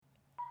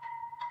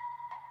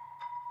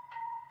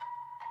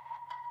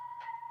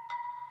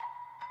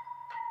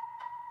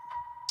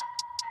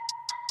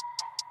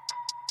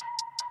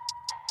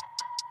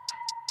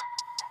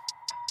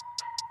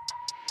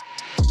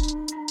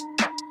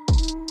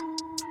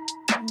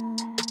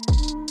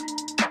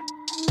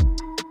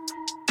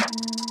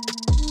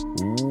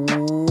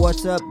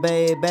What's up,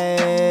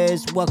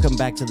 babies? Welcome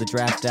back to the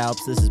Draft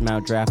Alps. This is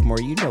Mount Draftmore.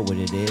 You know what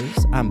it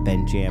is. I'm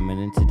Benjamin,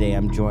 and today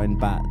I'm joined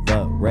by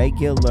the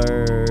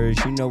regulars.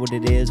 You know what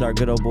it is. Our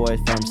good old boy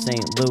from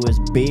St. Louis,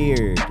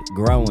 beard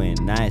growing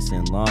nice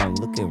and long,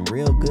 looking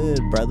real good,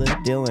 brother.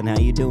 Dylan, how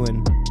you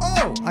doing?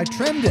 Oh, I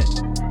trimmed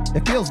it.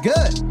 It feels good.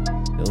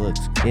 It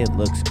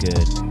looks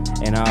good.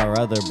 And our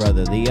other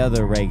brother, the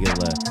other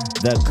regular,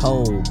 the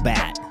cold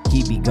bat.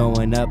 He be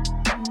going up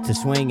to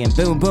swing and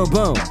boom, boom,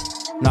 boom.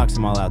 Knocks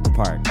them all out the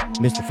park.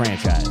 Mr.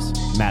 Franchise,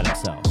 Matt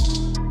himself.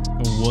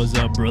 What's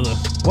up, brother?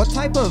 What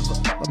type of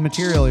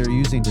material are you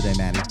using today,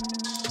 Matty?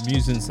 I'm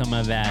using some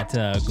of that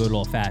good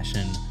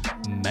old-fashioned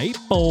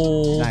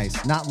maple.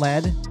 Nice. Not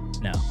lead?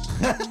 No.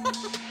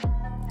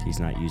 He's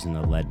not using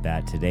a lead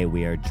bat. Today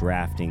we are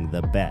drafting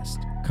the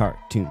best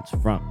cartoons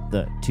from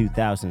the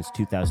 2000s,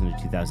 2000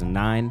 to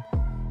 2009.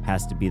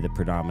 Has to be the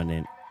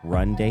predominant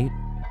run date.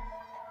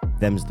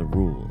 Them's the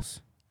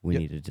rules. We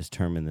need to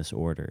determine this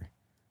order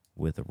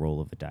with a roll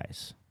of a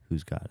dice.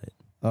 Who's got it?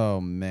 Oh,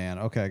 man.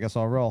 Okay, I guess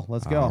I'll roll.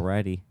 Let's go.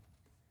 Alrighty.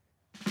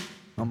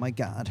 Oh, my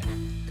God.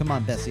 Come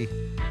on, Bessie.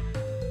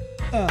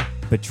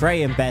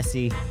 Betray him,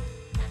 Bessie.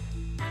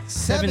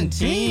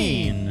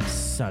 17.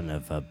 Son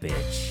of a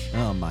bitch.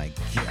 Oh, my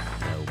God.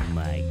 Oh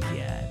my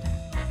god.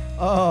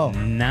 Oh.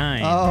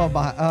 9. Oh,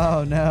 my.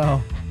 Oh,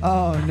 no.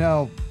 Oh,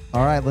 no.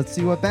 All right, let's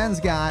see what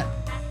Ben's got.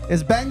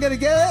 Is Ben going to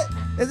get it?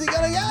 Is he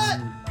going to get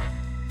it?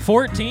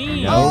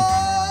 14. Nope.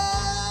 Oh!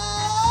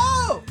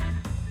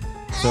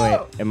 So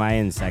wait, am I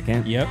in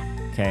second? Yep.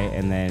 Okay,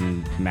 and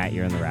then Matt,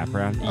 you're in the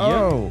wraparound?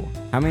 Oh.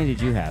 How many did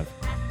you have?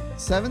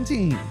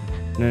 17.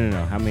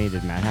 No. How many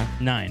did Matt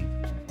have?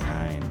 9.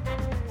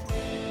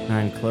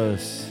 9.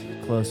 Close.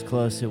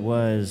 It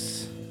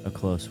was a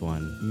close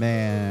one.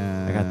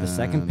 Man. I got the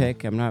second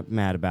pick. I'm not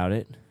mad about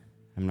it.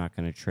 I'm not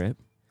going to trip.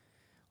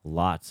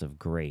 Lots of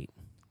great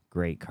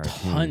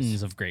cartoons.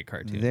 Tons of great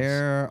cartoons.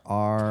 There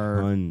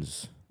are...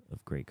 Tons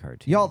of great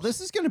cartoons. Y'all,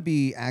 this is going to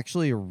be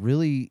actually a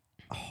really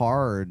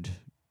hard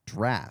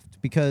draft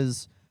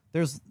because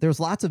there's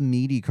lots of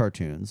meaty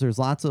cartoons. There's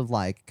lots of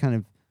like kind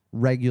of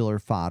regular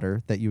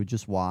fodder that you would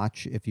just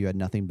watch if you had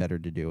nothing better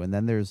to do. And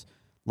then there's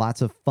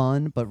lots of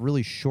fun but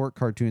really short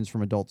cartoons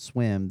from Adult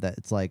Swim that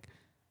it's like,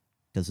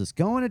 does this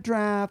go in a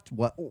draft?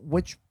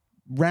 Which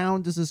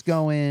round does this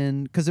go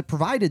in? Because it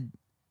provided,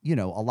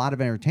 a lot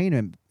of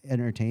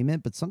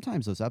entertainment, but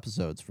sometimes those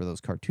episodes for those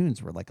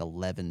cartoons were like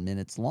 11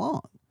 minutes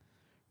long,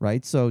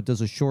 right? So does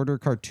a shorter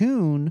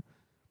cartoon,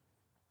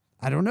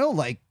 I don't know,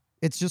 like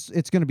it's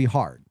going to be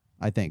hard,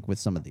 I think, with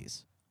some of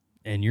these.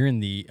 And you're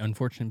in the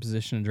unfortunate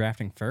position of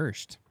drafting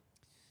first.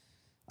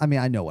 I mean,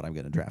 I know what I'm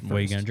going to draft first. What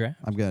are you going to draft?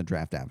 I'm going to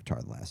draft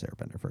Avatar: The Last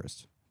Airbender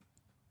first.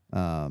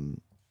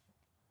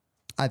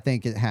 I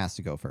think it has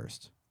to go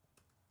first.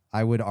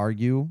 I would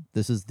argue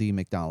this is the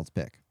McDonald's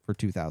pick for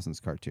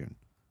 2000s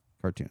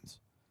cartoons.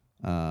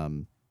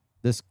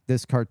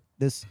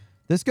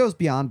 This goes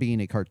beyond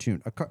being a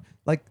cartoon.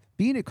 Like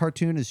being a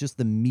cartoon is just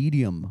the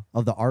medium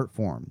of the art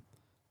form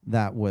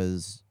that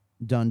was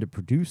done to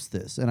produce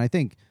this. And I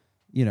think,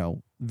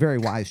 very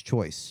wise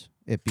choice,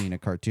 it being a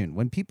cartoon.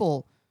 When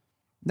people,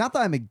 not that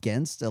I'm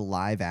against a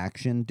live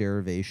action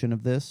derivation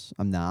of this,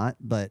 I'm not,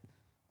 but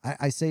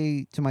I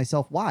say to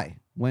myself, why?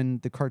 When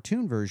the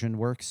cartoon version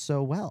works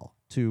so well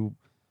to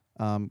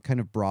kind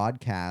of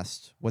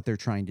broadcast what they're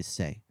trying to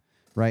say,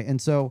 right?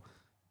 And so,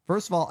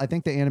 first of all, I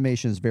think the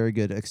animation is very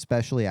good,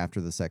 especially after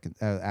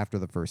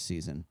the first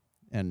season,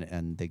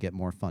 and they get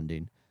more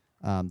funding.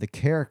 The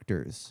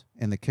characters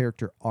and the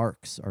character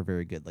arcs are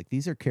very good. Like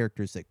these are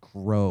characters that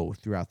grow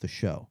throughout the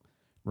show,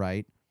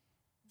 right?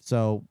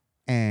 So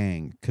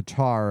Aang,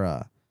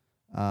 Katara,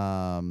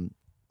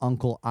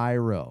 Uncle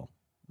Iroh,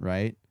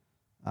 right?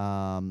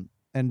 And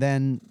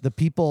then the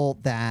people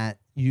that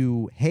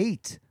you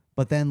hate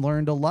but then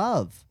learn to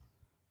love,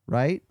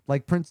 right?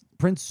 Like Prince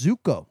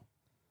Zuko.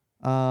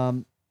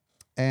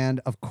 And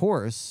of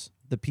course,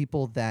 the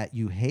people that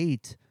you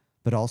hate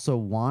but also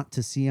want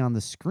to see on the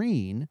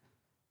screen,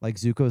 like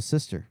Zuko's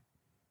sister,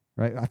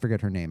 right? I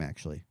forget her name,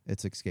 actually.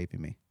 It's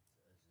escaping me.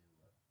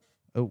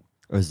 Oh.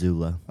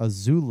 Azula.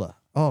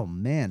 Oh,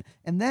 man.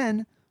 And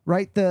then,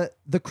 right, the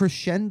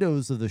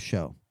crescendos of the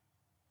show.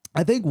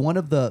 I think one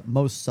of the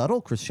most subtle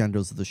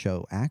crescendos of the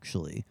show,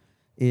 actually,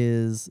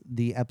 is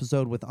the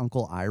episode with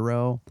Uncle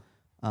Iroh.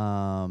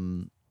 I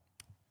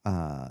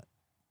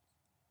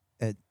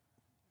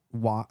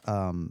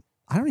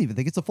don't even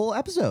think it's a full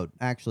episode,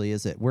 actually,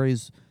 is it? Where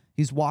he's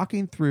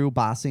walking through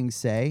Ba Sing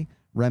Se,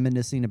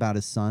 reminiscing about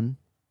his son,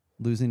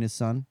 losing his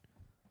son.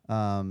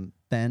 Ben,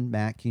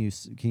 Matt, can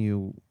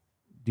you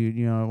do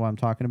you know what I'm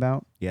talking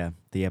about? Yeah,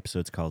 the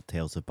episode's called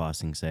Tales of Ba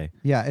Sing Se.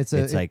 Yeah, it's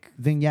like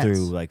vignettes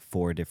through like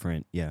 4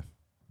 different. Yeah,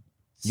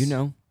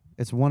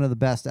 it's one of the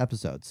best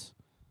episodes.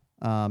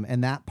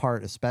 And that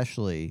part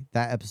especially,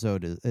 that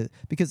episode is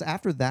because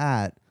after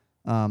that,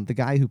 the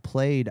guy who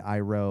played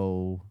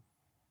Iroh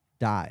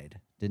died,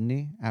 didn't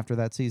he? After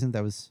that season,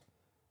 that was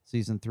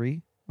season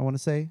 3, I want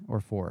to say, or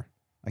 4.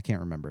 I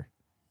can't remember.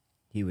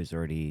 He was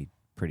already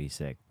pretty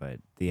sick,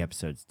 but the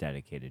episode's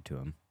dedicated to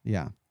him.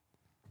 Yeah.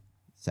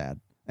 sad.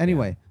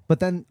 Anyway, but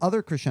then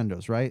other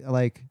crescendos, right?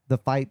 Like the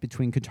fight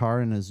between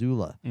Katara and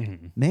Azula.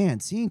 Man,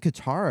 seeing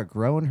Katara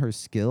grow in her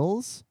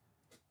skills,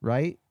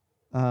 right?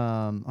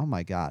 Oh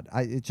my God,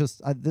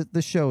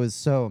 the show is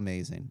so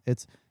amazing.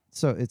 It's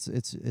so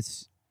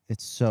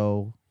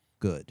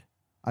good.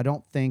 I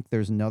don't think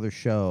there's another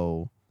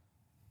show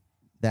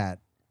that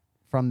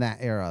from that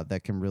era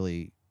that can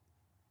really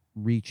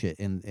reach it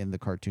in the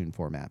cartoon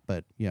format.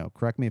 But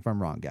correct me if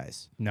I'm wrong,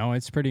 guys. No,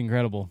 it's pretty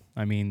incredible.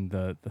 I mean,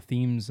 the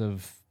themes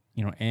of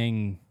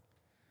Aang,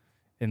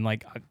 and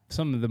like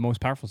some of the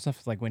most powerful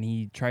stuff is like when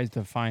he tries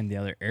to find the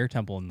other air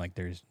temple and like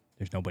there's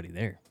nobody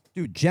there.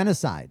 Dude,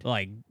 genocide.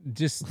 Like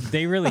just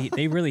they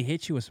really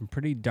hit you with some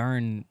pretty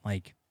darn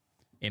like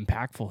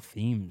impactful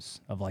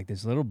themes of like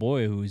this little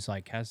boy who's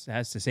like has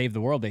to save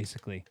the world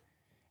basically,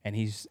 and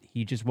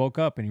he just woke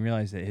up and he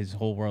realized that his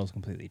whole world's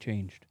completely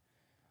changed.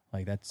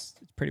 Like it's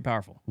pretty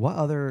powerful. What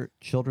other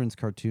children's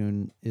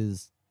cartoon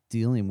is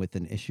dealing with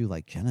an issue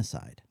like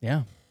genocide?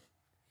 Yeah.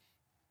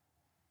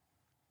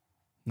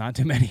 Not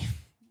too many.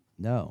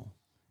 No.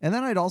 And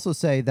then I'd also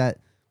say that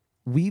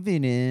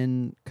weaving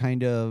in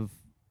kind of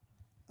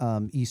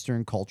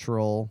Eastern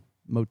cultural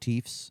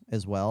motifs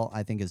as well,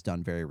 I think is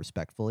done very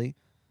respectfully,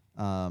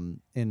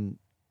 in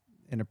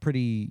a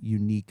pretty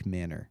unique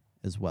manner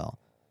as well.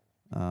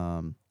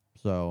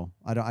 So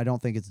I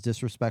don't think it's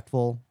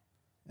disrespectful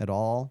at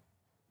all,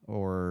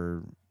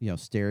 or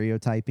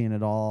stereotyping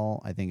at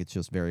all. I think it's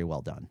just very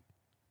well done.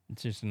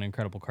 It's just an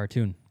incredible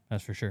cartoon,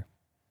 that's for sure.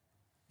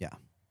 Yeah.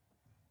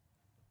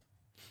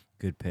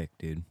 Good pick,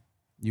 dude.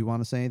 You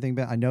want to say anything,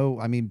 Ben? I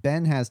mean,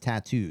 Ben has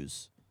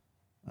tattoos.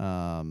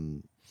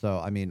 So,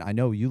 I mean, I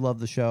know you love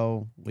the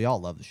show. We all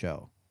love the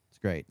show. It's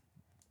great.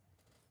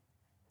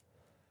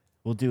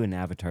 We'll do an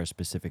Avatar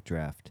specific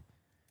draft,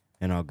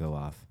 and I'll go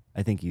off.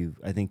 I think you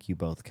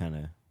both kind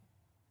of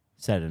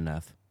said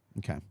enough.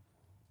 Okay. I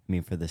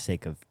mean, for the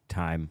sake of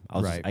time,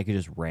 I could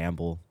just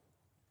ramble.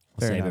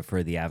 I'll Fair save enough. it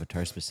for the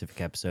Avatar specific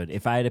episode.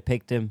 If I had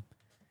picked him,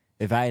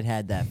 if I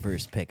had that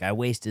first pick, I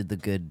wasted the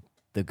good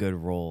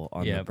roll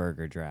on the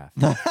burger draft.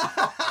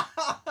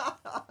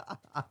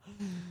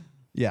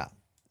 Yeah.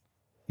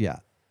 Yeah.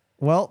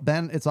 Well,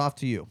 Ben, it's off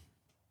to you.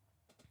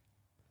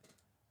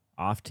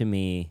 Off to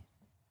me,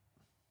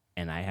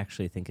 and I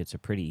actually think it's a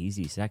pretty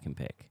easy second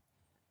pick,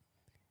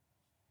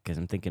 because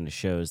I'm thinking of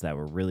shows that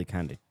were really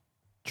kind of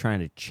trying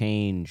to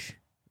change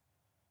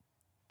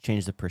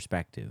the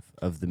perspective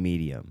of the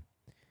medium.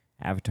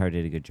 Avatar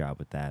did a good job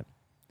with that,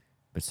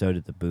 but so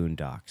did the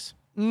Boondocks.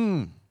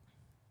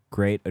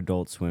 Great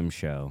Adult Swim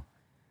show.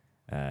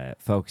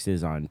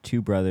 Focuses on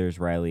two brothers,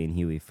 Riley and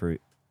Huey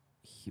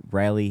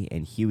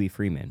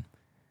Freeman.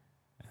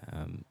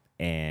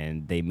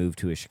 And they moved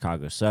to a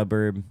Chicago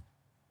suburb.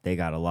 They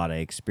got a lot of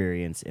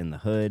experience in the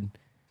hood.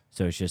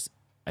 So it's just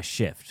a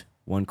shift,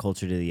 one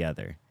culture to the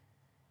other.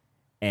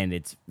 And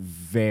it's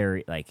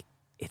very,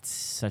 it's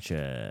such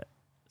an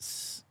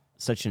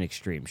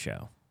extreme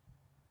show.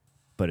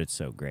 But it's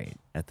so great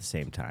at the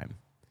same time.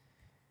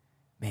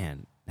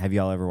 Man, have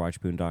y'all ever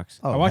watched Boondocks?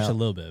 Oh, I watched a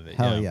little bit of it.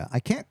 Hell yeah. I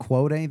can't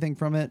quote anything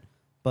from it,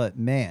 but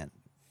man,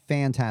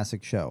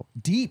 fantastic show.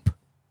 Deep,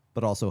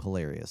 but also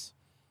hilarious.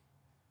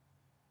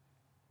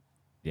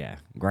 Yeah.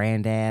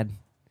 Granddad.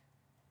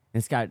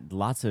 It's got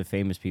lots of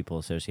famous people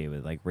associated with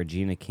it. Like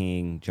Regina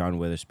King, John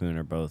Witherspoon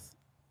are both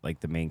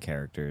like the main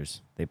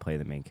characters. They play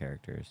the main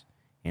characters.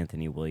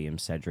 Anthony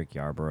Williams, Cedric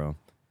Yarborough.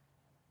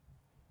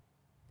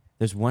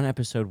 There's one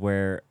episode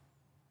where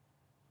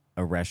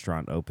a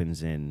restaurant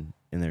opens in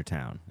their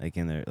town,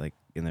 in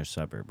their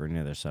suburb or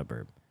near their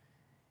suburb.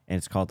 And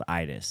it's called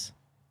Itis.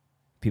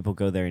 People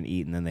go there and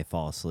eat and then they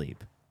fall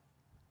asleep.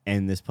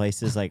 And this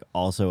place is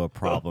also a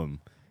problem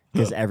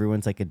because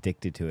everyone's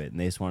addicted to it and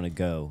they just want to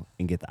go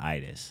and get the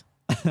itis.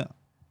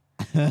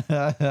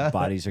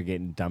 Bodies are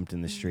getting dumped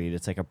in the street.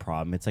 It's a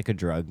problem. It's like a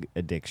drug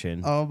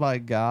addiction. Oh my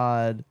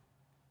God.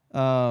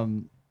 Okay.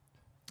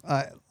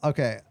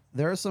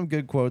 There are some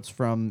good quotes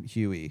from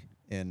Huey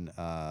in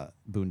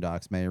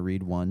Boondocks. May I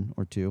read one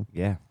or two?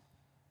 Yeah.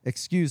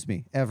 Excuse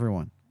me,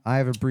 everyone. I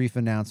have a brief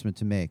announcement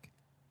to make.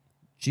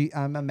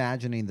 I'm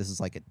imagining this is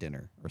like at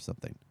dinner or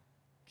something.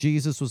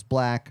 Jesus was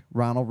black,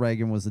 Ronald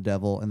Reagan was the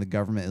devil, and the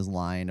government is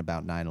lying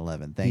about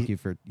 9/11. Thank you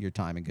for your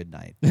time and good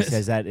night. He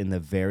says that in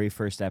the very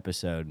first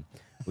episode,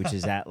 which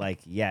is at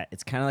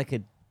it's kind of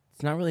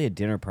it's not really a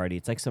dinner party.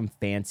 It's like some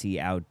fancy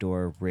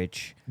outdoor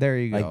rich, There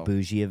you go.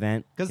 bougie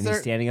event. 'Cause And he's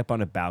they're- standing up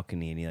on a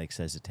balcony and he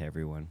says it to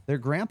everyone. Their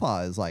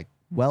grandpa is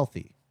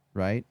wealthy,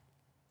 right?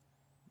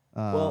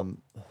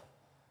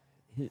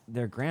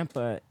 Their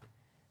grandpa,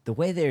 the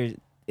way they're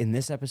in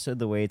this episode,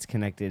 the way it's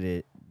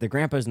connected, the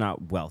grandpa's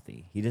not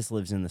wealthy. He just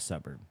lives in the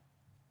suburb.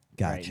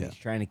 Right? Gotcha. And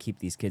he's trying to keep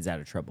these kids out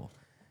of trouble.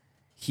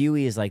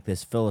 Huey is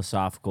this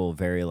philosophical,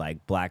 very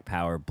black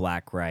power,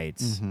 black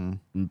rights,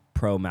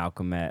 pro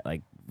Malcolm X,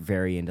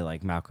 very into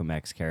Malcolm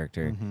X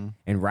character.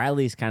 And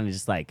Riley's kind of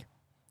just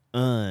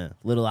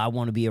little, I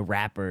want to be a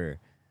rapper.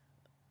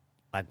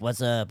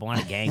 What's up? I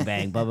want to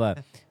gangbang, blah, blah.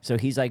 So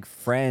he's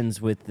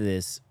friends with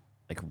this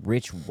like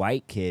rich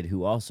white kid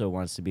who also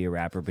wants to be a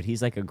rapper, but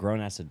he's like a grown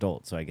ass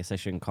adult. So I guess I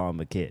shouldn't call him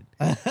a kid.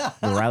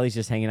 But Riley's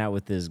just hanging out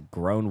with this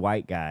grown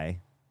white guy,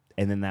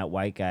 and then that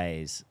white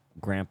guy's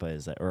grandpa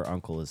is or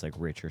uncle is like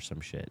rich or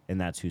some shit, and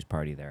that's whose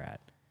party they're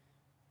at.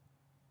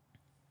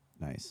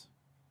 Nice.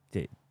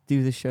 Dude,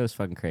 this show's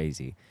fucking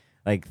crazy.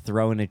 Like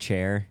throwing a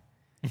chair.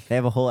 They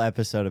have a whole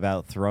episode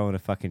about throwing a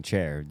fucking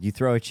chair. You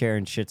throw a chair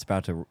and shit's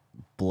about to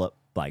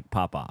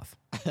pop off.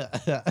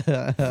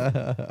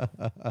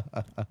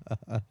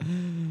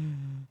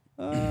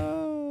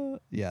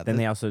 Yeah.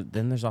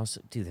 Then there's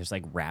also there's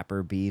like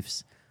rapper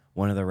beefs.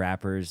 One of the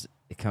rappers,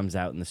 it comes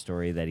out in the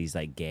story that he's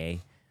like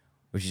gay,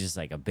 which is just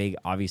like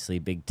obviously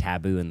big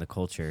taboo in the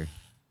culture.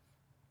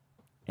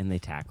 And they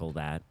tackle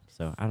that.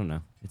 So I don't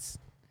know.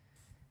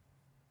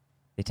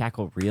 They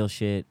tackle real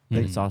shit,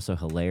 but it's also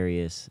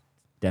hilarious.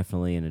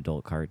 Definitely an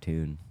adult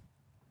cartoon.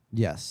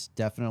 Yes,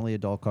 definitely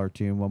adult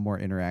cartoon. One more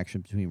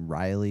interaction between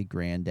Riley,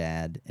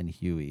 Granddad, and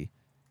Huey.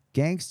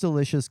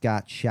 Gangstalicious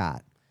got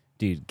shot.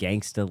 Dude,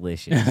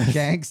 Gangstalicious.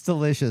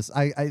 Gangstalicious.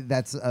 I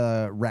that's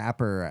a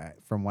rapper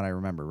from what I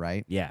remember,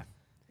 right? Yeah.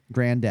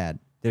 Granddad.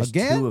 There's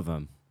Again? 2 of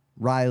them.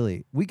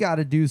 Riley, we got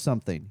to do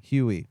something.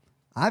 Huey,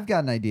 I've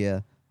got an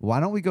idea. Why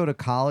don't we go to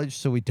college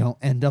so we don't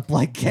end up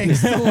like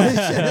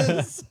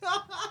Gangstalicious?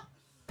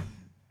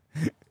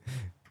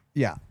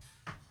 Yeah.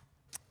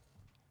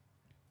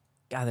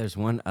 God, there's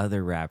one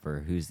other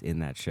rapper who's in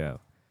that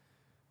show.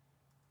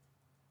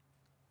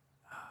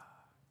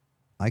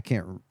 I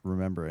can't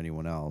remember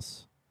anyone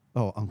else.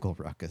 Oh, Uncle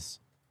Ruckus.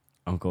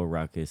 Uncle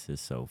Ruckus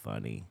is so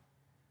funny.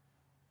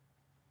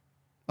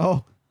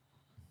 Oh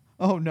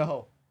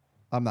no.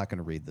 I'm not going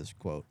to read this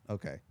quote.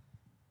 Okay.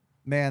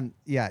 Man,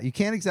 yeah, you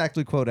can't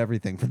exactly quote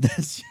everything from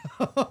this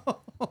show.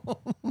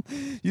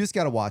 You just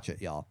got to watch it,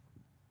 y'all.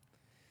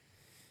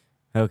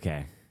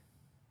 Okay.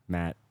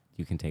 Matt,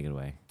 you can take it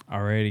away.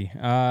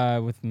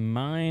 Alrighty. With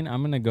mine,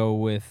 I'm gonna go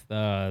with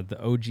the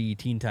OG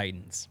Teen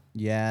Titans.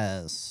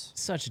 Yes.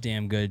 Such a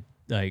damn good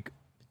like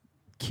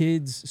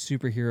kids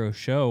superhero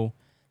show.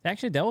 They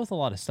actually dealt with a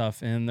lot of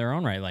stuff in their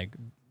own right. Like,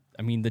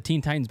 I mean, the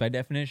Teen Titans by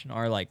definition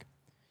are like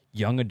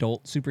young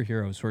adult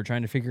superheroes who are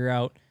trying to figure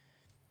out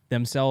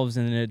themselves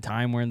in a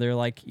time where they're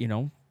like,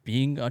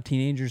 being a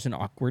teenager is an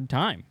awkward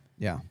time.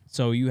 Yeah.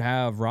 So you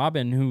have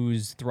Robin,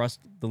 who's thrust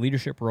the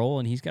leadership role,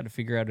 and he's got to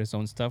figure out his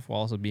own stuff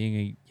while also being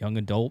a young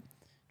adult,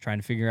 trying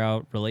to figure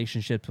out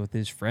relationships with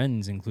his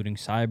friends, including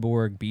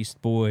Cyborg,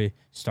 Beast Boy,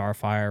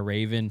 Starfire,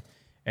 Raven,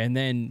 and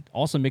then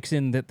also mix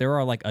in that there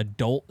are like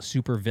adult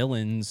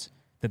supervillains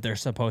that they're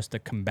supposed to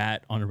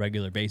combat on a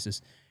regular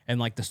basis. And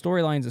like the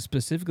storylines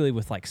specifically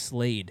with like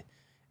Slade,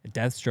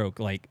 Deathstroke,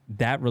 like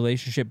that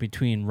relationship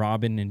between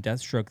Robin and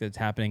Deathstroke that's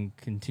happening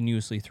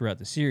continuously throughout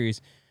the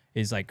series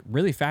is like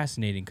really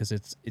fascinating because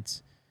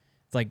it's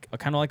like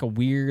kind of like a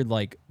weird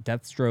like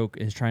Deathstroke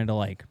is trying to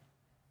like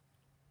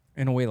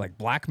in a way like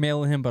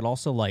blackmail him but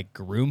also like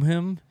groom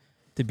him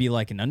to be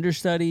like an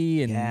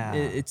understudy, and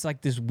it's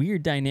like this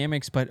weird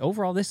dynamics. But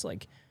overall, this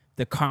like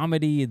the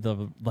comedy,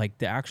 the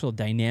actual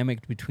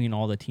dynamic between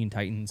all the Teen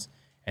Titans,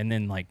 and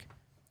then like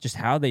just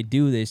how they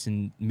do this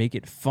and make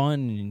it fun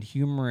and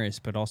humorous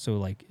but also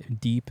like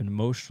deep and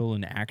emotional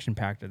and action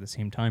packed at the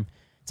same time.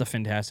 It's a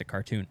fantastic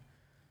cartoon.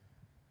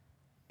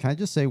 Can I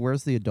just say,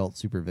 where's the adult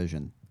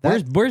supervision?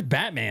 Where's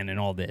Batman in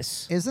all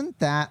this? Isn't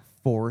that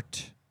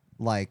fort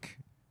like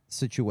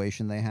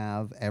situation they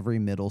have every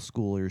middle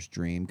schooler's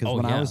dream? Because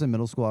when I was in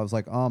middle school, I was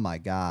like, oh my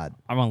God,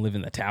 I want to live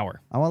in the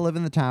tower. I want to live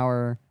in the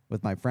tower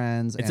with my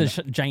friends. It's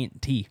a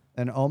giant T.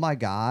 And oh my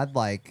God,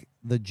 like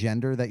the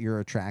gender that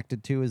you're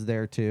attracted to is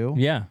there too.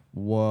 Yeah.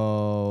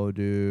 Whoa,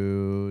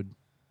 dude.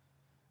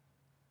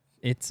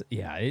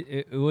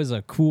 It was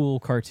a cool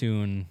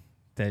cartoon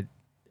that,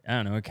 I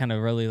don't know, it kind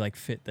of really like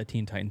fit the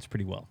Teen Titans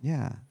pretty well.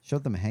 Yeah.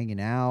 Showed them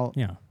hanging out.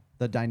 Yeah.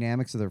 The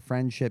dynamics of their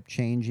friendship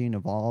changing,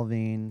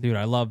 evolving. Dude,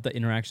 I love the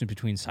interaction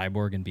between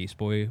Cyborg and Beast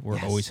Boy were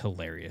always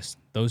hilarious.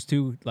 Those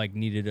two like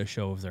needed a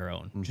show of their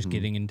own, just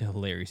getting into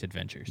hilarious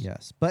adventures.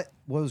 Yes. But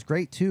what was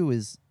great too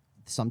is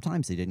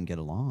sometimes they didn't get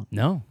along.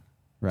 No.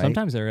 Right?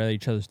 Sometimes they're at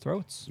each other's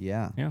throats.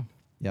 Yeah. Yeah.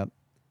 Yep.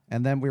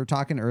 And then we were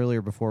talking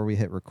earlier before we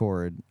hit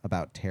record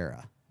about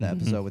Tara, the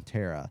episode with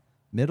Tara.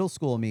 Middle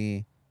school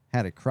me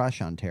had a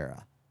crush on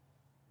Tara.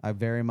 I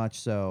very much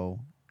so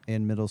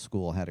in middle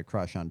school had a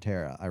crush on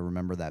Tara. I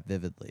remember that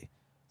vividly.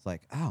 It's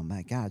like, oh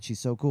my God, she's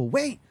so cool.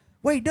 Wait,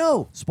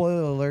 no.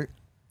 Spoiler alert.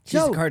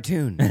 She's a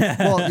cartoon.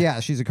 Well, yeah,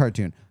 she's a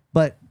cartoon.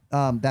 But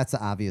that's the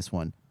obvious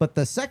one. But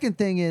the second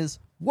thing is,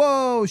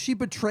 whoa, she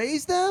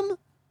betrays them?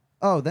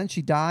 Oh, then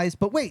she dies.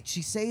 But wait,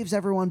 she saves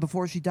everyone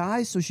before she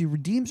dies, so she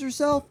redeems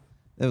herself?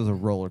 That was a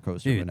roller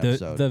coaster of an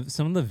episode.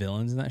 Some of the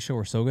villains in that show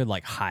were so good.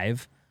 Like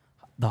Hive.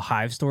 The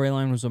Hive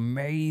storyline was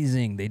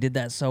amazing. They did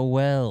that so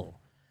well.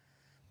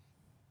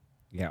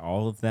 Yeah,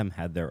 all of them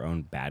had their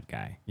own bad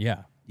guy.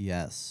 Yeah.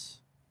 Yes.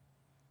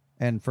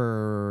 And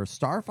for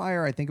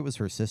Starfire, I think it was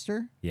her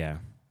sister. Yeah.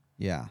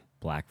 Yeah.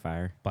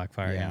 Blackfire.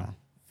 Blackfire, yeah.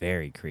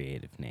 Very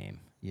creative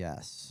name.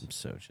 Yes. I'm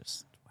so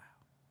just, wow.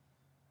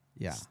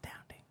 Yeah.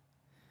 Astounding.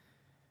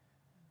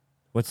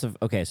 What's the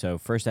okay? So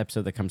first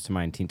episode that comes to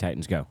mind, Teen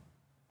Titans Go.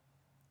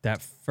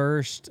 That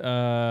first,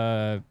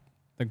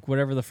 like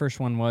whatever the first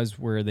one was,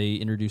 where they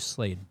introduced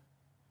Slade.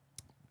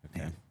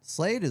 Okay.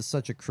 Slade is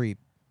such a creep.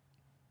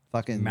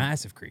 Fucking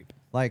Massive creep.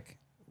 like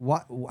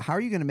what? How are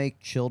you gonna make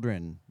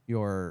children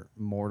your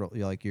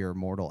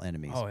mortal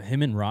enemies? Oh,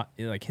 him and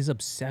like his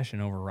obsession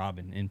over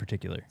Robin in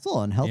particular. It's a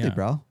little unhealthy, Yeah.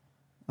 bro.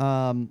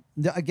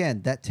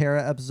 Again, that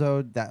Tara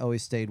episode that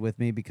always stayed with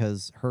me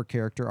because her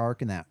character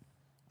arc in that,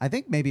 I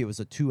think maybe it was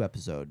a 2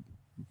 episode,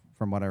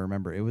 from what I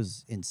remember. It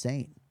was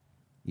insane.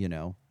 You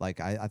know, like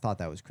I thought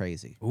that was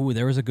crazy. Ooh,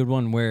 there was a good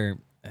one where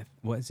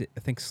what is it?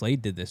 I think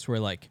Slade did this, where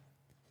like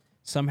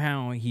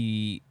somehow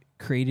he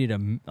created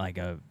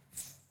a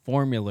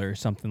formula or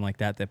something like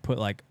that put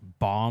like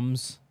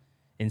bombs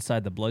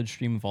inside the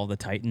bloodstream of all the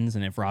Titans,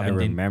 and if Robin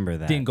remember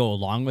that. didn't go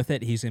along with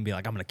it, he's gonna be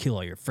like, "I'm gonna kill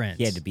all your friends."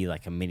 He had to be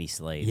like a mini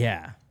Slade.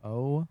 Yeah,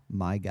 Oh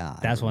my god.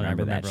 that's one I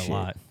Remember remember that a shit.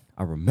 lot.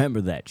 I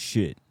remember that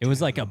shit. It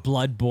was like a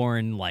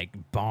bloodborne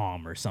like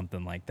bomb or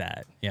something like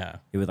that. Yeah,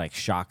 It would like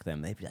shock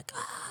them. They'd be like,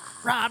 "Ah."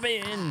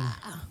 Robin. And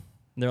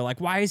they're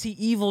like, "Why is he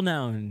evil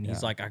now?" And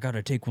he's like, "I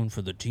gotta take one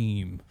for the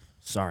team."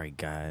 "Sorry,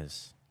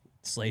 guys.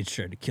 Slade's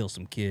trying to kill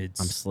some kids.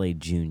 I'm Slade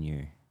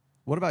Jr."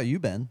 What about you,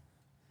 Ben?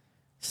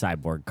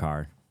 Cyborg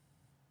car.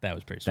 That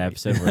was pretty The sweet.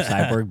 episode where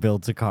Cyborg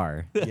builds a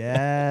car.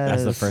 Yes.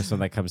 That's the first one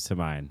that comes to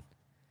mind.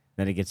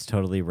 Then it gets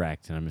totally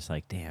wrecked, and I'm just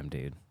like, damn,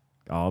 dude.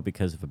 All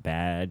because of a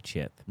bad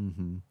chip.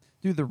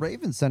 Dude, the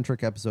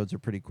Raven-centric episodes are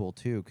pretty cool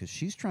too, because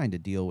she's trying to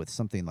deal with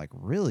something like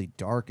really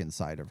dark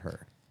inside of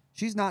her.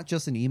 She's not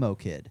just an emo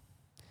kid,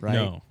 right?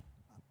 No.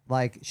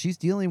 Like she's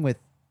dealing with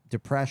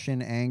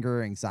depression,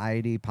 anger,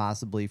 anxiety,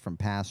 possibly from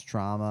past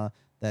trauma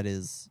that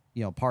is,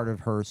 you know, part of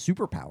her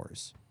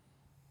superpowers.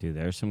 Dude,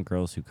 there's some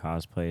girls who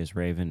cosplay as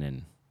Raven,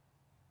 and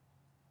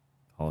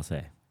all I'll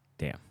say,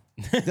 damn.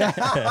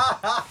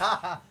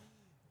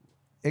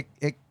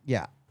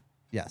 Yeah.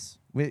 Yes.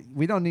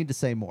 We don't need to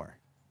say more.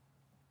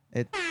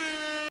 It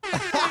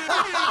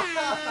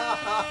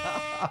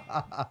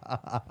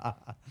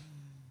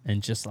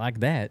And just like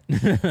that.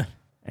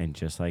 And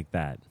just like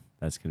that,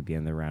 that's going to be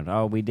in the round.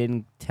 Oh, we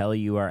didn't tell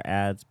you our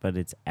ads, but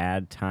it's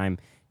ad time.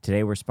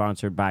 Today we're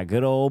sponsored by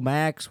good old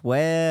Max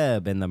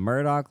Webb and the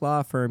Murdoch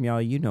Law Firm.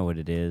 Y'all, you know what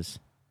it is.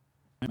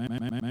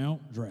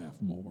 Mount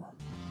Draftmore.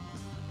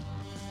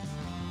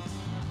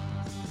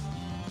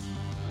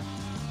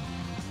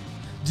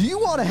 Do you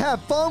want to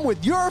have fun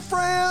with your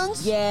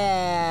friends?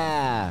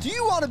 Yeah! Do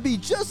you want to be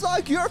just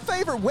like your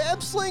favorite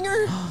web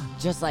slinger?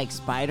 Just like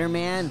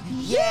Spider-Man?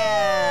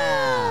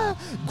 Yeah!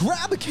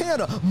 Grab a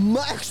can of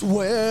Max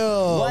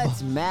Webb.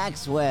 What's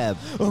Max Webb?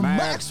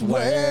 Max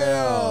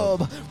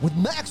Webb. With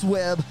Max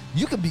Webb,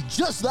 you can be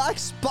just like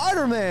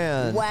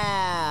Spider-Man.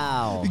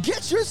 Wow!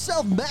 Get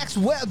yourself Max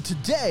Webb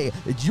today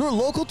at your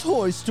local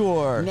toy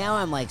store. Now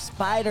I'm like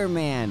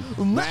Spider-Man.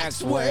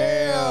 Max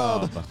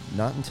Webb.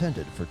 Not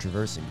intended for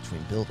traversing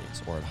between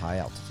buildings or at high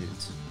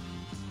altitudes.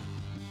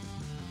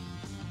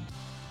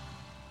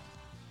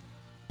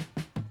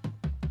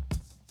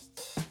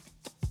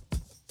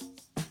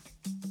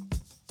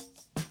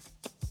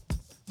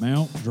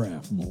 Mount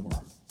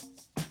Draftmore.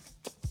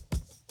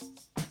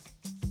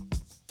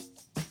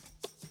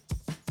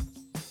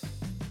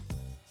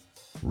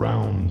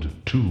 Round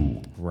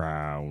 2.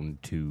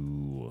 Round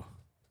 2.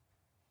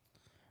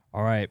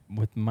 All right.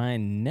 With my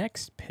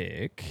next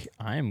pick,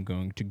 I'm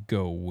going to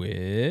go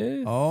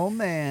with Oh,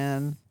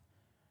 man.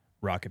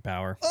 Rocket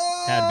Power.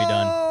 Had to be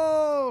done.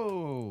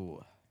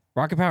 Oh!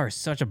 Rocket Power is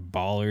such a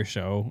baller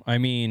show. I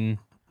mean,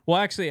 well,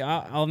 actually,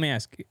 let me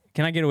ask.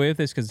 Can I get away with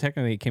this? Because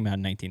technically it came out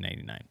in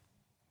 1999.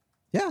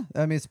 Yeah,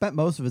 I mean, it spent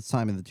most of its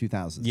time in the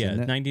 2000s. Yeah,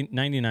 didn't it?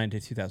 1999 to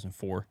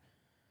 2004.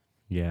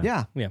 Yeah.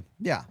 Yeah, Yeah.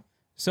 yeah.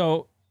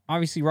 So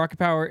obviously, Rocket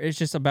Power is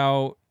just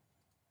about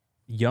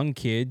young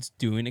kids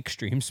doing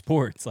extreme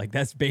sports. Like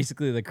that's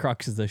basically the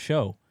crux of the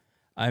show.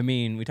 I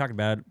mean, we talked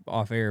about it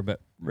off air, but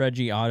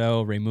Reggie,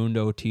 Otto,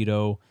 Raimundo,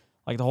 Tito,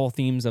 like the whole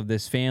themes of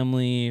this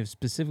family,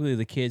 specifically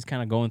the kids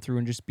kind of going through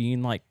and just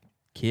being like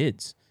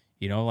kids,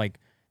 you know, like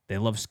they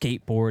love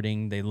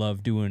skateboarding. They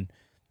love doing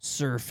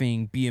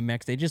surfing,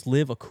 BMX. They just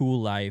live a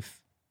cool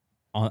life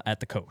at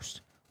the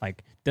coast.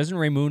 Like, doesn't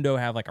Raimundo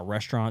have like a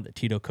restaurant that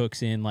Tito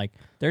cooks in? Like,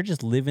 they're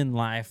just living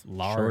life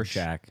large. Shore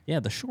shack. Yeah,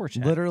 the shore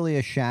shack. Literally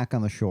a shack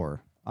on the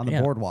shore, on the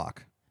Yeah.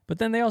 boardwalk. But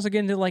then they also get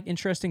into like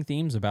interesting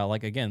themes about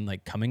like, again,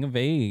 like coming of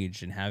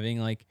age and having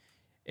like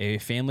a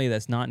family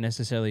that's not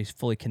necessarily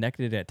fully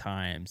connected at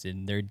times,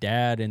 and their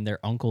dad and their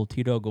uncle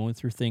Tito going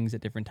through things at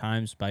different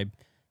times by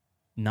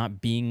not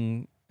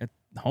being at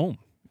home.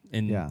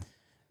 And Yeah.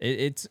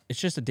 it's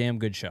just a damn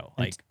good show.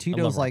 And Like I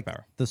Tito's love Rocket like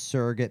Power. the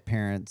surrogate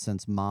parent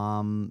since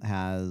mom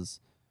has.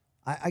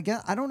 I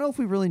guess I don't know if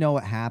we really know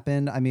what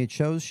happened. I mean, it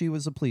shows she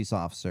was a police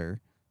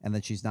officer and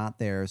that she's not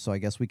there, so I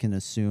guess we can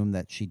assume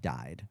that she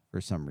died for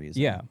some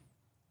reason. Yeah.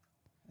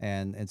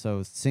 And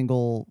so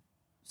single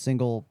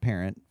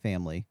parent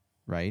family,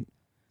 right?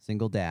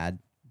 Single dad,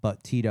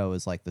 but Tito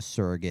is like the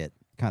surrogate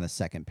kind of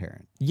second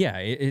parent. Yeah,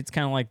 it's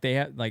kind of like they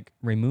have like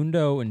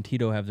Raimundo and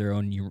Tito have their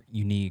own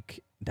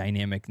unique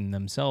dynamic in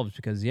themselves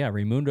because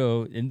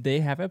Raimundo, and they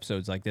have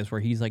episodes like this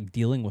where he's like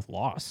dealing with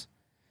loss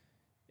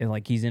and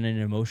like he's in an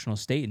emotional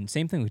state. And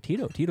same thing with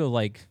Tito. Tito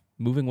like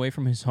moving away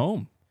from his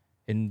home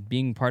and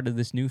being part of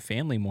this new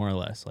family more or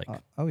less. Like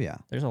Oh yeah.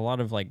 there's a lot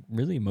of like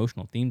really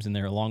emotional themes in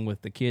there, along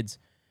with the kids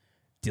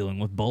dealing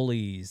with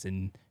bullies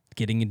and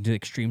getting into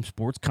extreme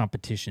sports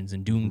competitions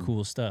and doing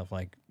cool stuff.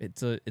 Like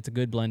it's a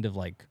good blend of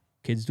like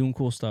kids doing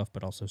cool stuff,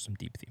 but also some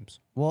deep themes.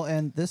 Well,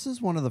 and this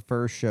is one of the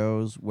first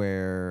shows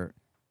where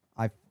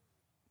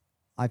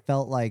I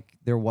felt like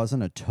there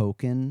wasn't a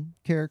token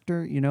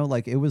character,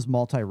 like it was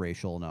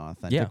multiracial in an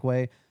authentic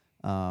way.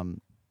 Not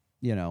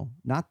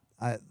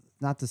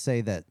to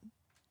say that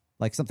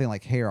like something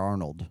like Hey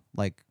Arnold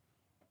like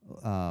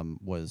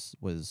was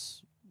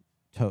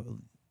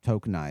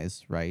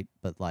tokenized, right?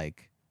 But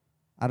like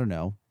I don't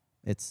know.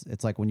 It's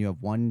like when you have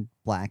one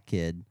black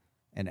kid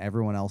and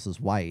everyone else is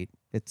white,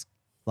 it's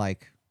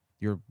like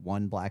you're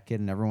one black kid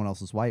and everyone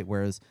else is white,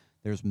 whereas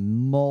there's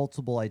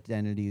multiple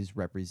identities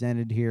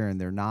represented here, and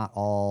they're not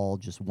all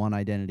just one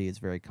identity. It's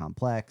very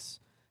complex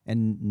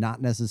and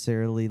not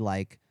necessarily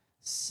like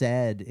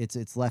said.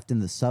 It's left in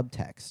the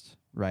subtext,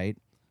 right,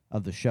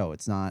 of the show.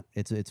 It's not.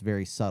 It's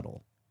very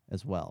subtle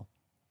as well.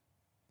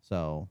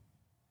 So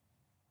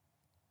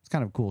it's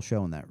kind of a cool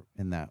show in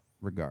that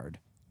regard.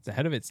 It's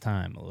ahead of its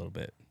time a little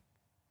bit.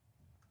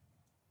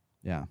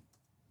 Yeah,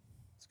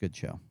 it's a good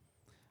show.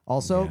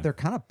 Also, Yeah. they're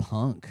kind of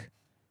punk.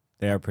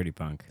 They are pretty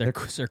punk. They're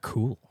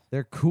cool.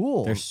 They're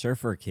cool. They're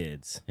surfer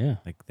kids. Yeah.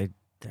 Like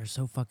they're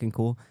so fucking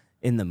cool.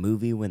 In the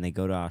movie when they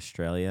go to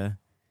Australia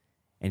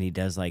and he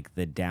does like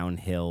the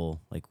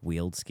downhill like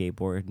wheeled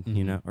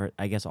skateboard, or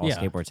I guess all Yeah.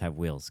 skateboards have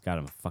wheels. God,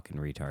 I'm a fucking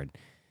retard.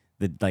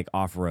 The like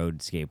off-road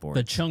skateboard.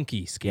 The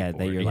chunky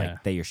skateboard. yeah,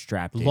 that you're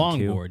strapped into.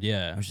 longboard. I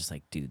Yeah. was just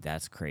like, dude,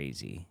 that's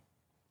crazy.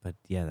 But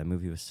yeah, that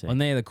movie was sick. When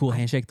they had the cool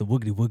handshake, the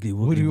woogly woogly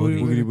woogly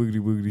woogly. Woogly,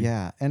 woogly.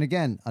 Yeah, and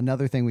again,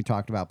 another thing we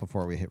talked about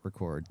before we hit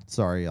record.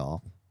 Sorry,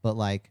 y'all, but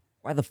like,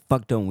 Why the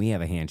fuck don't we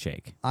have a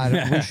handshake?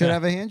 we should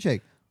have a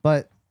handshake.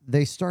 But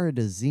they started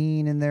a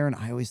zine in there, and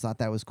I always thought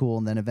that was cool.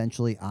 And then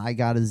eventually, I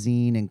got a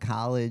zine in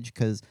college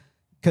because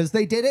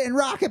they did it in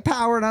Rocket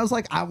Power, and I was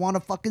like, I want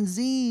a fucking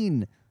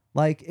zine.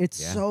 Like,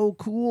 it's Yeah. so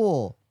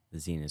cool. The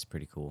zine is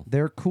pretty cool.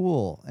 They're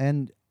cool,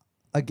 and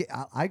again,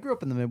 I grew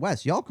up in the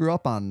Midwest. Y'all grew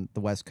up on the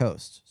West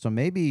Coast, so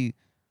maybe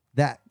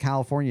that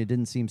California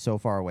didn't seem so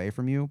far away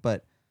from you.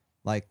 But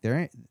like, there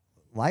ain't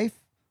life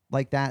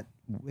like that.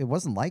 It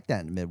wasn't like that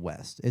in the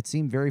Midwest. It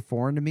seemed very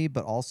foreign to me,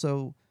 but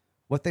also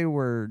what they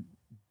were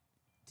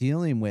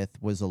dealing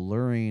with was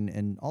alluring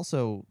and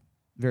also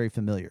very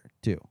familiar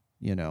too.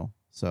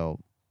 So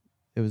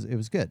it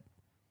was good.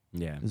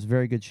 Yeah. It was a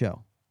very good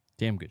show.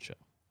 Damn good show.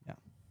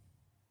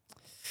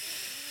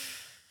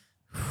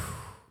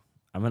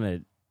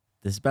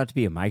 This is about to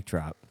be a mic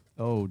drop.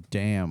 Oh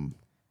damn!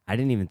 I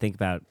didn't even think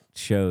about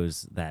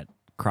shows that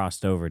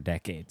crossed over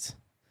decades,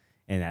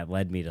 and that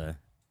led me to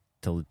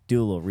do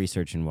a little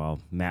research in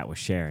while Matt was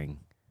sharing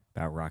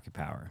about Rocket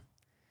Power.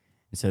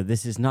 And so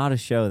this is not a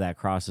show that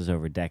crosses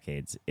over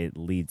decades. It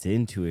leads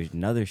into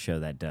another show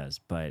that does,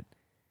 but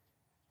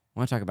I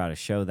want to talk about a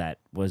show that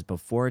was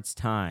before its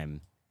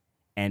time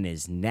and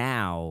is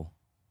now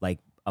like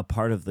a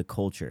part of the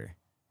culture.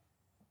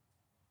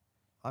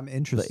 I'm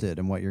interested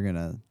in what you're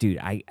gonna. Dude,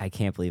 I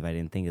can't believe I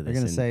didn't think of this.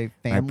 You're gonna And say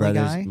Family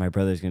Guy? my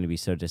brother's gonna be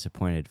so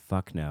disappointed.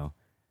 Fuck no.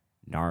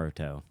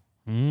 Naruto.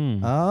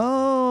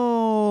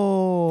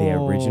 Oh, The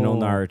original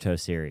Naruto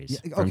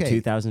series Yeah, from okay.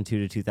 2002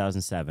 to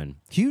 2007.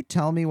 Can you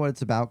tell me what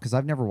it's about? Because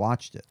I've never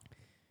watched it.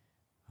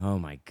 Oh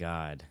my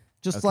god.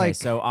 Just Okay, like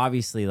so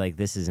obviously like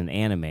this is an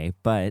anime,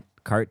 but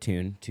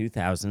cartoon,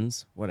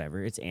 2000s,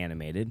 whatever, it's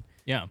animated,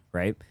 Yeah.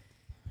 right?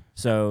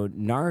 So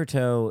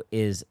Naruto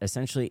is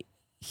essentially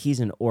he's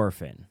an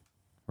orphan,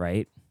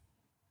 right?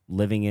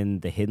 Living in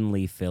the Hidden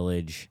Leaf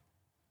Village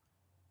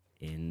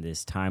in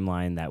this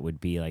timeline that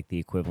would be like the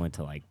equivalent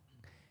to like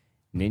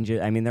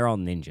ninja. I mean, they're all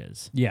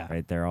ninjas. Yeah.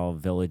 Right? They're all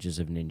villages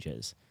of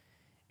ninjas.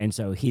 And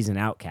so he's an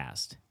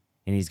outcast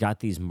and he's got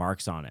these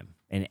marks on him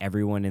and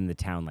everyone in the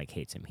town like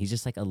hates him. He's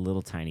just like a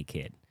little tiny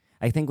kid.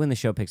 I think when the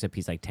show picks up,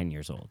 he's like 10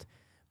 years old,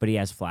 but he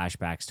has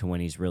flashbacks to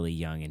when he's really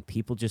young and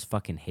people just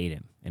fucking hate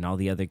him and all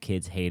the other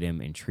kids hate him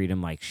and treat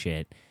him like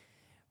shit.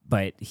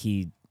 But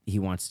he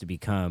wants to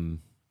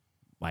become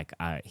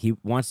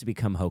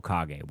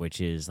Hokage,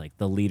 which is like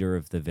the leader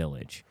of the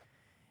village.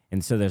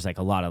 And so there's like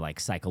a lot of like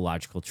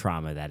psychological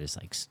trauma that is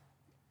like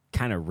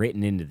kind of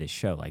written into this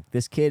show. Like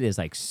this kid is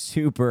like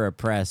super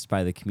oppressed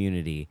by the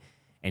community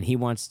and he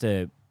wants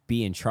to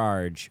be in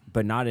charge,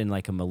 but not in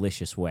like a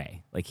malicious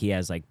way. Like he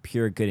has like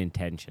pure good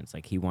intentions.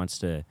 Like he wants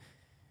to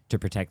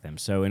protect them.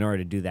 So in order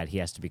to do that, he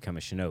has to become a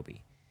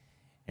shinobi.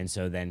 And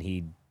so then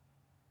he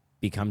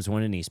becomes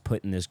one and he's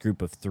put in this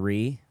group of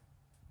three,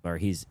 or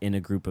he's in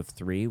a group of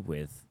three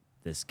with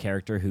this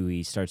character who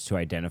he starts to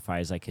identify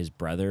as like his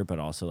brother, but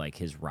also like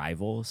his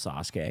rival,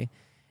 Sasuke.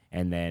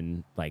 And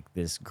then like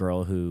this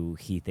girl who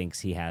he thinks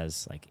he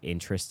has like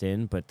interest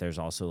in, but there's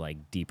also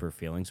like deeper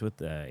feelings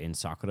with in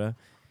Sakura.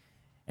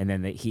 And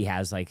then he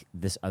has like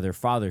this other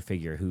father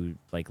figure who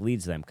like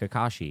leads them,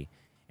 Kakashi.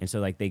 And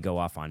so like they go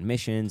off on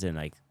missions, and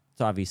like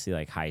it's obviously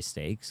like high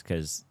stakes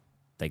because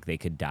like they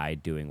could die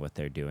doing what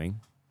they're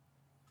doing.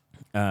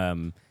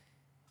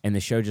 And the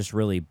show just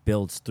really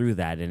builds through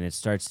that, and it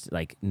starts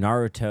like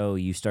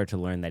Naruto. You start to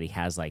learn that he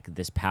has like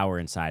this power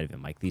inside of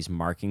him. Like these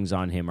markings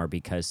on him are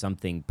because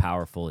something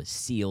powerful is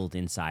sealed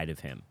inside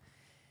of him.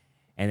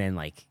 And then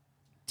like,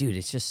 dude,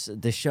 it's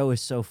just the show is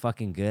so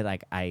fucking good.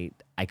 Like I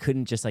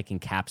couldn't just like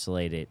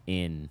encapsulate it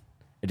in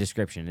a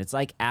description. It's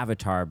like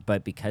Avatar,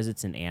 but because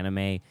it's an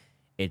anime,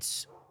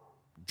 it's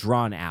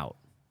drawn out.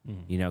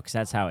 You know, because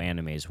that's how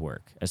animes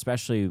work,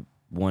 especially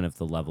one of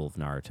the level of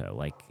Naruto.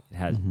 Like it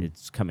has,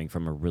 it's coming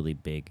from a really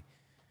big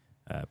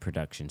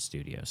production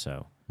studio.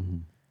 So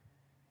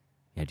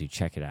yeah, dude,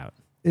 check it out.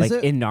 Is like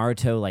it- in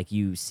Naruto, like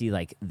you see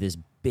like this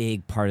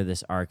big part of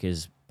this arc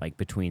is like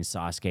between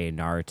Sasuke and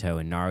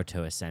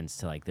Naruto ascends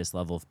to like this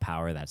level of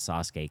power that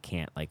Sasuke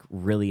can't like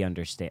really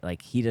understand.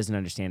 Like he doesn't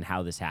understand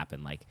how this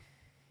happened. Like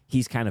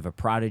he's kind of a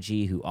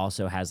prodigy who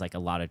also has like a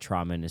lot of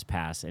trauma in his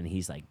past, and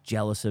he's like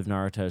jealous of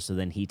Naruto. So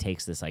then he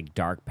takes this like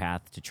dark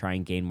path to try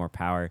and gain more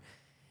power.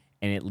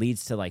 And it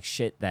leads to like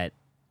shit that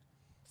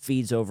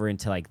feeds over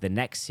into like the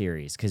next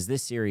series, because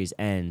this series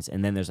ends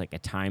and then there's like a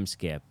time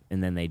skip,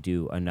 and then they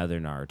do another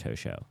Naruto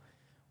show,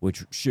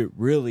 which shit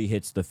really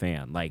hits the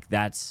fan. Like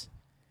that's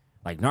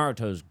like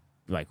Naruto's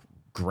like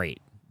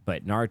great,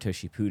 but Naruto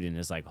Shippuden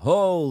is like,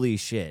 holy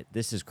shit,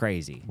 this is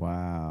crazy.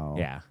 Wow.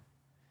 Yeah.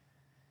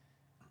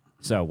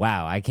 So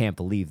wow, I can't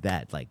believe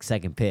that. Like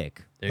second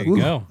pick. There you Ooh,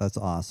 go. That's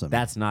awesome.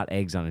 That's not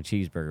eggs on a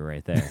cheeseburger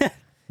right there.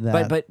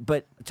 That-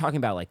 But talking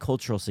about like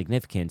cultural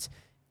significance,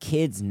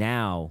 kids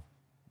now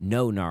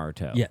know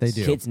Naruto. Yes. They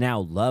do. Kids now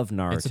love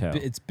Naruto.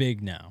 It's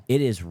big now. It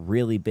is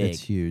really big.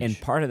 It's huge. And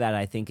part of that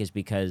I think is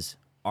because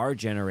our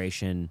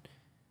generation,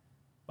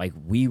 like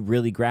we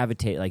really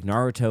gravitate. Like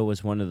Naruto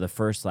was one of the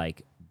first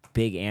like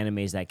big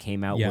animes that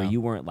came out where Yeah.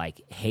 you weren't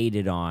like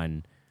hated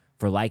on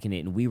for liking it,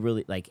 and we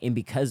really like. And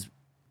because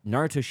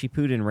Naruto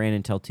Shippuden ran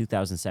until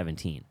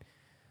 2017.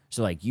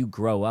 So, like, you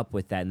grow up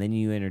with that, and then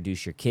you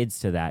introduce your kids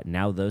to that.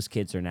 Now those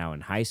kids are now in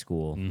high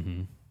school.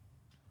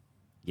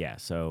 Yeah,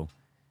 so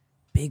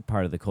big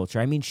part of the culture.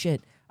 I mean,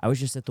 shit, I was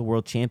just at the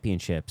World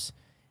Championships,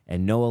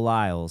 and Noah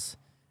Lyles,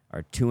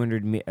 our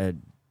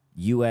 200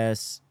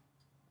 U.S.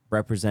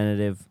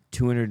 representative,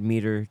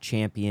 200-meter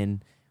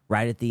champion,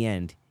 right at the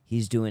end,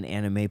 he's doing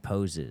anime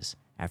poses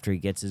after he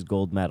gets his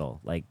gold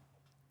medal. Like,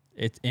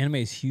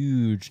 Anime's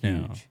huge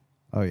now. huge.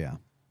 oh yeah.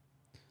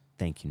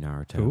 Thank you,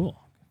 Naruto. Cool.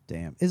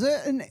 Damn. Is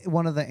it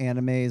one of the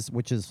animes,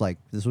 which is like,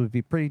 this would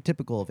be pretty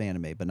typical of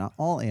anime, but not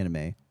all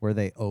anime, where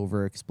they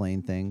over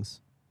explain things?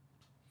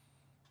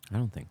 I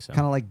don't think so.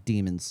 Kind of like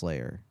Demon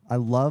Slayer. I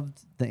loved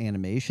the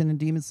animation in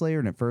Demon Slayer,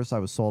 and at first I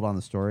was sold on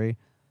the story,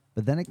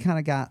 but then it kind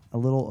of got a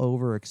little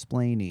over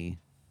explainy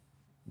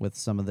with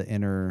some of the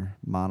inner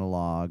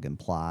monologue and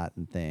plot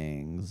and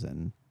things.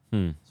 And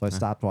so I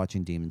stopped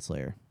watching Demon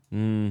Slayer.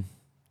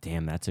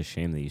 Damn, that's a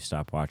shame that you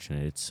stopped watching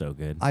it. It's so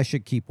good. I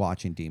should keep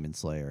watching Demon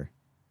Slayer.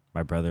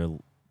 My brother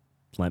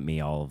lent me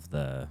all of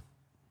the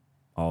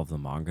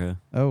manga.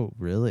 Oh,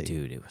 really?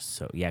 Dude, it was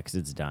so because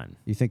it's done.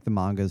 You think the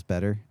manga is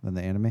better than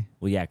the anime?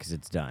 Well, yeah, because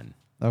it's done.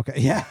 Okay,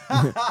 yeah.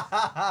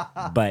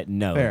 But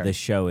no, Fair. the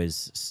show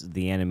is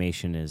the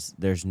animation is.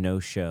 There's no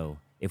show.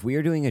 If we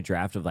are doing a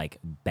draft of like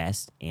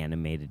best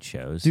animated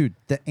shows, Dude,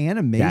 the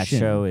animation that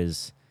show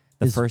is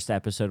the is- first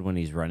episode when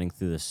he's running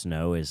through the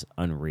snow is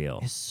unreal.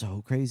 is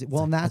so crazy.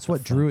 Well, and that's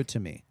what drew it to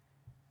me.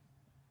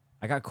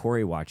 I got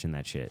Corey watching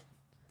that shit.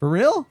 For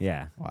real?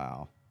 Yeah.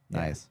 Wow. Yeah.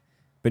 Nice.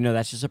 But no,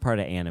 that's just a part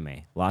of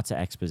anime. Lots of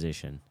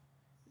exposition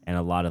and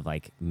a lot of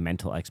like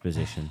mental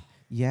exposition.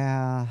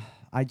 Yeah,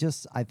 I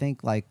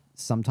think like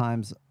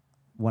sometimes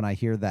when I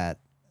hear that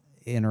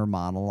inner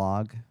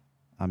monologue,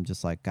 I'm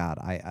just like, God,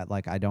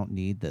 I don't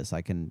need this.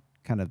 I can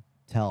kind of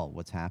tell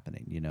what's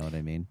happening. You know what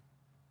I mean?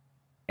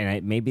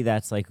 And maybe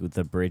that's like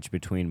the bridge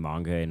between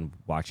manga and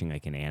watching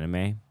like an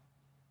anime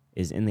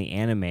is in the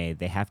anime,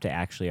 they have to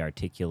actually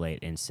articulate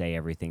and say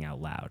everything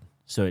out loud.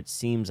 So it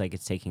seems like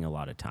it's taking a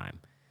lot of time.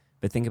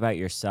 But think about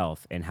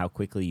yourself and how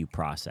quickly you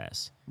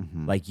process.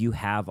 Like you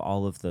have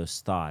all of those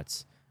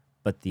thoughts,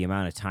 but the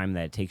amount of time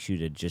that it takes you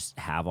to just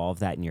have all of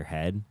that in your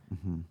head,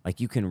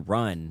 like you can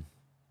run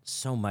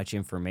so much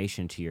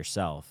information to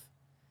yourself.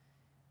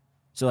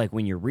 So like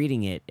when you're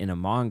reading it in a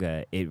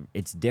manga,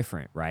 it's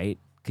different, right?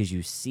 Because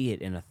you see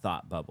it in a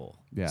thought bubble.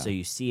 Yeah. So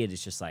you see it,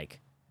 it's just like,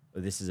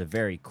 oh, this is a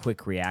very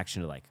quick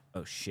reaction to like,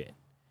 oh shit.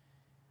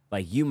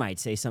 Like you might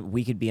say something,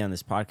 we could be on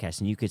this podcast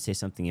and you could say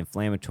something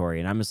inflammatory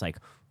and I'm just like,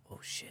 oh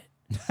shit.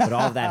 But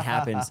all of that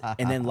happens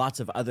and then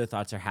lots of other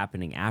thoughts are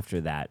happening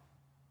after that.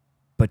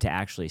 But to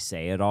actually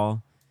say it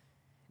all,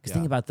 because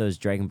think about those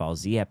Dragon Ball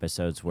Z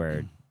episodes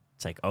where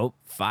it's like, oh,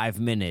 5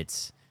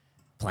 minutes,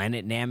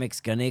 Planet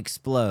Namek's gonna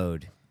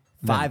explode.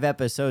 5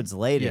 episodes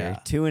later,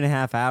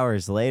 2.5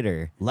 hours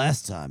later,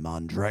 Last time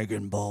on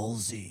Dragon Ball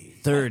Z.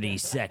 30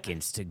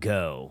 seconds to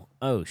go.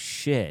 Oh,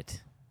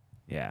 shit.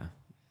 Yeah.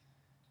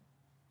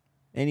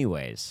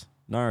 Anyways,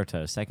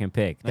 Naruto, second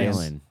pick. Fan-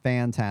 Dylan.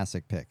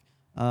 Fantastic pick.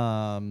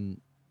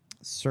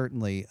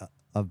 Certainly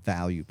a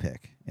value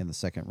pick in the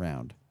second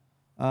round.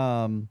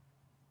 God,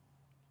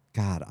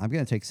 I'm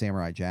going to take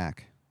Samurai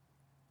Jack.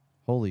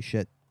 Holy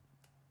shit.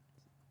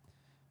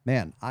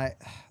 Man,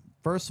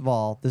 first of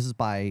all, this is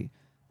by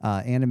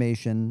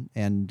animation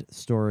and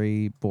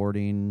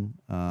storyboarding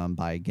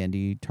by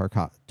Gendy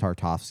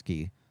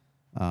Tartakovsky.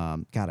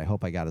 God, I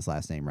hope I got his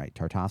last name right.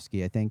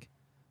 Tartakovsky, I think.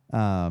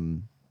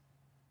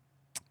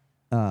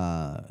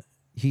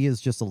 He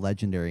is just a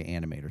legendary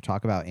animator.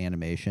 Talk about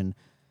animation.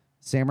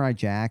 Samurai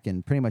Jack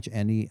and pretty much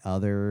any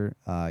other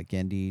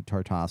Gendy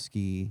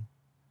Tartakovsky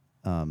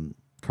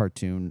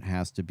cartoon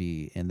has to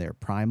be in there.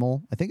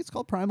 Primal. I think it's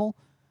called Primal.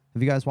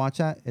 Have you guys watched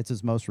that? It's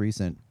his most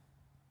recent.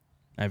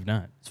 I've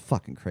not. It's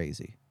fucking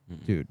crazy.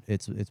 Dude,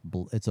 it's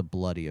a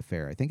bloody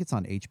affair. I think it's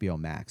on HBO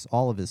Max.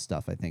 All of his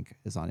stuff, I think,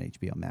 is on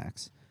HBO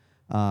Max.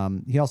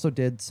 He also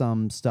did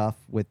some stuff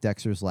with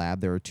Dexter's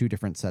Lab. There are two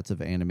different sets of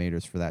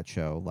animators for that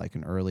show, like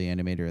an early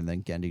animator and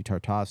then Gendy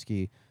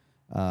Tartakovsky.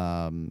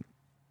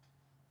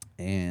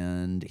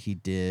 And he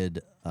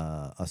did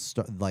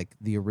like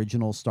the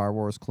original Star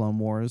Wars Clone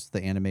Wars,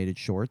 the animated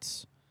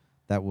shorts.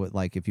 That would,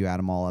 like, if you add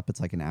them all up, it's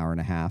like an hour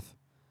and a half.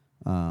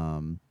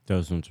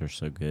 Those ones are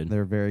so good.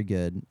 They're very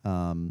good.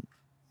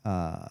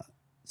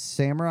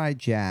 Samurai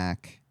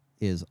Jack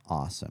is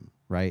awesome,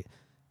 right?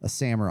 A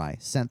samurai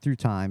sent through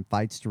time,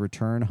 fights to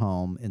return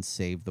home and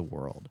save the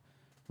world,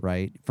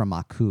 right? From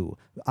Aku.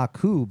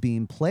 Aku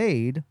being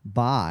played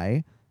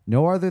by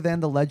no other than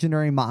the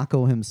legendary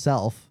Mako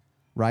himself,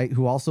 right?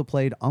 Who also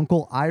played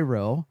Uncle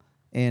Iroh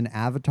in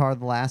Avatar: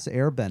 The Last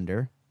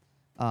Airbender.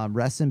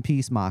 Rest in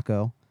peace,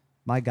 Mako.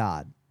 My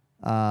God.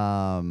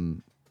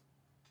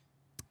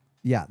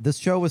 Yeah, this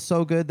show was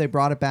so good they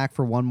brought it back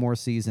for one more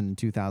season in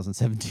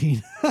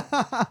 2017.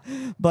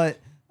 But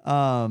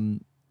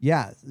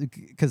yeah,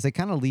 because they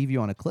kind of leave you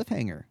on a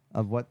cliffhanger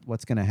of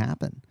what's going to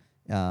happen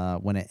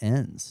when it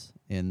ends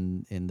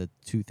in the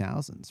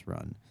 2000s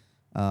run.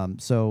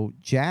 So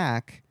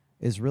Jack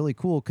is really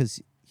cool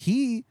because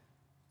he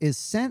is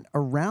sent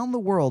around the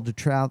world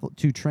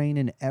to train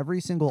in every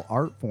single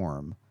art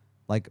form,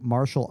 like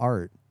martial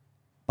art,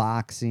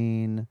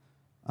 boxing,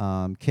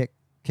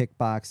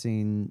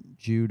 kickboxing,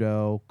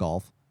 judo,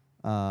 golf,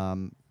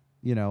 and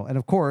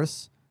of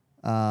course,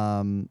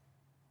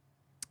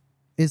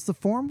 is the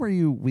form where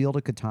you wield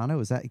a katana,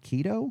 is that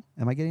Aikido?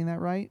 Am I getting that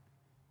right?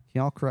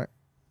 Can y'all correct?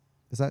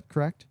 Is that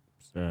correct?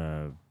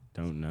 Don't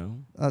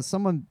know.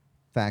 Someone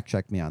fact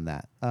check me on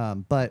that.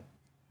 But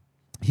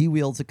he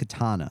wields a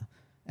katana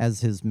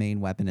as his main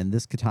weapon, and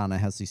this katana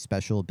has the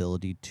special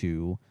ability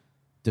to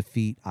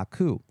defeat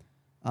Aku.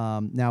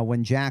 Now,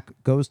 when Jack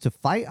goes to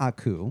fight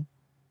Aku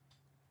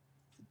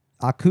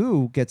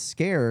gets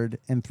scared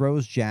and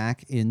throws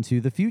Jack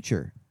into the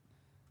future,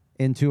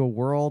 into a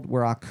world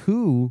where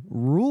Aku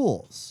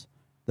rules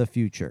the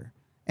future.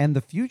 And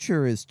the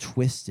future is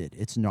twisted.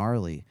 It's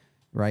gnarly,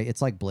 right?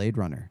 It's like Blade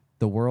Runner.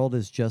 The world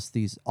is just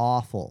these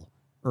awful,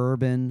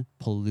 urban,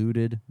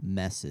 polluted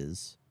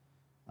messes.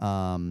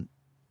 And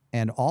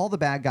all the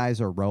bad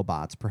guys are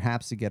robots,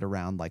 perhaps to get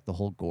around like the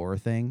whole gore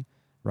thing,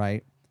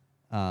 right?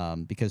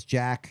 Because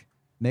Jack,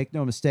 make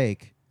no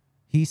mistake,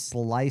 he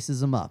slices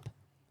them up.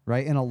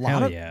 Right, and a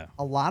lot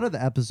of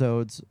the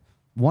episodes,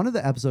 one of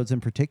the episodes in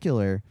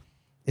particular,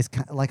 is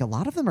kind of, like, a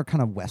lot of them are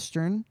kind of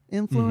Western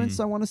influenced.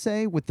 I want to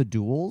say, with the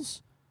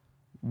duels.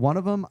 One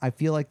of them, I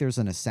feel like there's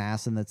an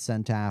assassin that's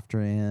sent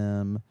after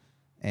him,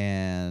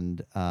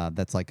 and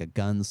that's like a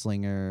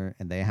gunslinger,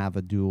 and they have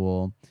a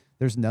duel.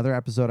 There's another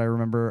episode I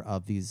remember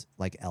of these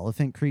like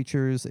elephant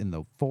creatures in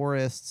the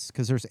forests,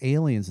 because there's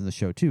aliens in the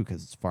show too,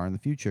 because it's far in the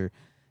future,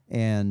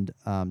 and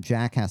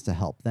Jack has to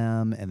help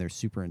them, and they're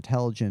super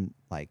intelligent,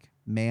 like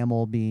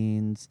mammal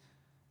beings.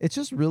 It's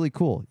just really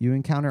cool. You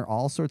encounter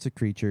all sorts of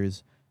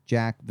creatures.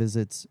 Jack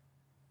visits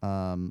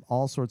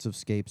all sorts of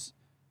scapes,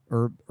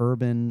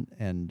 urban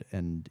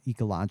and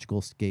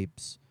ecological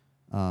scapes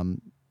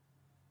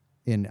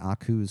in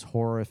Aku's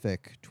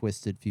horrific,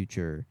 twisted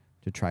future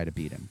to try to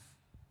beat him.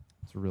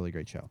 It's a really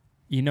great show.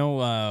 You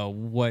know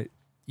what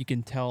you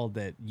can tell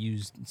that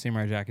used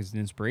Samurai Jack as an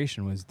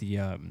inspiration was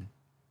the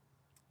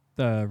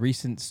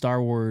recent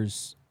Star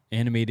Wars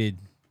animated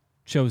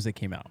shows that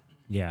came out.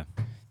 Yeah.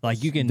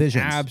 Like you can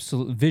Visions.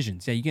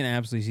 Visions. Yeah, you can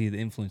absolutely see the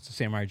influence of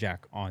Samurai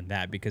Jack on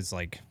that, because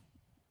like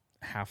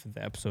half of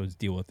the episodes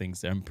deal with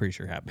things that I'm pretty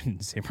sure happened in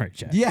Samurai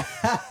Jack. Yeah.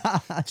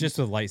 Just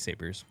with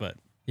lightsabers, but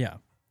yeah.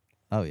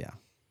 Oh, yeah.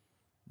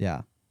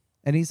 Yeah.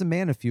 And he's a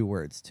man of few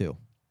words, too.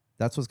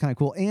 That's what's kind of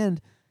cool.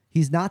 And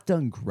he's not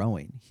done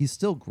growing. He's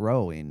still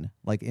growing,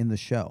 like in the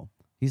show.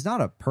 He's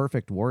not a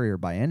perfect warrior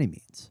by any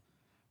means.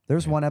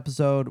 There's one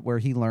episode where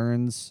he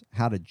learns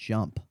how to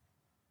jump.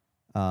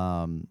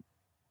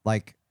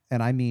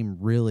 And I mean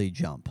really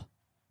jump,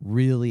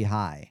 really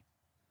high,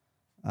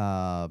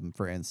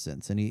 for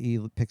instance. And he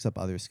picks up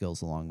other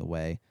skills along the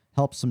way.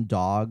 Helps some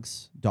dog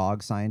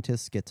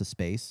scientists get to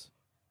space.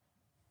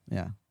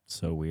 Yeah.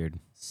 So weird.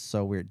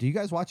 So weird. Do you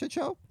guys watch that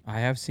show? I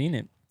have seen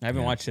it. I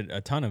haven't watched a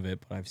ton of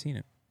it, but I've seen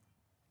it.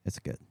 It's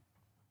good.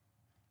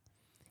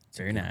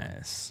 Very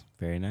nice.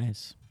 Very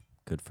nice.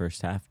 Good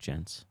first half,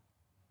 gents.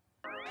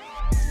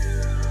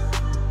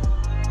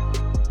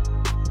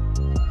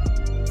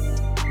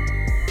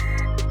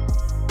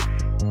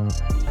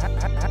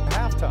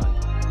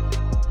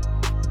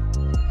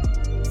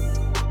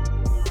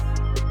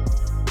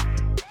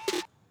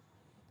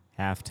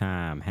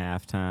 Halftime.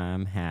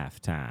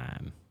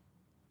 Halftime.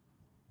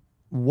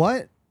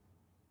 What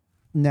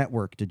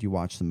network did you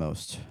watch the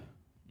most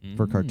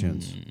for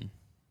cartoons?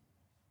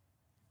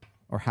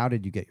 Or how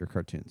did you get your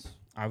cartoons?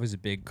 I was a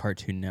big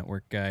Cartoon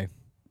Network guy.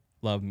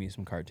 Love me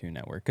some Cartoon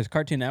Network. Because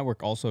Cartoon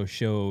Network also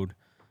showed,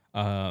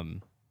 God,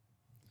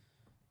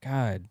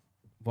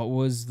 what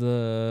was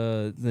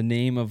the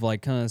name of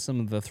like kind of some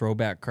of the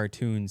throwback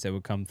cartoons that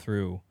would come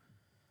through?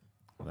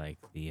 Like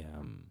the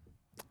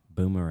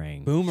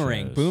Boomerang.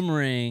 shows.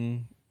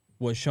 Boomerang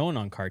was shown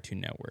on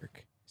Cartoon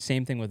Network.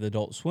 Same thing with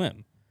Adult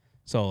Swim.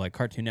 So like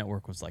Cartoon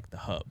Network was like the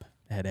hub.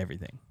 It had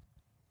everything.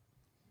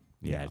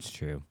 Yeah, it's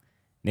true.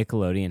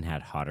 Nickelodeon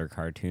had hotter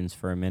cartoons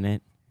for a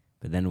minute,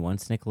 but then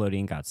once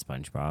Nickelodeon got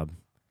SpongeBob,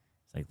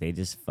 it's like they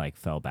just like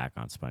fell back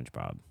on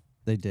SpongeBob.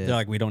 They did. They're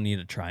like, we don't need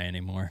to try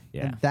anymore.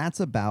 Yeah. And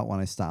that's about when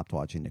I stopped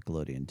watching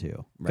Nickelodeon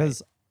too. Right.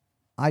 Because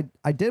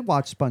I did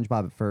watch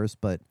SpongeBob at first,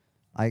 but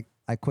I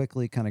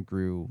quickly kind of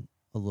grew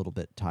a little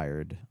bit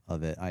tired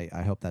of it.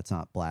 I hope that's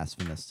not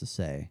blasphemous to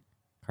say.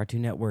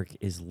 Cartoon Network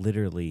is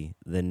literally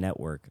the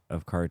network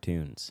of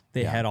cartoons.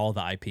 They had all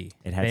the IP. It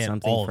They had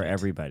something all for of it.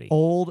 everybody.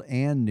 Old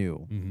and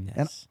new. Mhm. And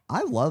Yes.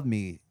 I love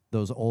me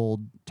those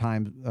old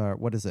times.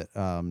 What is it?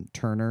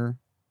 Turner.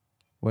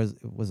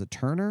 Was it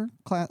Turner?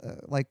 Like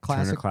Turner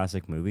classic,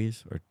 Classic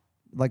Movies or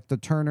like the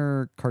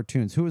Turner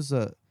cartoons. Who was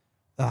the?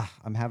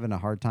 I'm having a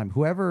hard time.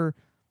 Whoever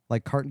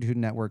like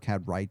Cartoon Network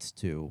had rights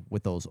to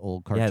with those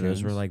old cartoons. yeah,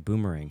 those were like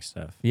Boomerang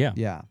stuff. Yeah.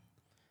 Yeah.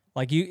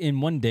 Like you in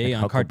one day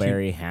Like on Cartoon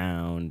Huckleberry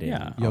Hound and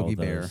Yeah. all Yogi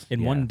Bear. those. in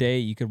Yeah. one day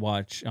you could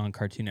watch on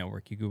Cartoon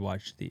Network, you could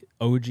watch the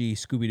OG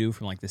Scooby Doo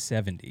from like the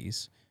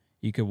 70s.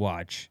 You could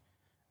watch,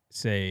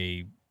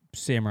 say,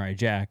 Samurai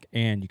Jack,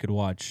 and you could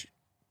watch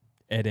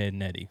Ed, Edd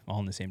and Eddy all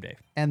in the same day.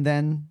 And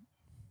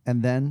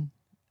then,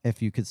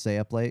 if you could stay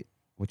up late,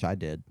 which I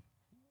did,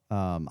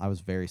 I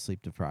was very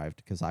sleep deprived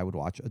because I would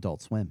watch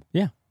Adult Swim.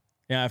 Yeah.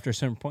 Yeah, after a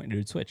certain point it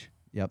would switch.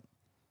 Yep.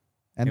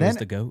 And It then was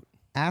the GOAT.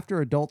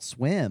 after Adult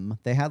Swim,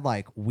 they had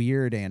like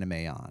weird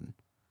anime on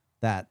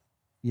that,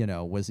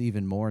 was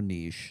even more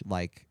niche.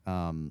 Like,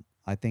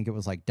 I think it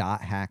was like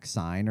Dot Hack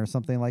Sign or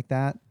something like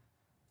that,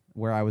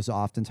 where I was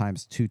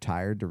oftentimes too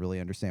tired to really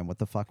understand what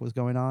the fuck was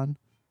going on.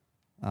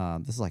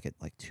 This is like at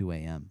like 2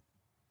 a.m.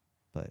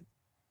 But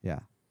yeah,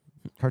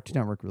 Cartoon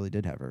Network really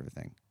did have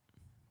everything.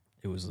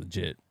 It was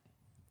legit.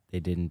 They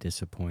didn't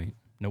disappoint.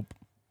 Nope.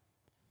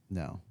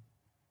 No.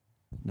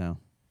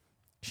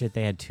 Shit,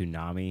 they had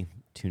Toonami.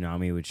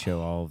 Toonami would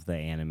show all of the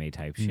anime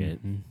type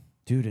shit. Mhm.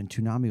 Dude, and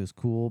Toonami was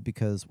cool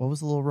because what was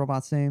the little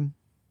robot's name?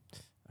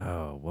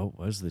 Oh, what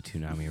was the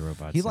Toonami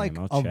robot's He name? like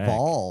I'll check.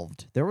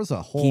 evolved. There was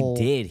a whole.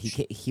 He did.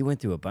 He went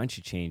through a bunch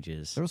of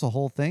changes. There was a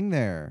whole thing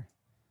there.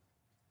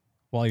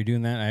 While you're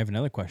doing that, I have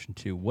another question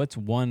too. What's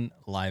one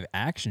live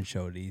action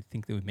show do you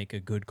think that would make a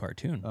good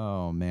cartoon?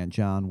 Oh man,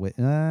 John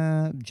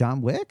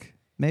Wick,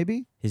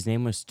 maybe. His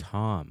name was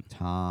Tom.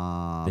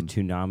 Tom, The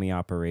Toonami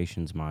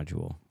operations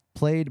module.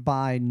 played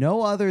by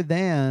no other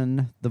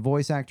than the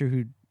voice actor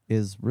who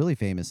is really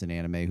famous in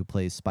anime, who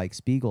plays Spike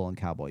Spiegel in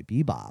Cowboy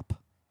Bebop.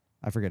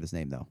 I forget his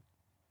name though.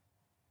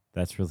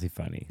 That's really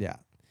funny. Yeah,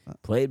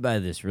 Played by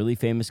this really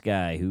famous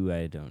guy who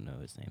I don't know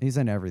his name. he's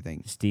in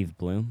everything. Steve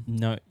Bloom.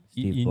 No,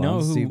 Steve you Blum?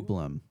 know who Steve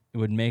Blum.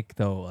 would make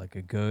though like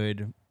a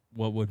good,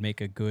 what would make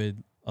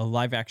a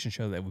live action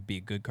show that would be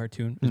a good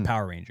cartoon is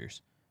Power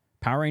Rangers.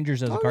 Power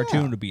Rangers as a Oh,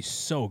 cartoon yeah. would be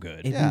so good.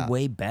 It'd Yeah. be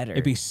way better.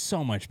 It'd be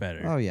so much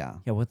better. Oh yeah,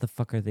 yeah, what the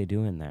fuck are they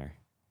doing there?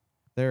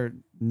 they're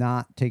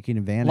not taking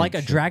advantage. Like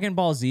a Dragon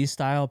Ball Z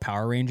style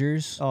Power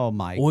Rangers. Oh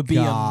my would be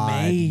God,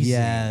 amazing.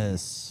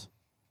 Yes,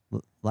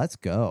 let's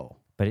go.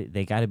 But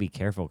they got to be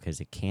careful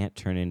because it can't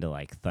turn into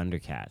like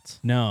Thundercats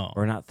No.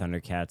 or not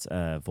Thundercats,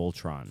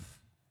 Voltron,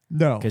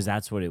 No, because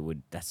that's what it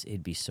would.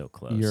 It'd be so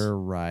close. you're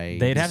right.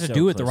 They'd have to so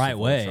do it the close to right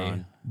way.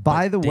 Voltron.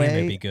 By the Damn, it'd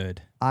way, be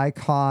good. I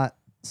caught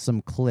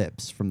some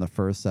clips from the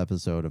first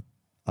episode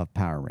of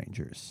Power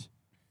Rangers.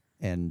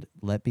 And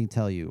let me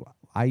tell you,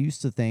 I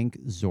used to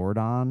think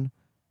Zordon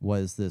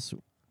was this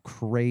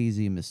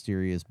crazy,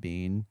 mysterious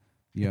being,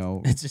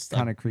 It's just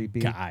kind a of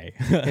creepy. Guy.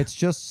 It's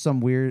just some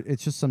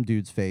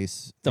dude's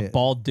face. The It-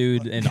 bald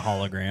dude in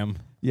hologram.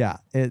 Yeah.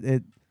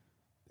 It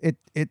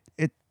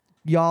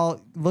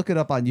y'all look it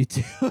up on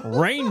YouTube.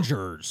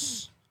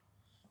 Rangers.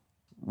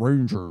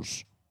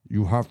 Rangers,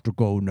 you have to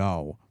go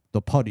now.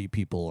 The putty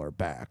people are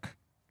back.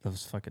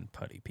 Those fucking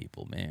putty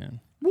people, man.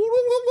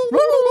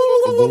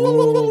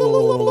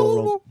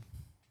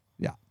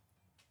 Yeah.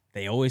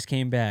 They always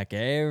came back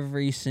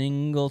every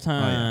single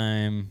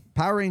time.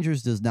 Power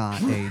Rangers does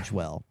not age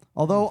well.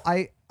 Although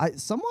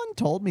someone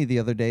told me the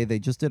other day they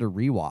just did a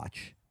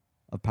rewatch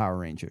of Power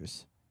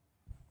Rangers.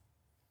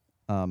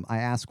 I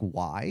asked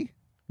why.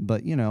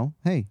 But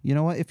hey, you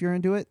know what? If you're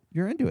into it,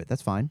 you're into it.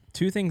 That's fine.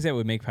 Two things that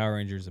would make Power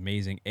Rangers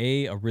amazing: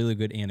 a really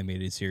good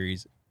animated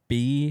series.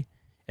 B,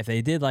 if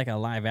they did like a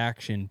live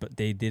action, but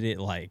they did it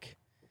like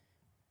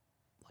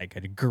a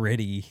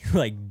gritty,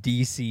 like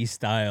DC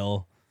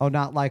style. Oh,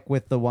 not like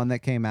with the one that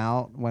came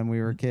out when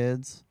we were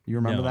kids. You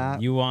remember No, that?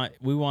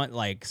 we want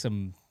like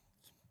some,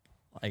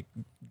 like,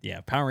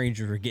 yeah, Power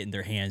Rangers were getting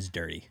their hands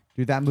dirty.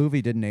 Dude, that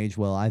movie didn't age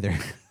well either.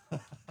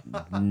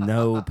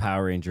 No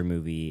Power Ranger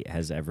movie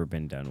has ever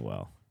been done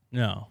well.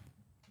 No,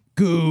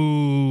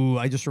 Goo!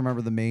 I just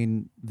remember the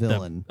main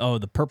villain.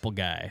 the purple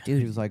guy. Dude,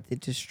 He was like- it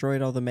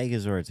destroyed all the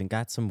Megazords and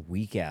got some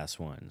weak ass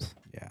ones.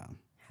 Yeah.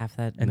 Half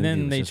that, And movie then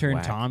was they just turned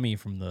whack. Tommy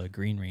from the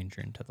Green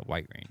Ranger into the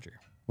White Ranger.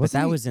 But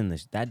that he- was in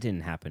the. That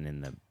didn't happen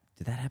in the.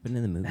 Did that happen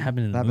in the movie? That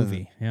happened in the That was-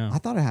 movie. Yeah. I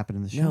thought it happened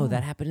in the show. No,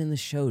 that happened in the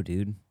show,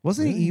 dude.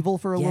 Wasn't he evil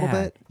for a little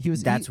Yeah. bit? He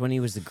was. That's when he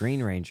was the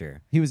Green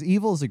Ranger. he was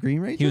evil as a Green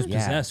Ranger. He was Yeah.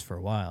 possessed for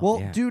a while. Well,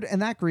 Yeah. dude,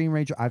 and that Green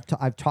Ranger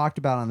I've talked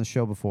about on the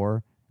show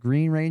before.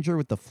 Green Ranger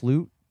with the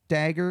flute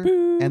dagger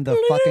and the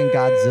fucking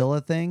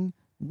Godzilla thing.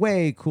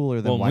 Way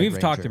cooler than White we've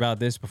Ranger. talked about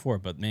this before,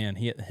 but man,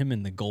 him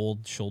in the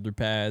gold shoulder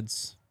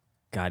pads,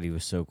 God, he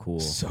was so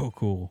cool. so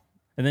cool.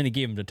 And then he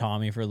gave him to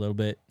Tommy for a little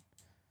bit.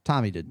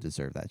 Tommy didn't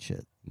deserve that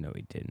shit. No,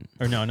 he didn't.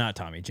 Or no, not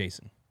Tommy,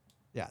 Jason.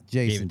 Yeah, it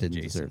Jason to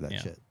didn't Jason, deserve that yeah.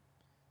 shit.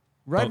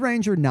 Red But-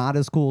 Ranger not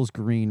as cool as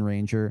Green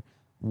Ranger.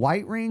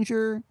 White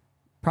Ranger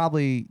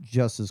probably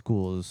just as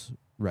cool as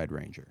Red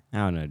Ranger. I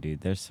don't know, dude.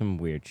 There's some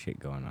weird shit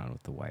going on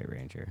with the White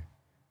Ranger.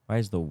 Why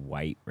does the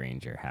White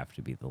Ranger have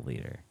to be the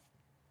leader?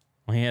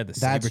 Well, he had the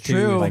That's saber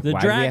true. tooth. Like, the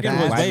why do we have dragon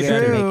to, was why way do we have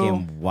to better. True. make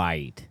him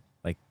white?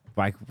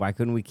 Like, why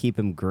couldn't we keep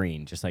him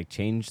green? Just like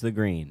change the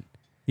green.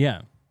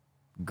 Yeah.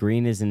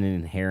 Green is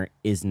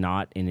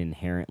not an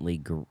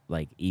inherently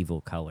like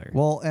evil color.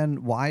 Well,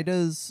 and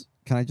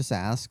can I just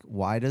ask,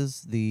 why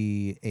does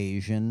the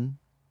Asian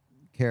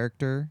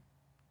character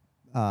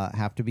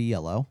have to be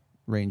yellow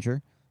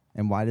Ranger?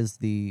 And why does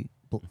the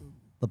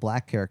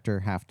black character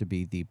have to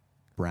be the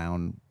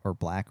brown or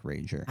black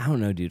Ranger? I don't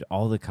know, dude.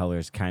 All the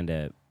colors kind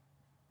of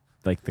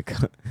like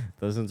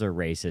those ones are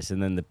racist,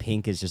 and then the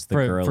pink is just the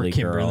For girly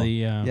Kimberly,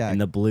 girl, Yeah. and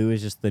the blue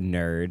is just the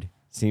nerd.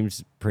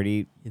 Seems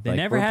pretty. They like,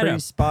 never we're had pretty a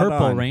spot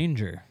purple on.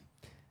 ranger.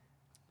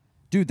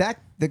 Dude,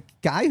 the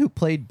guy who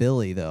played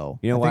Billy, though,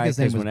 You know I why? think his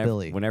name was whenever,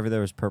 Billy. whenever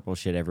there was purple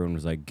shit, everyone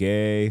was like,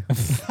 gay.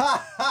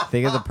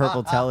 Think of the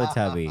purple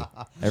Teletubby.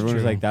 Everyone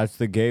was true. like, that's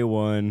the gay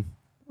one.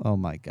 Oh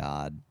my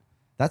God,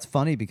 that's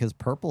funny because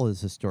purple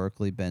has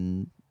historically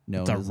been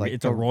known as like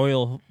It's the, a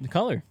royal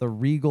color. the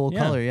regal Yeah.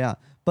 color, yeah.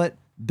 But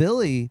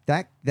Billy,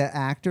 that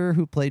actor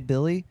who played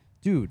Billy,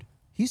 dude,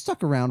 he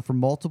stuck around for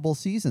multiple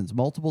seasons,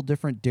 multiple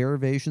different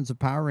derivations of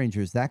Power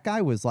Rangers. That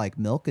guy was like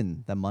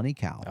milking the money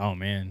cow. Oh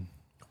man.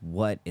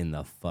 What in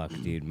the fuck,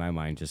 dude? My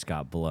mind just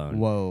got blown.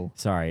 Whoa.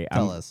 Sorry,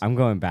 Tell us. I'm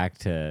going back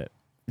to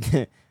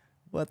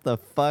what the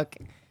fuck?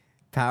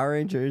 Power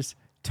Rangers.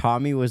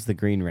 Tommy was the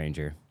Green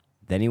Ranger.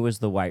 Then he was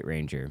the White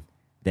Ranger.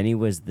 Then he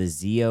was the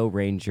Zeo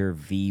Ranger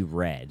V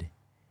Red.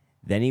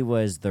 Then he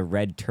was the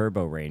Red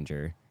Turbo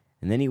Ranger.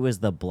 And then he was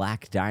the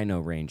Black Dino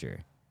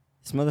Ranger.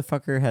 This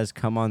motherfucker has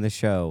come on the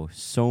show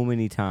so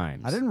many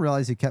times. I didn't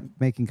realize he kept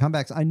making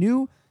comebacks. I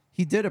knew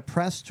he did a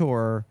press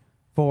tour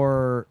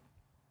for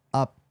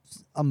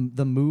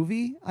the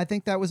movie. I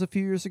think that was a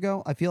few years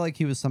ago. I feel like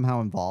he was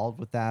somehow involved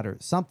with that or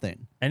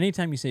something.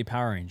 Anytime you say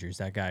Power Rangers,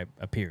 that guy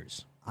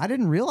appears. I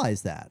didn't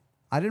realize that.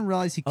 I didn't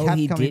realize he Oh, kept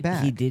he coming did.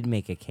 back. He did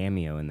make a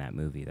cameo in that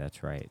movie.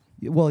 That's right.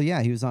 Well,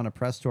 yeah, he was on a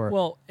press tour.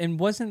 Well, and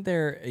wasn't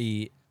there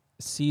a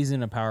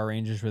season of Power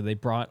Rangers where they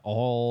brought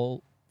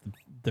all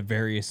the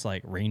various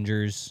like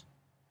Rangers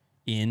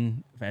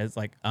in as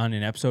like on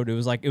an episode? It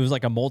was like a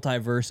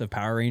multiverse of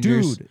Power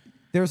Rangers. Dude,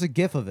 there's a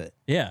GIF of it.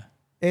 Yeah.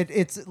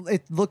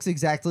 It looks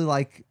exactly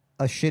like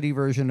a shitty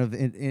version of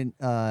in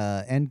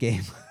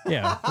Endgame.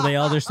 Yeah. They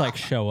all just like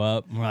show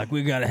up and we're like,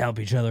 we gotta help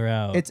each other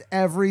out. It's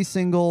every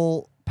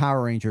single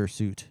Power Ranger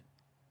suit.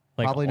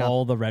 like probably not-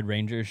 all the Red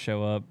Rangers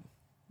show up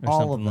or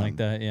All of something like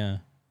them. that. Yeah.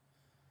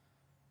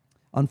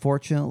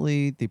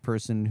 Unfortunately, the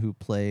person who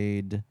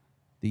played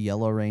the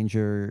Yellow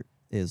Ranger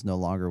is no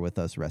longer with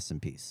us. Rest in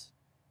peace.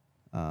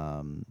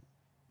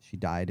 She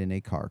died in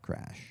a car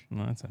crash.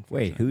 Well, that's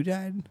unfortunate. Wait, who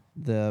died?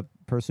 The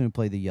person who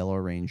played the Yellow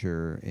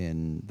Ranger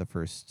in the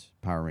first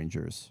Power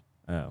Rangers.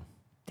 Oh,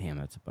 damn,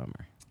 that's a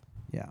bummer.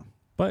 Yeah.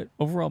 But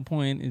overall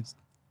point is,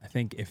 I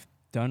think if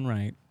done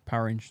right,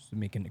 Power Rangers would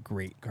make a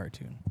great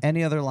cartoon.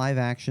 Any other live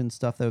action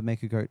stuff that would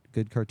make a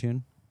good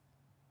cartoon?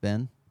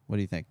 Ben, what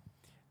do you think?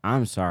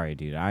 I'm sorry,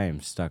 dude. I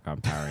am stuck on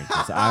Power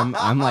Rangers.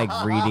 I'm like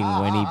reading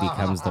when he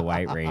becomes the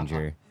White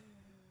Ranger.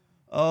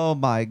 Oh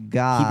my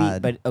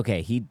God! But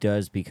okay, he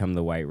does become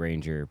the White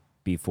Ranger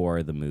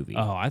before the movie.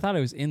 Oh, I thought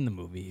it was in the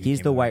movie. he He's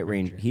became the a White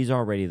Ranger. He's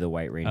already the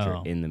White Ranger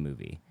Oh. in the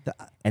movie. The-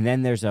 And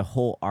then there's a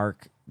whole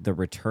arc, the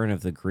Return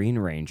of the Green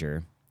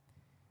Ranger,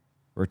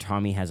 where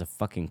Tommy has a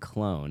fucking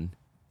clone.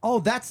 Oh,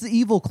 that's the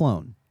evil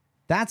clone.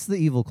 That's the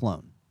evil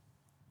clone,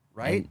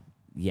 right? And-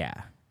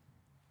 yeah.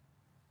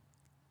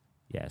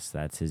 Yes,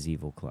 that's his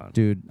evil clone.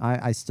 Dude,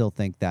 I still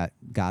think that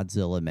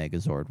Godzilla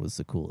Megazord was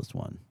the coolest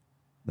one.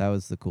 That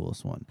was the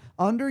coolest one.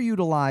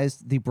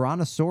 Underutilized the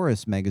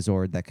Brontosaurus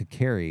Megazord that could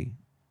carry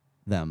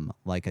them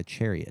like a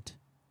chariot.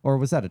 Or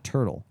was that a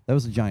turtle? That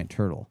was a giant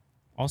turtle.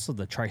 Also,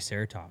 the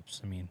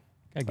Triceratops. I mean,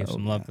 gotta give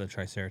some love to the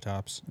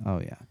Triceratops. Oh,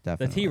 yeah, The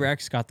definitely.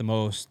 T-Rex got the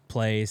most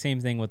play. Same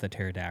thing with the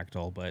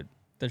pterodactyl, but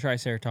the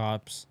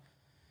Triceratops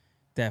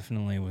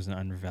definitely was an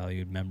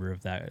undervalued member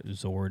of that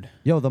Zord.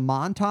 Yo, the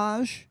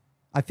montage.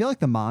 I feel like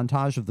the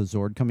montage of the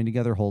Zord coming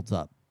together holds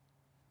up.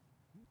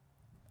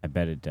 I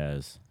bet it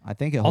does. I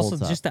think it Also,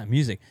 holds up. just that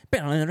music,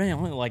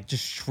 like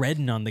just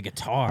shredding on the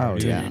guitar. Oh,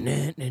 dude. yeah.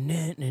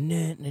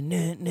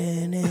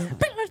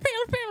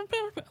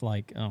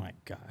 Like, oh my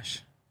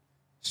gosh,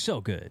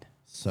 so good.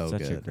 so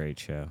Such a good. great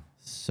show.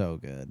 So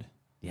good.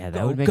 Yeah, that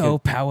Go would make go a,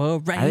 Power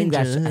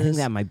Rangers. I think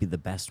that might be the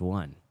best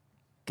one.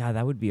 God,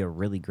 that would be a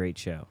really great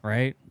show.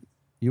 right.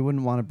 You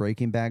wouldn't want a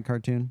Breaking Bad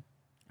cartoon?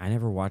 I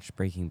never watched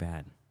Breaking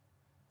Bad.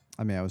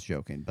 I mean, I was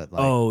joking, but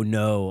like, Oh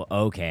no,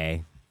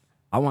 okay.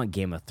 I want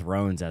Game of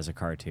Thrones as a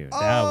cartoon.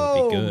 That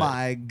would be good. Oh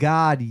my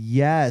God,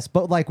 yes,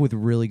 but like with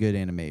really good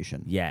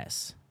animation.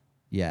 Yes.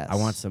 Yes, I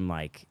want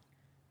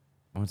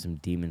some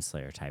Demon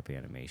Slayer type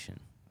animation.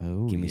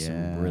 Oh, Give me yeah.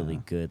 some really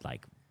good,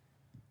 like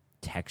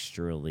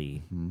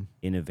texturally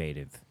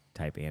innovative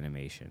type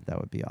animation. That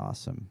would be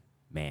awesome.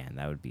 Man,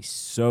 that would be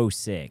so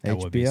sick. That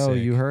would be HBO,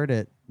 sick. you heard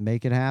it.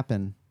 Make it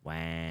happen.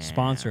 Wow.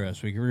 Sponsor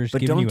us. We're just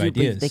But giving don't you do.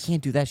 ideas. But they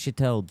can't do that shit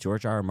till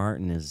George R. R.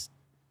 Martin is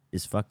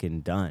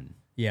fucking done.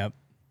 Yep.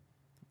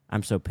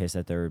 I'm so pissed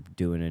that they're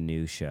doing a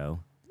new show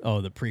Oh,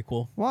 the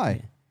prequel.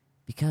 Why?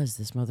 because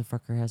this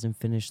motherfucker hasn't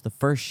finished the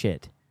first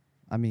shit.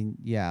 I mean,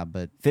 yeah,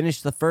 but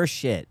Finish the first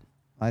shit.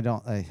 I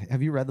don't.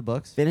 Have you read the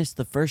books? Finish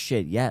the first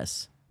shit.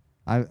 Yes.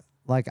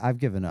 I've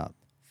given up.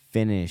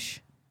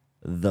 Finish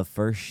the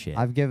first shit.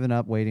 I've given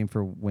up waiting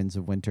for Winds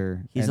of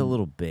Winter. He's a and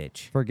little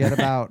bitch. Forget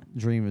about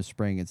Dream of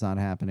Spring. It's not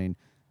happening.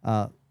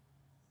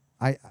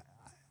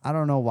 I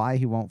don't know why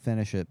he won't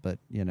finish it, but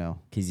you know,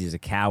 Because he's a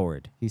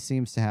coward. he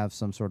seems to have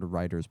some sort of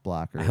writer's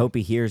block. Or, I hope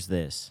he hears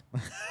this.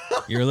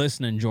 You're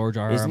listening, George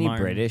R. R. Isn't he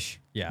Martin. British?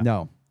 Yeah.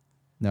 No,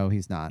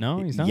 he's not. No,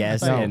 he's not.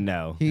 Yes I thought- and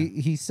no.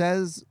 He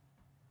says,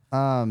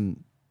 I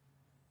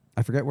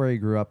forget where he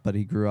grew up, but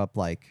he grew up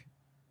like,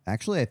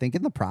 actually, I think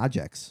in the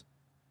projects.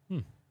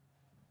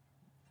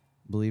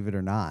 Believe it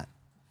or not,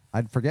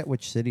 I'd forget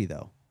which city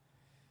though.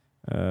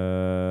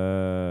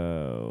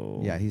 Oh.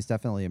 Yeah, he's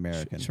definitely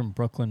American. He's from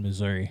Brooklyn,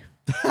 Missouri.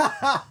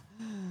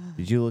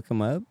 Did you look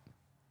him up?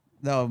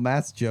 No,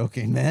 Matt's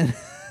joking, man.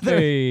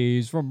 Hey,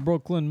 he's from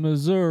Brooklyn,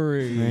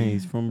 Missouri. Hey,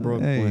 he's from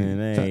Brooklyn.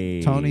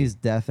 Hey. Tony's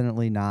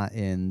definitely not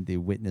in the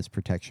witness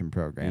protection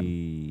program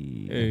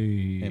Hey.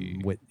 Hey.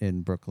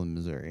 in Brooklyn,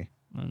 Missouri.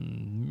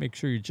 And make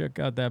sure you check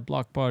out that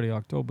block party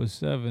October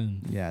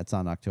 7th. Yeah, it's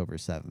on October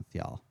 7th,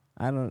 y'all.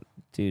 I don't.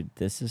 Dude,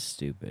 this is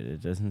stupid.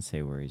 It doesn't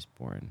say where he's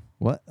born.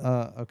 What?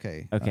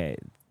 Okay. Okay.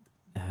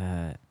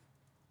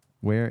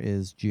 Where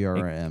is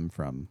GRM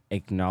from?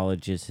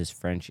 Acknowledges his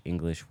French,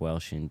 English,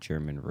 Welsh, and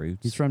German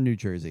roots. He's from New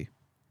Jersey.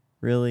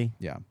 Really?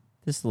 Yeah.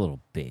 This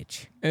little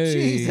bitch. Hey,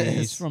 Jesus.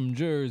 he's from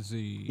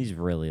Jersey. He's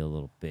really a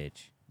little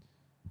bitch.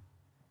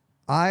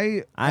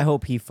 I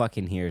hope he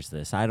fucking hears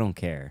this. I don't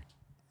care.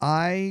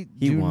 I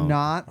He do won't.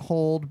 not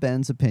hold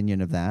Ben's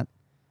opinion of that,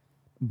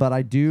 but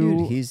I do.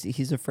 Dude,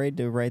 he's afraid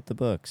to write the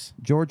books.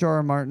 George R.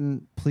 R.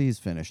 Martin, please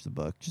finish the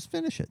book. Just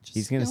finish it. Just,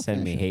 He's gonna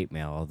send me finish it. hate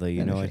mail, although you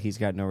know Finish what? it. He's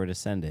got nowhere to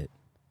send it.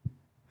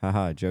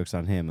 Haha, joke's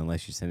on him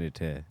unless you send it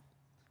to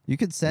You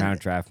could send.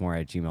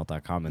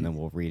 mountdraftmore@gmail.com and then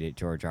we'll read it,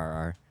 George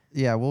R.R.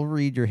 Yeah, we'll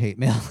read your hate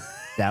mail.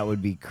 That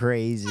would be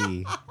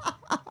crazy.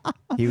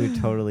 He would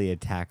totally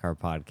attack our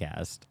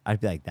podcast.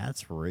 I'd be like,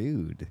 that's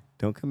rude.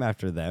 Don't come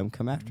after them.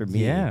 Come after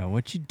me. Yeah,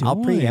 what you doing? I'll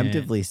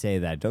preemptively say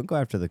that. Don't go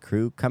after the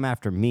crew. Come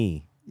after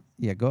me.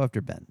 Yeah, go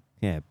after Ben.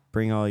 Yeah,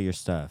 bring all your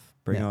stuff.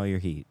 Bring Yeah. all your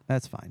heat.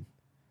 That's fine.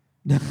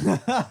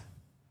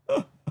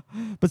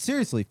 But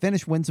seriously,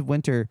 finish Winds of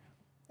Winter,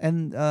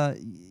 and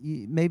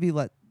maybe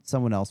let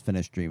someone else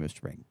finish Dream of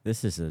Spring.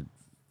 This is a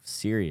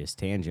serious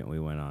tangent we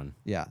went on.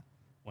 Yeah.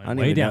 Went I don't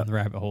way even down know- the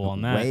rabbit hole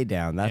on that. Way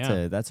down.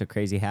 Yeah. That's a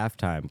crazy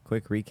halftime.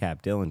 Quick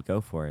recap, Dylan. Go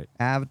for it.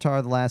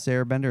 Avatar: The Last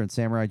Airbender and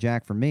Samurai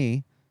Jack for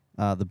me.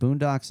 The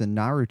Boondocks and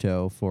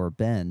Naruto for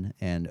Ben,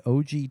 and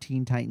OG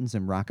Teen Titans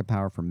and Rocket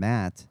Power for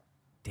Matt.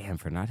 Damn,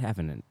 for not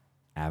having an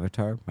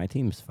avatar, my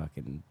team's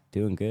fucking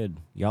doing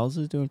good. Y'all's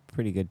is doing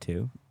pretty good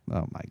too.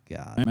 Oh my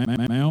God.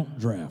 Mount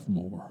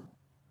Draftmore.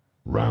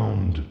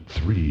 Round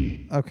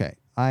 3. Okay,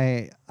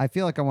 I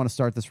feel like I want to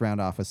start this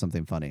round off with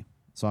something funny,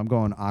 so I'm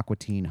going Aqua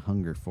Teen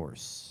Hunger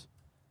Force.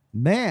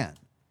 Man,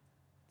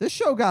 this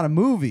show got a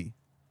movie,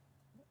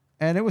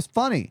 and it was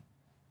funny.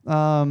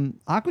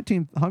 Aqua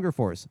Teen Hunger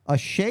Force, a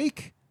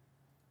shake,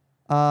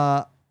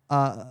 a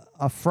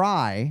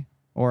fry,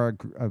 or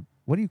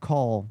what do you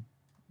call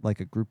like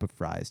a group of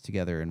fries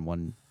together in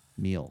one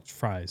meal?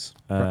 Fries.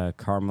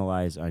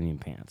 Caramelized onion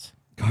pants.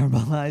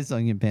 Caramelized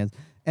onion pans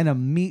and a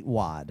meat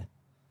wad.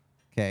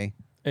 Okay.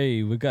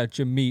 Hey, we got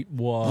your meat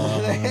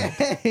wad.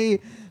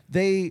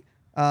 they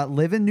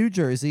live in New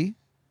Jersey,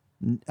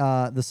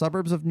 the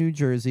suburbs of New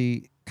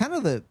Jersey, kind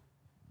of the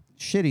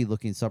shitty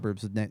looking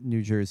suburbs of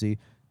New Jersey,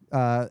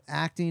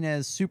 acting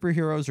as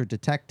superheroes or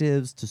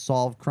detectives to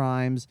solve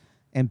crimes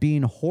and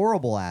being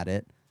horrible at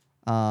it.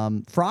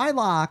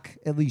 Frylock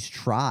at least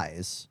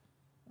tries,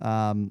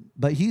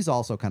 but he's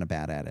also kind of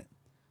bad at it.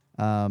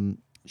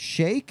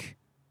 Shake,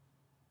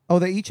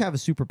 they each have a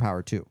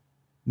superpower too.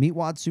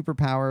 Meatwad's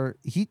superpower,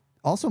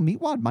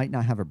 Meatwad might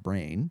not have a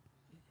brain.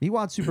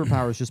 Meatwad's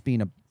superpower is just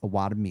being a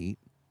wad of meat.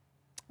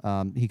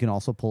 He can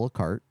also pull a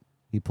cart.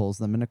 He pulls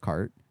them in a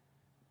cart.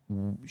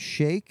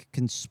 Shake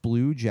can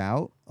splooge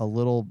out a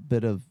little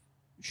bit of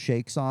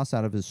shake sauce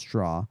out of his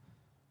straw.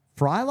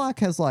 Frylock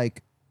has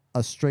like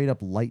a straight up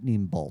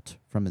lightning bolt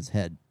from his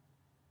head.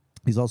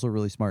 He's also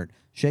really smart.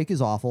 Shake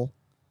is awful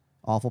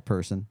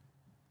person.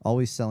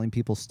 Always selling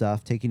people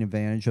stuff, taking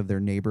advantage of their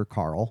neighbor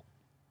Carl.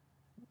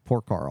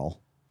 Poor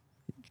Carl.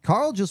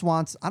 Carl just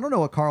wants, I don't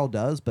know what Carl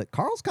does, but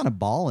Carl's kind of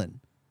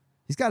balling.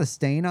 He's got a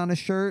stain on his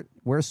shirt,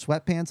 wears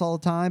sweatpants all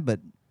the time, but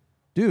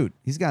dude,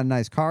 he's got a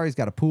nice car, he's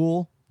got a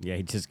pool. Yeah,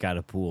 he just got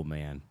a pool,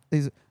 man.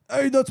 Hey,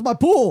 that's my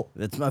pool.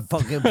 That's my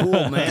fucking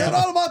pool, man. Get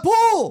out of my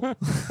pool.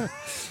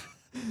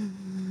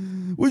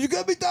 Would you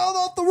get me down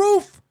off the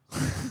roof?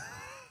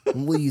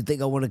 What do you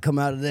think I want to come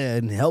out of there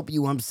and help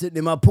you? I'm sitting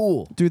in my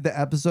pool. Dude, the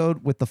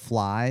episode with the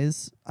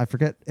flies, I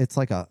forget, it's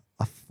like a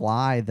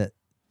fly that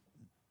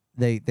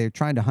they're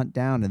trying to hunt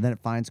down, and then it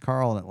finds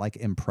Carl and it like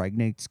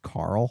impregnates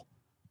Carl.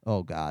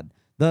 Oh God.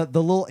 The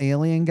little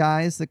alien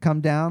guys that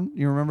come down,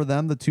 you remember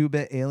them? The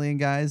 2-bit alien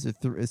guys?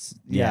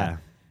 Yeah.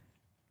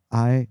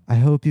 I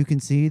hope you can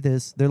see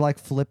this. They're like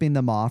flipping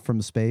them off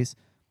from space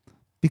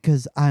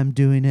because I'm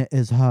doing it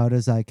as hard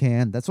as I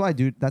can. That's why I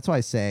do. That's why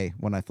I say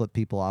when I flip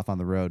people off on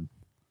the road,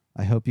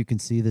 I hope you can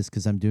see this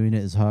because I'm doing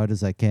it as hard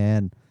as I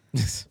can.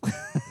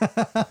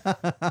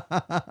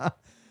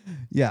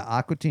 Yeah,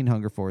 Aqua Teen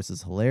Hunger Force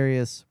is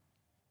hilarious.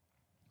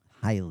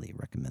 Highly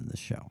recommend this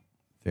show.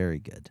 Very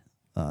good.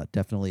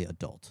 Definitely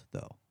adult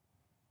though,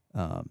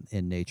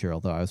 in nature.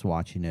 Although I was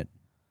watching it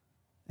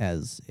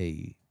as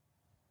a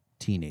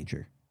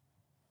teenager.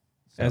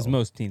 As So,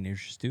 most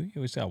teenagers do. You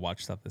always gotta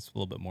watch stuff that's a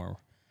little bit more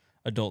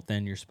adult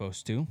than you're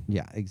supposed to.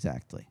 yeah,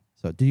 exactly.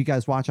 So, do you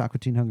guys watch Aqua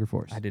Teen Hunger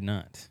Force? I did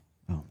not.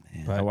 Oh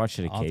man. But I watched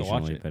it I'll have to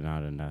watch occasionally, it. but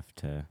not enough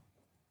to.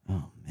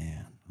 Oh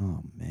man.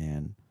 Oh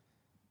man.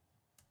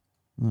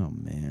 Oh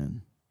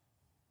man.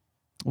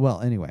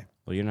 Well, anyway.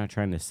 Well, you're not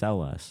trying to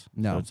sell us.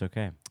 No. So it's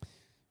okay.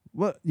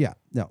 Well, yeah,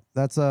 no.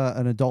 That's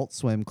an Adult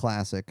Swim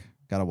classic.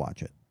 Gotta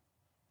watch it.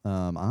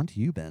 On to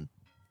you, Ben.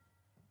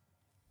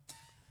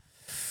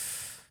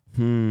 I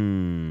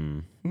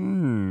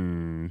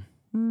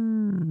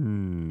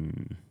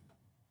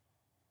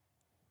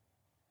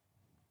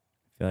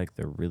feel like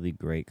the really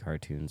great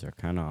cartoons are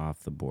kind of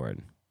off the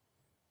board.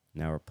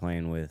 Now we're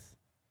playing with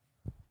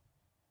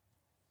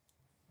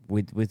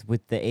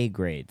the A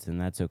grades, and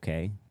that's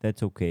okay.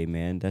 That's okay,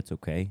 man. That's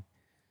okay.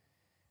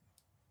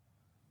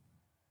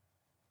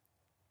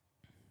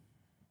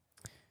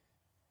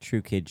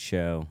 True Kids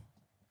Show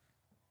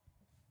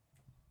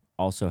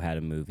also had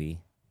a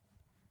movie.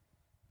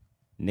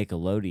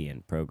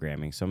 Nickelodeon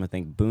programming. So I'm going to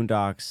think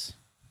Boondocks.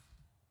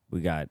 We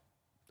got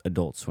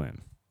Adult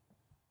Swim.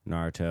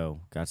 Naruto.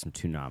 Got some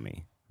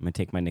Toonami. I'm going to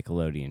take my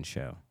Nickelodeon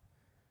show.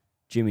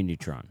 Jimmy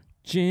Neutron.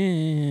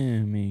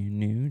 Jimmy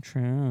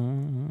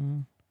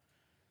Neutron.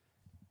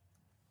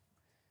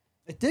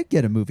 It did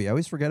get a movie. I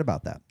always forget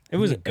about that. It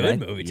was a And good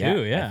movie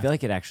too, yeah. I feel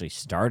like it actually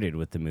started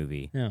with the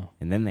movie. Yeah.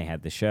 And then they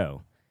had the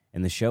show.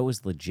 And the show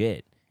was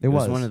legit. It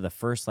was. one of the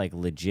first like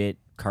legit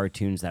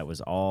cartoons that was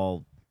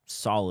all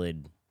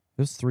solid.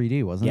 It was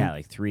 3D, wasn't it? Yeah,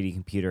 like 3D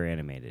computer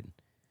animated.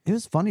 It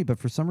was funny, but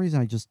for some reason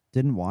I just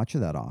didn't watch it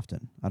that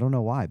often. I don't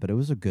know why, but it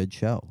was a good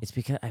show. It's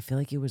because I feel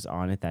like it was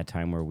on at that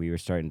time where we were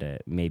starting to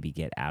maybe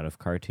get out of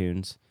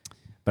cartoons.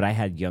 But I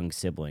had young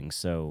siblings,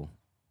 so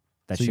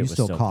that So shit you was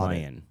still still caught it.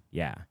 playing.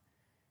 Yeah.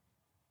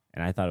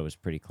 And I thought it was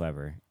pretty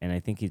clever. And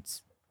I think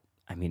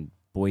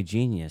boy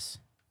genius.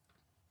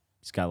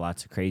 He's got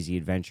lots of crazy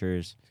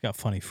adventures, He's got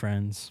funny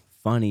friends.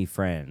 funny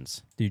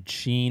friends. Dude,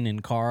 Sheen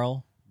and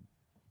Carl.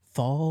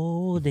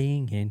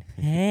 Folding and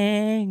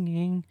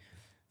hanging.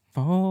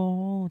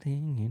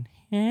 Folding and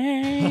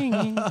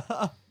hanging.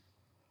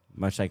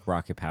 Much like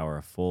Rocket Power,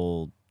 a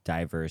full,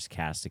 diverse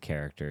cast of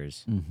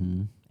characters.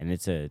 Mm-hmm. And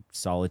it's a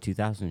solid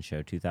 2000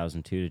 show,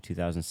 2002 to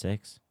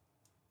 2006.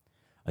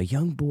 A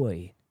young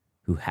boy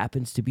who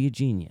happens to be a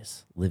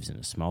genius lives in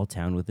a small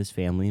town with his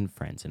family and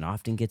friends and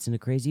often gets into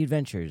crazy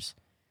adventures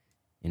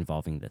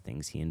involving the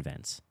things he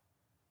invents.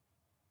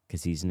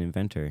 Because he's an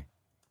inventor.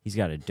 He's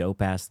got a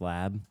dope-ass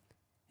lab.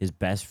 His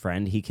best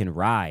friend he can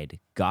ride.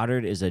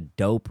 Goddard is a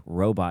dope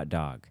robot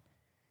dog.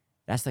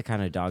 That's the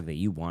kind of dog that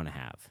you want to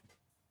have.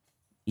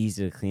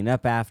 Easy to clean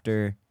up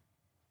after.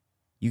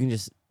 You can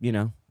just,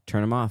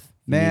 turn him off.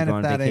 You need to Man, go if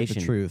on that ain't vacation.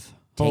 the truth.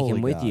 Take Holy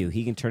him with God. you.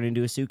 He can turn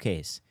into a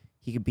suitcase.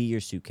 He could be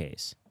your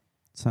suitcase.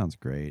 Sounds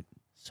great.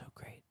 So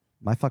great.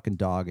 My fucking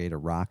dog ate a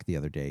rock the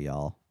other day,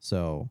 y'all.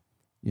 So,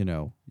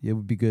 it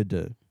would be good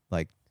to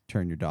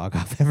turn your dog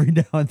off every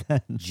now and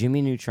then.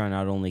 Jimmy Neutron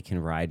not only can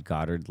ride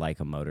Goddard like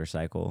a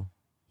motorcycle,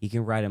 he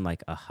can ride him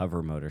like a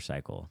hover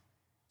motorcycle.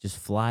 Just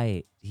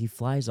fly. He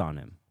flies on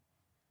him.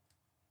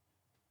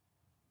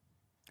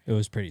 It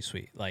was pretty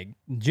sweet. Like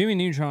Jimmy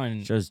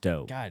Neutron, Show's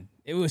dope. God,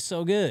 it was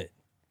so good.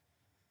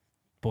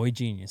 Boy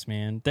genius,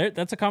 man.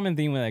 That's a common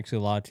theme with actually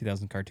a lot of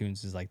 2000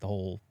 cartoons is like the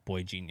whole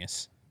boy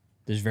genius.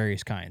 There's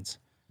various kinds.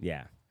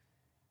 Yeah.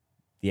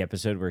 The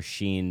episode where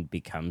Sheen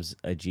becomes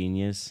a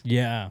genius.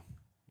 Yeah.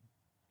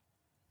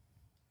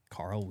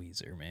 Carl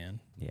Weezer,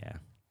 man. Yeah.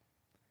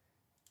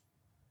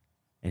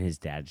 And his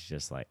dad's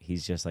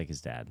he's just like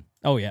his dad.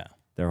 Oh yeah.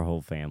 They're a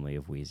whole family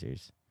of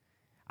Weezers.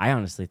 I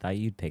honestly thought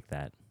you'd pick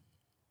that,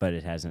 but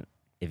it hasn't.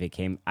 If it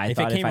came, If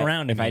it came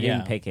around to if I me, didn't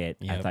yeah. pick it,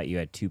 I Yep. thought you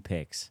had 2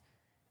 picks.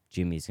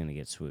 Jimmy's gonna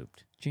get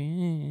swooped.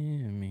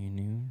 Jimmy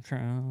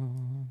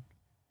Neutron.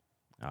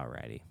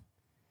 Alrighty.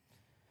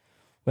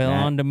 Well,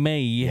 Matt? on to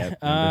me.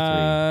 Yep,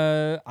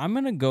 number I'm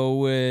gonna go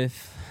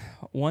with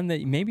one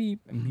that maybe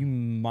you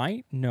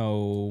might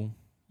know,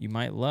 you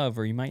might love,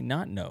 or you might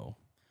not know,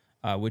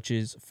 which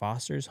is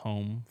Foster's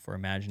Home for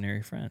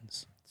Imaginary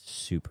Friends.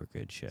 Super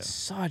good show.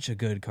 Such a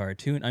good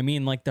cartoon. I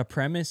mean, like the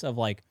premise of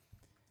like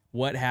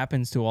what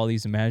happens to all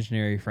these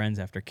imaginary friends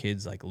after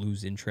kids like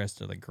lose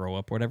interest or like grow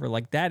up or whatever.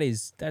 Like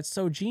that's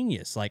so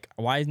genius. Like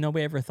why has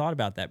nobody ever thought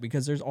about that?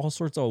 Because there's all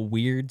sorts of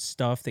weird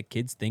stuff that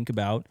kids think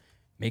about,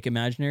 make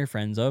imaginary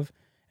friends of,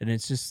 and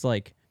it's just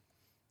like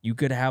you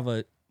could have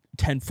a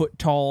 10-foot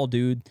tall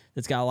dude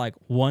that's got like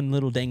one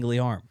little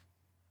dangly arm.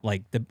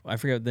 Like I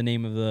forget the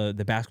name of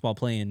the basketball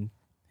playing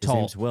His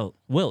tall name's Wilt,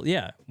 Wilt,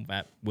 yeah.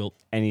 Wilt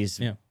and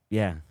he's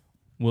yeah.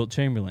 Wilt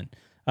Chamberlain.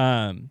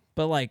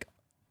 But like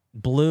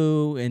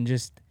Blue and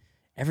just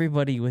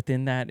everybody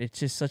within that, it's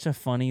just such a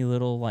funny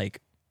little like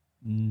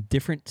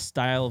different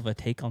style of a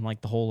take on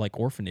like the whole like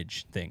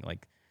orphanage thing.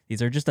 Like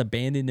these are just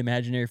abandoned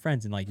imaginary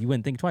friends, and like you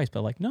wouldn't think twice,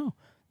 but like no,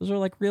 those are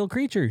like real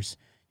creatures.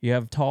 You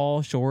have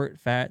tall, short,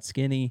 fat,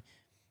 skinny,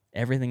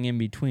 everything in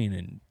between,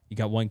 and you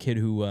got one kid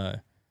who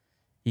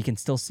he can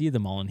still see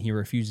them all, and he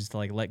refuses to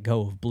like let go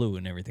of Blue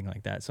and everything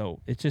like that.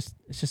 So it's just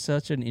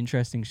such an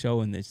interesting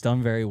show, and it's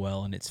done very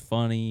well, and it's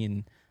funny,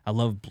 and I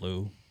love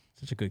Blue.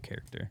 Such a good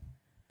character.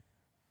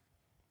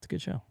 It's a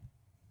good show.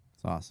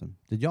 It's awesome.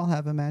 Did y'all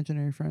have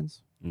imaginary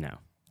friends? No.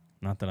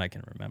 Not that I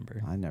can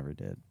remember. I never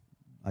did.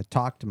 I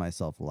talked to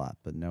myself a lot,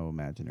 but no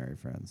imaginary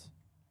friends.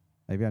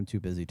 Maybe I'm too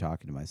busy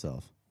talking to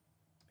myself.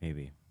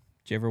 Maybe.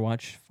 Did you ever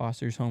watch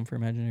Foster's Home for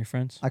Imaginary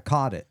Friends? I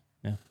caught it.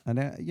 Yeah. And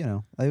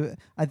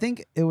I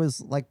think it was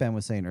like Ben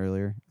was saying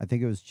earlier. I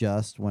think it was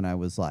just when I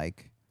was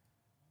like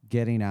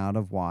getting out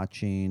of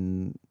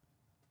watching,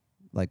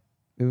 like,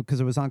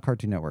 because it was on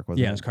Cartoon Network,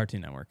 wasn't it? Yeah, it was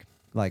Cartoon Network.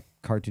 Like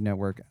Cartoon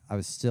Network. I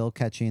was still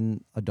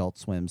catching Adult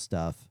Swim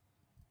stuff.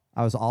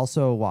 I was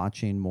also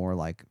watching more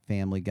like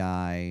Family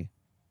Guy,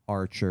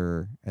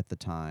 Archer at the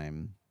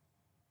time.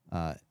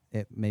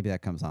 Maybe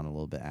that comes on a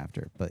little bit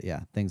after, but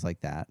yeah, things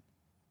like that.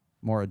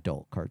 More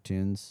adult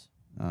cartoons.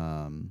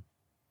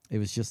 It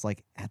was just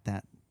like at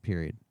that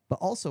period, but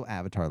also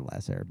Avatar: The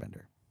Last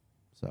Airbender.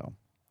 So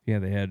Yeah,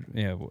 they had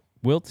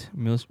Wilt,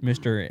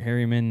 Mr.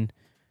 Harriman,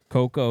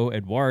 Coco,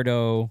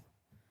 Eduardo.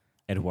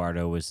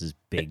 Eduardo was this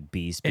big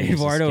beast. but he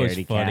was a Eduardo is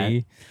scaredy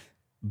funny. cat.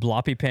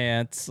 Bloppy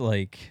Pants,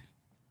 like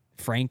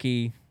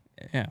Frankie.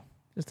 Yeah,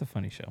 just a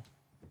funny show.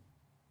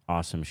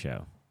 Awesome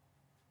show.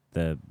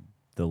 The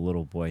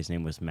little boy's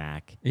name was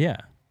Mac. Yeah.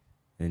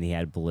 And then he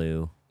had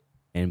Blue.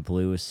 And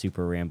Blue was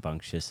super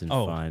rambunctious and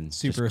fun.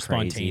 super just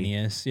crazy.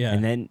 spontaneous. Yeah.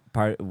 And then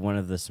one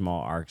of the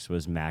small arcs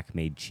was Mac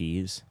made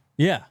cheese.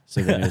 yeah.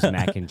 So then it was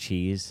Mac and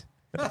cheese.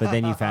 But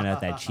then you found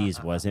out that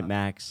cheese wasn't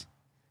Mac's.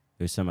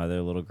 It was some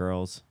other little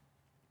girls.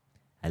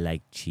 I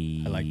like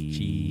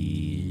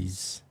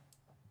cheese.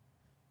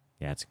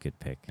 Yeah, it's a good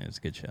pick. It was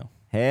a good show.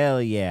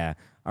 Hell yeah.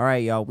 All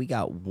right, y'all. We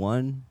got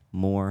one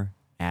more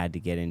ad to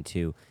get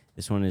into.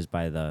 This one is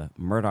by the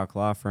Murdoch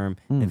Law Firm.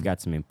 They've got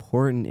some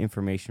important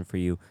information for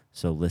you,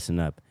 so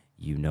listen up.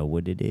 You know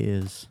what it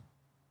is.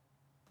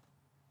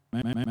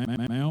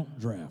 Mount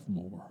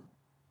Draftmore.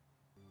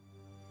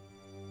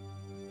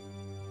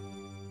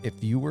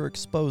 If you were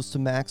exposed to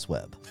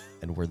MaxWeb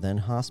and were then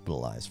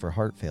hospitalized for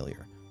heart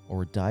failure or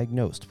were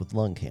diagnosed with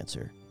lung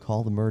cancer,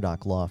 call the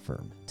Murdoch Law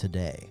Firm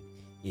today.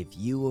 If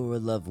you or a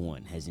loved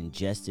one has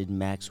ingested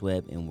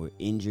MaxWeb and were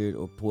injured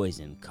or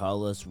poisoned,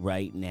 call us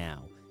right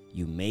now.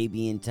 You may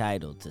be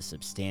entitled to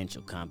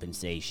substantial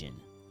compensation.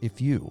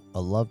 If you, a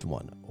loved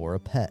one, or a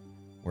pet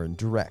were in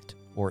direct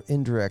or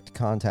indirect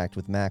contact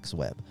with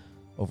MaxWeb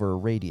over a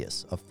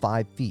radius of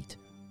 5 feet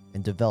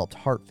and developed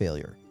heart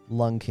failure,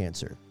 lung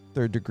cancer,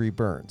 third-degree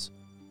burns,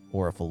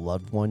 or if a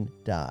loved one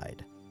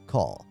died,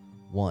 call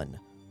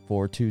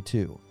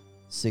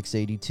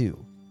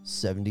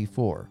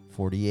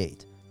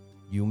 1-422-682-7448.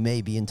 You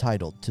may be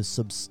entitled to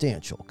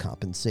substantial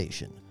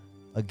compensation.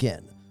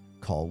 Again,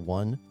 call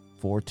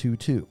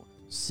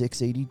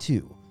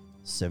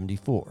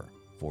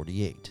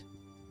 1-422-682-7448.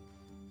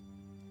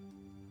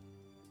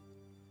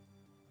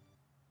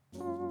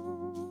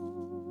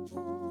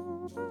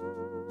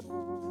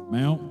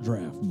 Mount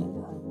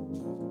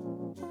Draftmore.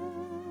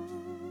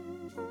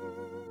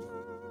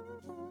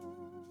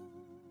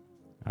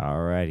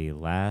 Alrighty,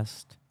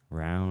 last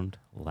round,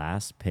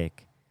 last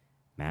pick.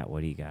 Matt,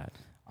 what do you got?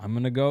 I'm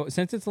going to go,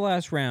 since it's the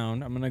last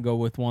round, I'm going to go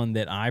with one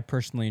that I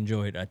personally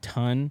enjoyed a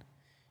ton.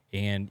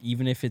 And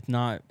even if it's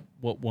not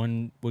what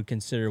one would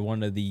consider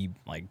one of the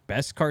like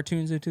best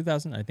cartoons of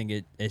 2000, I think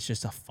it's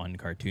just a fun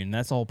cartoon. And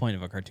that's the whole point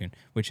of a cartoon,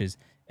 which is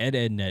Ed,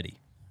 Edd n Eddy.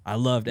 I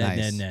loved Ed, Nice.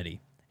 Edd n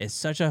Eddy. It's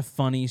such a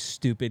funny,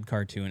 stupid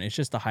cartoon. It's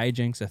just the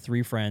hijinks of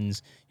three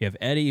friends. You have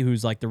Eddie,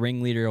 who's like the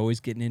ringleader, always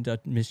getting into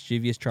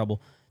mischievous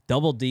trouble.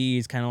 Double D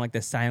is kind of like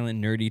the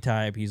silent, nerdy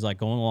type. He's like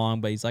going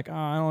along, but he's like, oh,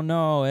 I don't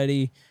know,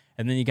 Eddie.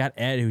 And then you got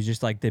Ed, who's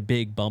just like the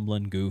big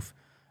bumbling goof.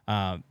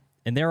 And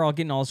they're all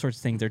getting all sorts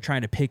of things. They're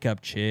trying to pick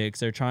up chicks.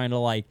 They're trying to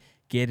like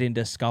get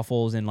into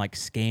scuffles and like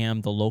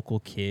scam the local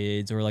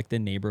kids or like the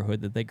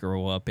neighborhood that they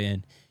grow up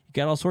in. You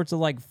got all sorts of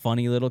like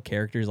funny little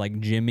characters like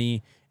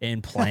Jimmy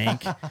and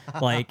Plank.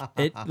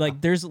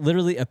 like there's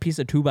literally a piece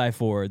of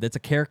 2x4 that's a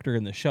character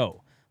in the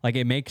show. Like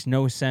it makes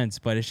no sense,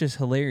 but it's just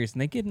hilarious.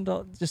 And they get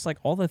into just like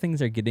all the things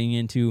they're getting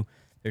into.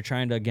 They're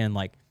trying to, again,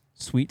 like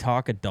sweet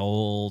talk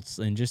adults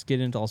and just get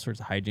into all sorts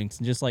of hijinks.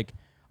 And just like,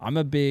 I'm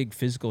a big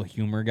physical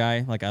humor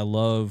guy. Like I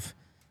love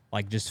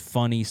like just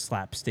funny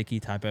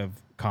slapsticky type of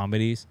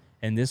comedies.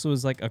 And this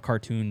was like a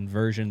cartoon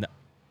version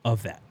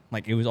of that.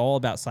 Like it was all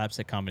about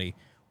slapstick comedy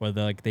where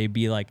they'd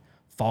be like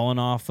falling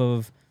off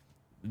of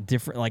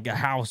different, like a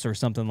house or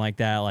something like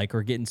that, like,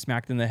 or getting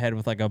smacked in the head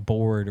with like a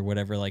board or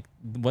whatever. Like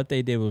what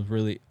they did was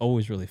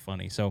always really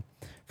funny. So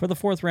for the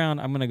fourth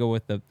round, I'm going to go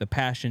with the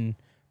Passion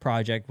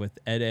Project with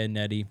Ed, Edd n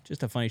Eddy.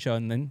 Just a funny show.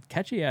 And then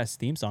catchy ass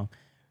theme song.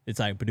 It's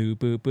like, ba-doo,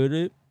 boo,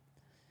 boo-doo.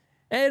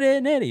 Ed, Edd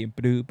n Eddy.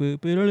 Ba-doo, boo,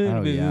 boo-doo,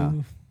 Oh, yeah.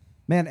 boo.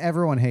 Man,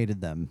 everyone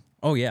hated them.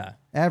 Oh, yeah.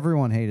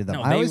 Everyone hated them.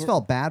 No, I they always were-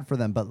 felt bad for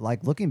them, but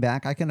like looking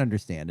back, I can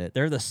understand it.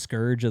 They're the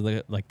scourge of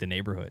the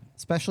neighborhood.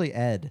 Especially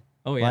Ed.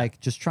 Oh, yeah. Like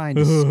just trying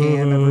to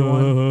scam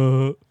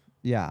everyone.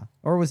 Yeah.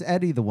 Or was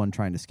Eddie the one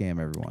trying to scam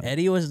everyone?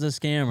 Eddie was the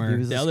scammer. He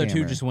was The the other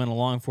two scammer. just went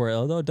along for it.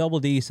 Although Double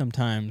D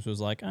sometimes was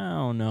like, I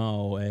don't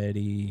know,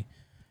 Eddie.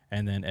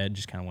 And then Ed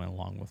just kind of went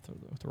along with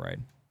the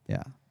ride.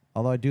 Yeah.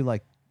 Although I did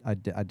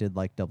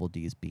like Double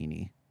D's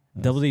beanie.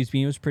 Double D's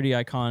beanie was pretty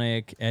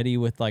iconic. Eddie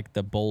with like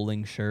the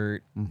bowling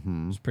shirt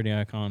was pretty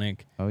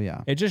iconic. Oh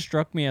yeah. It just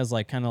struck me as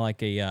like kind of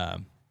like a,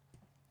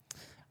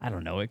 I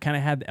don't know. It kind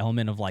of had the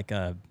element of like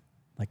a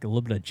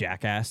little bit of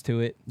Jackass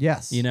to it.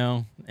 Yes. You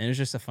know, and it was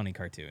just a funny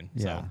cartoon.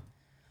 Yeah. So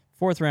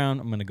fourth round,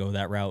 I'm gonna go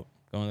that route.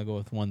 Going to go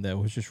with one that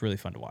was just really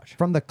fun to watch.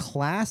 From the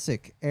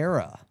classic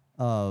era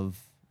of,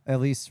 at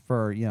least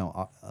for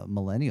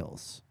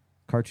millennials,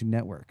 Cartoon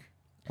Network,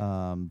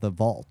 The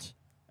Vault.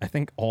 I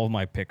think all of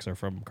my picks are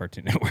from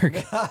Cartoon Network.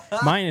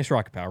 Mine is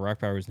Rocket Power. Rocket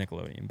Power is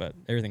Nickelodeon, but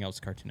everything else is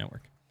Cartoon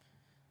Network.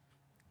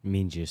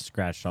 Means you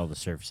scratched all the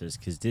surfaces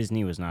because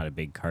Disney was not a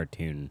big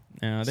cartoon.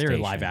 They were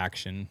station. live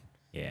action.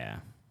 Yeah,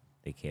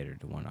 they catered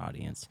to one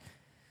audience.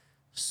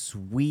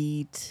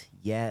 Sweet.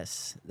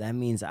 Yes, that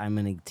means I'm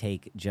going to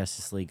take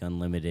Justice League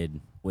Unlimited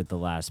with the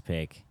last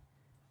pick.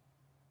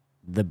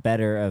 The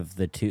better of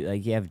the two,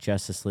 like you have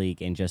Justice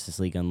League and Justice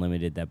League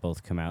Unlimited that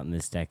both come out in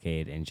this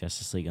decade, and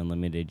Justice League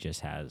Unlimited just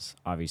has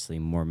obviously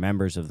more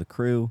members of the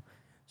crew,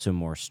 so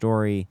more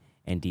story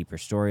and deeper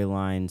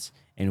storylines.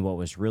 And what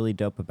was really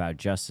dope about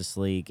Justice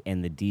League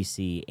and the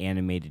DC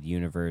animated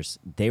universe,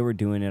 they were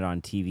doing it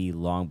on TV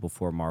long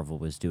before Marvel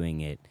was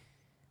doing it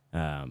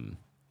in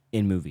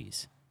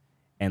movies.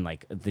 And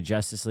like the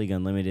Justice League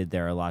Unlimited,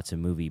 there are lots of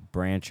movie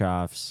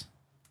branch-offs,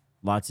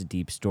 lots of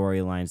deep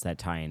storylines that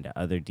tie into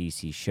other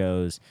DC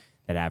shows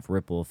that have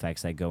ripple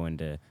effects that go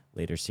into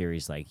later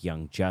series like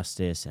Young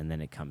Justice, and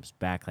then it comes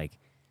back. Like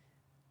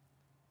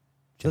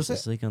Does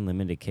Justice League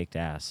Unlimited kicked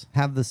ass.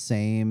 Have the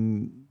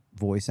same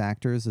voice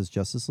actors as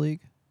Justice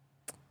League?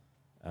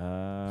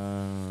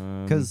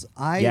 Because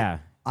yeah.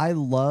 I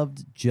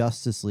loved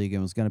Justice League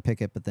and was going to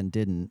pick it, but then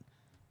didn't.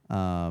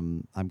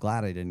 I'm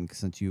glad I didn't,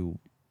 since you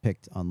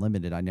picked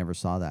Unlimited. I never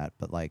saw that,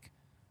 but like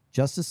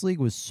Justice League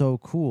was so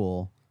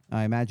cool.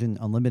 I imagine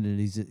Unlimited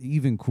is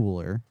even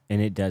cooler.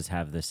 And it does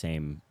have the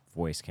same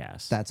voice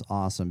cast. That's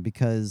awesome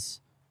because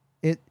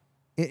it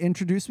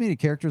introduced me to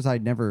characters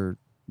I'd never,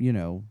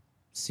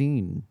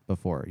 seen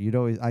before.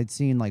 I'd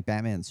seen like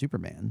Batman and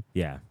Superman,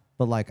 yeah.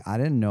 but like I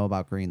didn't know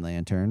about Green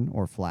Lantern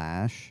or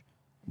Flash,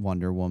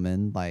 Wonder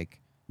Woman.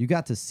 Like you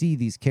got to see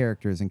these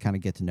characters and kind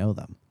of get to know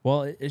them.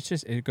 Well,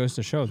 it goes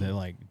to show that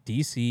like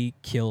DC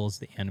kills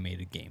the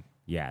animated game.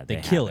 Yeah. They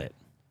have kill it.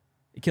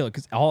 They kill it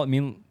because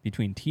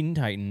between Teen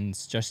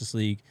Titans, Justice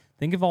League,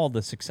 think of all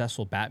the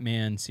successful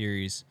Batman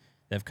series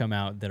that have come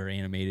out that are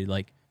animated.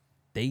 Like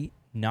they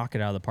knock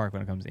it out of the park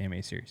when it comes to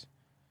animated series.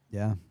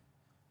 Yeah,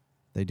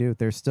 they do.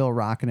 They're still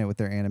rocking it with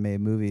their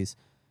animated movies,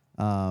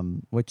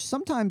 which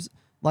sometimes,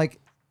 like,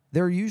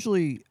 they're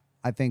usually,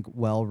 I think,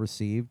 well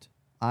received.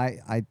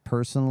 I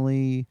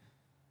personally,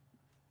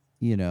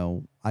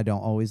 I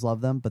don't always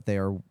love them, but they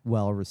are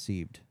well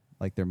received,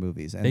 like their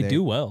movies. And They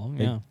do well.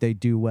 They, Yeah. they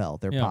do well.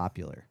 They're Yeah.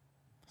 popular.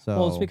 So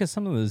Well, it's because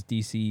some of those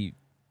DC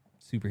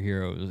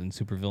superheroes and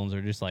supervillains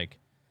are just like,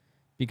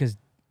 because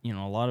you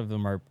know, a lot of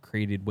them are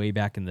created way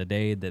back in the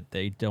day that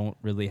they don't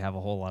really have a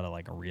whole lot of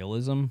like a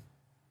realism.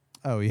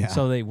 Oh yeah.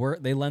 So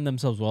they lend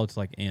themselves well to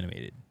like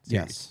animated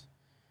series. yes.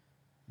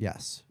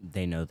 Yes.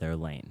 They know their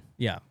lane.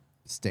 Yeah.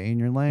 Stay in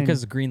your lane.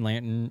 Because Green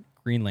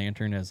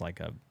Lantern as like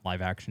a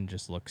live action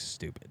just looks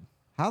stupid.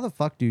 how the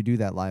fuck do you do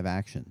that live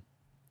action?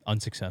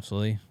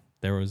 Unsuccessfully.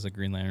 There was a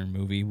Green Lantern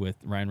movie with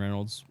Ryan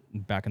Reynolds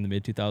back in the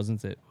mid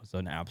 2000s. It was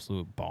an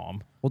absolute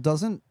bomb. Well,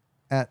 doesn't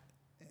at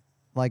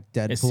like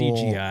Deadpool It's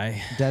CGI.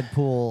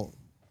 Deadpool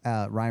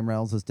Ryan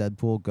Reynolds as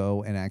Deadpool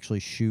go and actually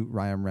shoot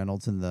Ryan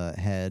Reynolds in the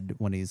head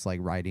when he's like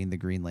writing the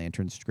Green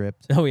Lantern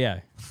script? Oh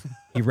yeah,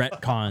 he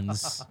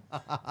retcons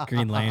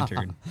Green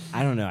Lantern.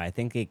 I don't know. I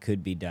think it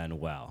could be done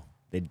well.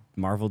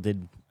 Marvel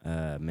did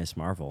Miss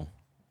Marvel.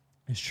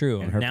 It's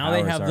true. And her Now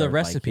they powers have the are,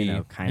 recipe. Like, you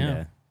know, kind of.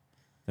 Yeah.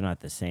 They're not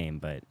the same,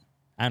 but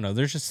I don't know.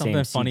 There's just Same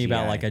something funny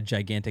about CGI. like a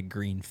gigantic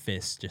green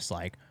fist, just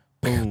like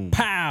boom,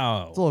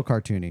 pow. It's a little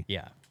cartoony.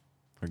 Yeah.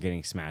 we're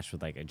getting smashed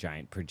with like a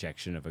giant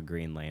projection of a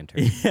Green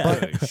Lantern.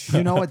 But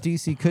you know what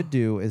DC could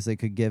do is they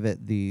could give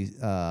it the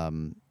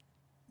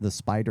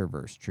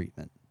Spider-Verse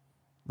treatment,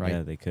 right?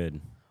 Yeah, they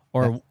could.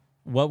 Or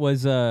what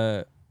was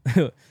did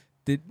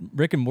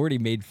Rick and Morty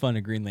made fun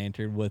of Green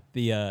Lantern with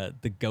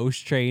the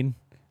ghost train?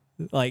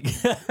 Like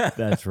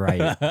That's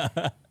right.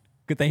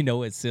 could they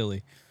know it's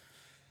silly?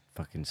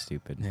 Fucking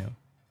stupid. Yeah.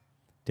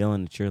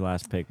 Dylan, it's your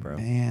last pick, bro.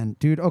 Man,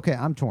 dude, okay,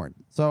 I'm torn.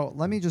 So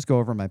let me just go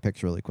over my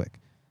picks really quick.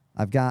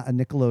 I've got a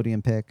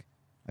Nickelodeon pick.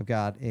 I've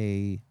got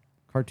a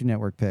Cartoon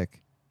Network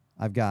pick.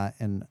 I've got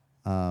an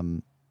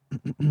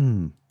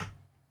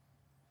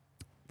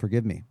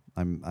forgive me,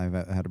 I've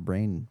had a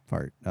brain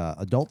fart.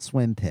 Adult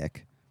Swim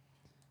pick.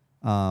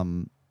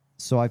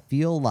 So I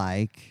feel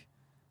like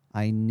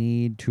I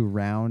need to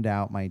round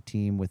out my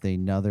team with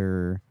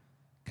another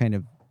kind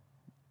of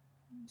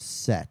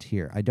set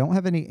here. I don't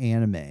have any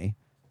anime.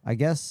 I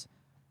guess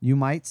you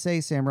might say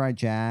Samurai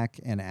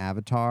Jack and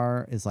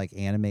Avatar is like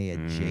anime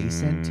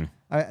adjacent.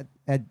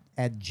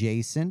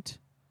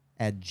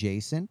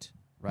 Adjacent,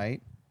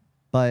 right?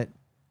 But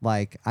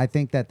like I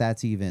think that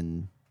that's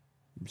even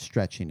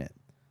stretching it.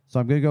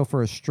 So I'm going to go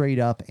for a straight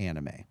up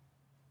anime.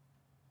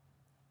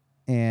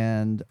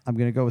 And I'm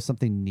going to go with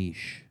something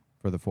niche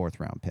for the 4th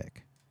round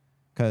pick.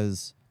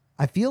 Cuz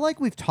I feel like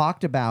we've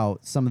talked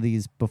about some of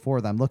these before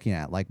that I'm looking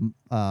at, like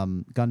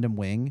Gundam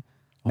Wing.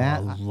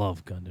 Matt, I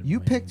love Gundam. you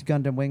Wing. picked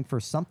Gundam Wing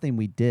for something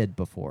we did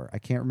before. I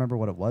can't remember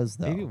what it was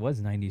though. Maybe it was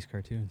 90s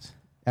cartoons.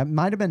 It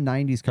might have been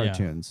 90s Yeah.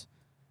 cartoons.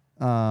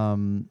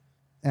 And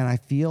I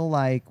feel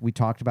like we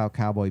talked about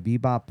Cowboy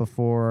Bebop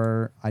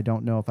before. I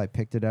don't know if I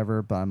picked it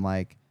ever, but I'm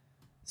like,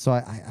 so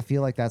I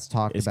feel like that's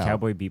talked Is about.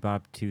 Cowboy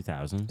Bebop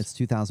 2000s? It's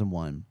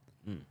 2001.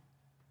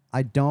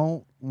 I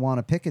don't want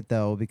to pick it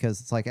though because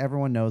it's like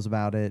everyone knows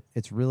about it.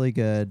 It's really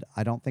good.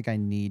 I don't think I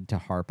need to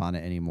harp on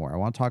it anymore. I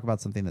want to talk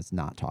about something that's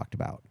not talked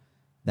about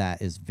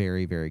that is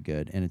very, very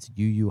good, and it's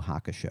Yu Yu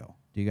Hakusho.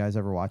 Do you guys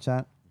ever watch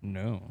that?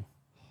 No.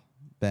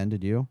 Ben,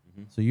 did you?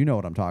 So you know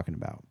what I'm talking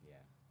about. Yeah.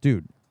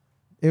 Dude,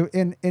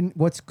 it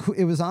was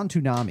on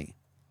Toonami.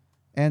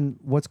 And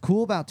what's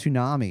cool about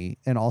Toonami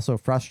and also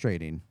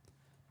frustrating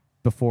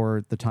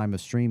before the time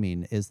of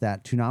streaming is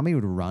that Toonami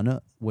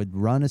would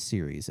run a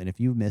series, and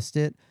if you missed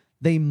it,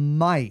 they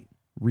might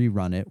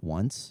rerun it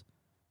once,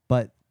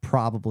 but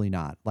probably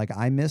not. Like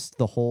I missed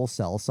the whole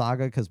Cell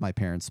Saga because my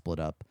parents split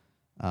up,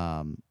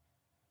 and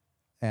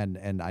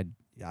I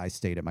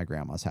stayed at my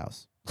grandma's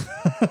house.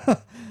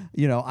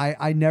 You know,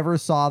 I never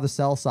saw the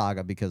Cell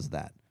Saga because of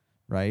that,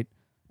 right?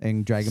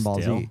 And Dragon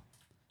Ball Still? Z.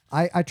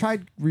 I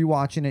tried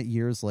rewatching it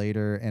years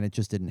later, and it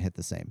just didn't hit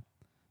the same.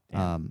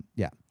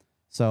 Yeah.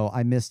 So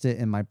I missed it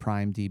in my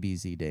prime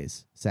DBZ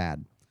days.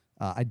 Sad.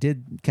 I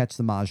did catch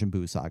the Majin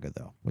Buu saga,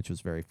 though, which was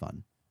very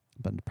fun,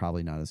 but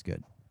probably not as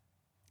good.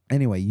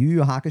 Anyway, Yu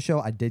Yu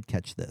Hakusho, I did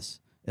catch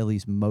this, at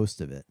least most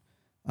of it.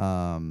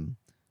 I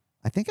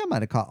think I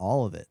might have caught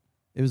all of it.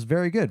 It was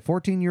very good.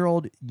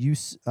 14-year-old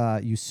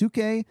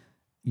Yusuke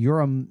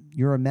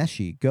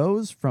Urameshi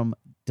goes from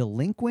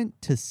delinquent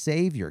to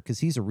savior because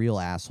he's a real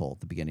asshole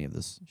at the beginning of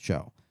this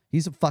show.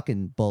 He's a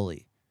fucking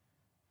bully.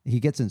 He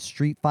gets in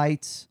street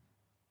fights.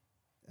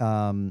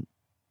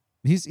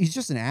 He's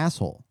just an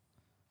asshole.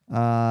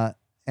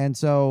 And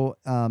so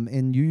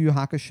in Yu Yu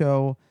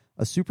Hakusho,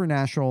 a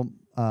supernatural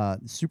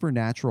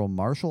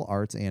martial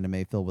arts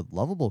anime filled with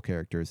lovable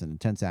characters and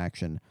intense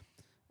action.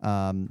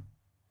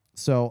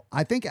 So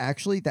I think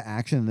actually the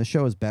action in the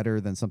show is better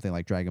than something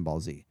like Dragon Ball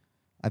Z.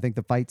 I think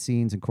the fight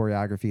scenes and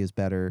choreography is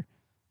better.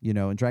 You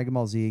know, and Dragon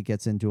Ball Z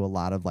gets into a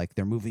lot of like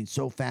they're moving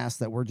so fast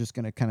that we're just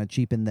going to kind of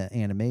cheapen the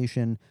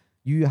animation.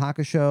 Yu Yu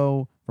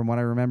Hakusho, from what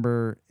I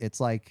remember, it's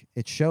like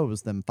it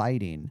shows them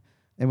fighting.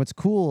 And what's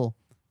cool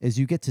is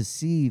you get to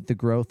see the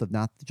growth of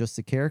not just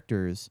the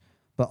characters,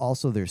 but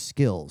also their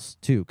skills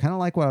too. Kind of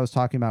like what I was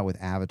talking about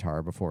with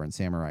Avatar before in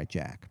Samurai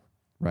Jack,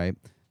 right?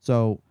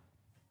 So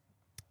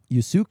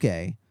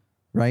Yusuke,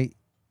 right?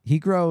 He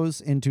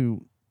grows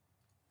into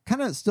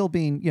kind of still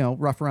being, you know,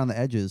 rough around the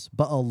edges,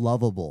 but a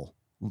lovable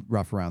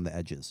rough around the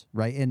edges,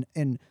 right?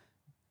 And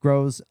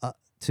grows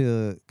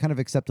to kind of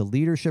accept a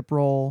leadership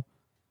role,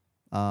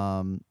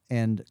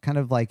 and kind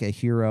of like a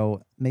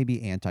hero,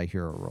 maybe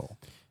anti-hero role.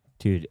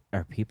 Dude,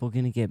 are people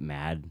going to get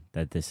mad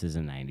that this is a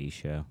 90s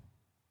show?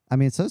 I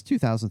mean, it says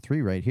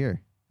 2003 right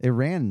here. It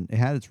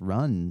had its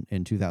run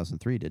in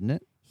 2003, didn't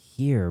it?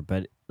 Here,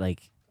 but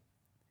like,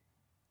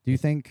 Do you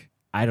think?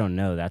 I don't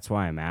know. That's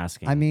why I'm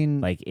asking. I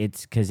mean, like,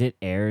 it's because it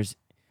airs,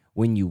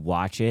 when you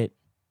watch it,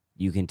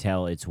 you can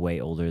tell it's way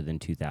older than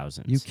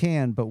 2000s. you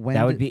can, but when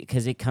That would be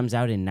because it comes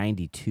out in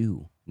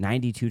 92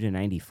 to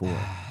 94.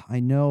 I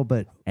know,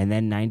 but And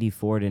then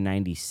 94 to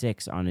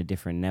 96 on a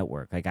different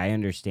network. Like, I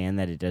understand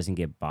that it doesn't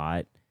get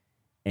bought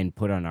and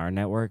put on our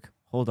network.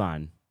 Hold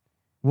on.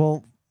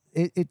 well,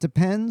 it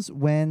depends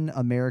when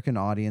American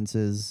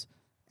audiences,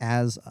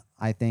 as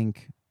I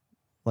think,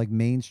 like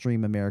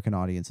mainstream American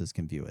audiences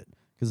can view it.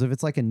 Because if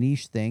it's like a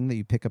niche thing that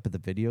you pick up at the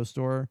video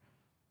store,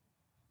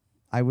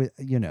 I would,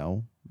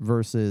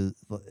 versus,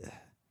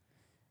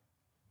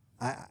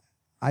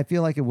 I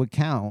feel like it would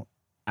count.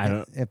 I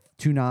don't. If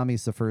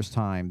Toonami's the first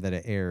time that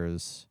it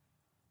airs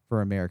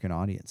for American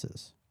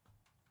audiences.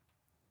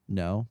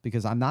 No,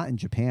 because I'm not in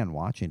Japan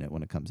watching it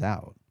when it comes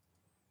out.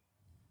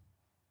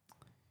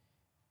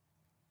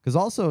 Because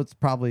also it's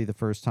probably the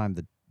first time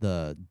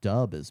the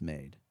dub is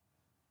made,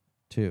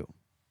 too.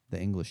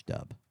 The English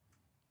dub.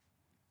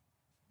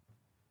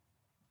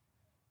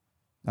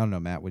 I don't know,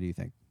 Matt, what do you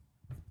think?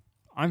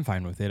 I'm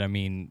fine with it. I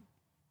mean,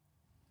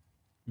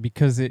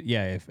 because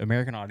if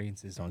American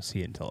audiences don't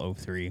see it until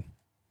 03.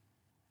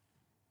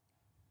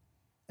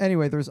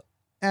 Anyway, there's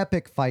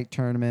epic fight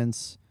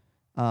tournaments.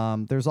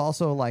 There's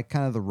also like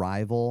kind of the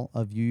rival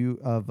of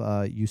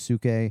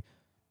Yusuke,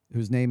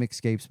 whose name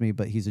escapes me,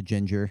 but he's a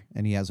ginger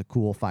and he has a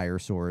cool fire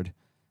sword.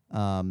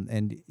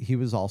 And he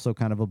was also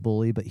kind of a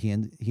bully, but he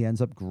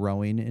ends up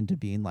growing into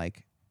being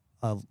like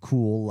a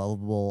cool,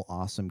 lovable,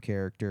 awesome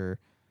character.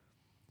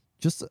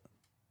 Just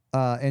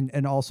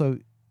and also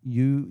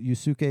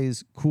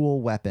Yusuke's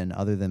cool weapon,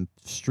 other than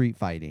street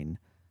fighting,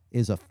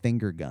 is a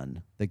finger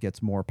gun that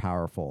gets more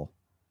powerful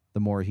the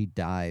more he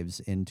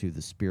dives into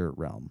the spirit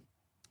realm.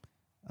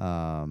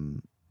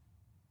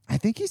 I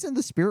think he's in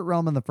the spirit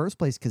realm in the first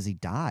place because he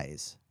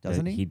dies,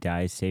 doesn't he? He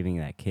dies saving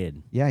that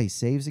kid. Yeah, he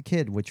saves a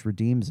kid, which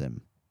redeems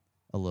him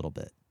a little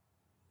bit.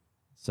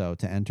 So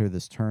to enter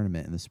this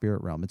tournament in the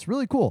spirit realm, it's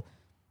really cool.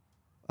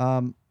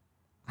 I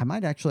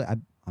might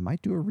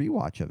do a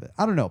rewatch of it.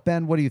 I don't know.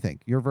 Ben, what do you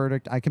think? Your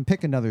verdict? I can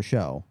pick another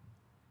show.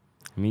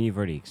 I mean, you've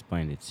already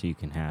explained it, so you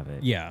can have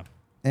it. Yeah.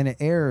 And it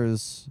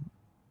airs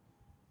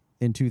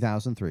in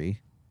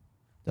 2003,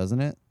 doesn't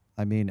it?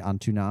 I mean, on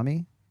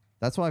Toonami.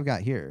 That's what I've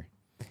got here.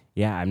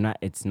 Yeah, I'm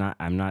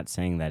not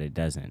saying that it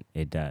doesn't.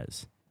 It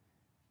does.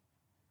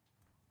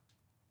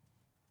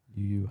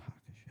 Yu Yu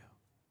Hakusho.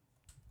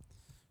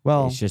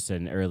 Well, It's just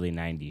an early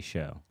 90s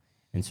show.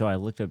 And so I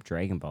looked up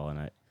Dragon Ball,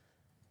 and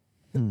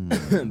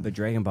but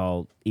Dragon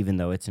Ball, even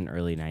though it's an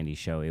early 90s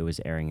show, it was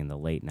airing in the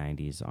late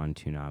 90s on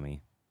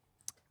Toonami.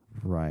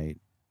 right.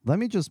 Let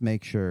me just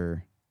make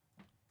sure.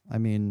 I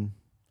mean,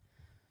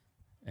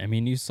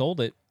 you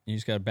sold it. You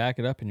just got to back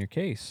it up in your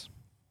case.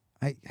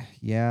 but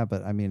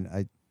I mean,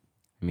 I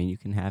mean, you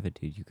can have it,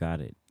 dude. You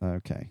got it.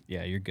 okay.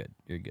 Yeah, you're good.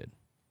 You're good.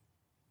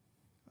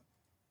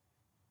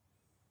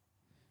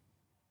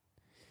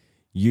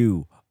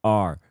 You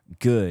are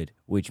good,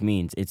 which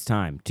means it's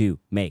time to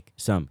make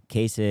some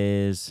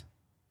cases.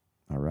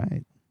 All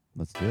right.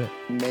 Let's do it.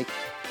 Make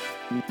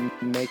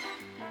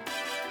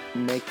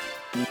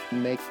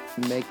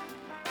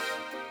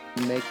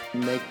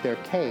their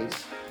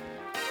case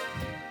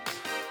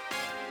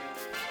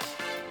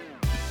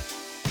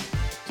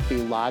to be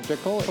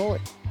logical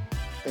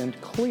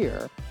and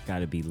clear. Got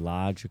to be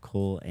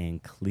logical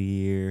and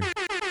clear.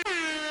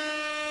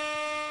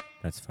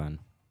 That's fun.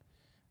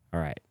 All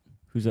right.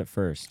 Who's up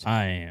first?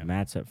 I am.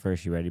 Matt's up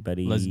first. You ready,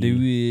 buddy? Let's do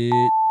it.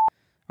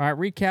 All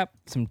right, recap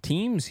some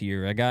teams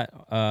here. I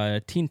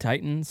got Teen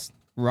Titans,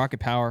 Rocket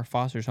Power,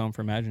 Foster's Home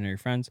for Imaginary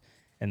Friends,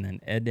 and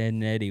then Ed, Edd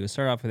n Eddy. We'll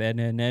start off with Ed,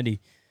 Edd n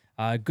Eddy.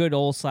 Good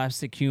old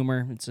slapstick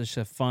humor. It's just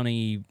a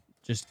funny,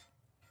 just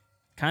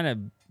kind of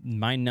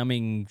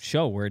mind-numbing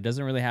show where it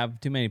doesn't really have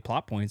too many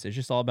plot points. It's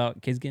just all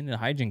about kids getting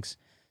into hijinks,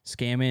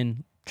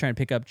 scamming, trying to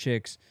pick up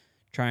chicks,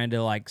 trying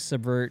to like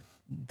subvert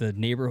the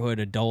neighborhood,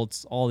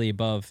 adults, all the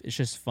above. It's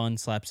just fun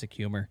slapstick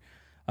humor.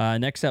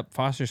 Next up,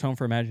 Foster's Home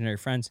for Imaginary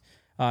Friends.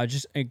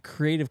 Just a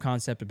creative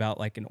concept about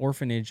like an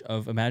orphanage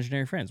of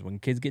imaginary friends. When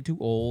kids get too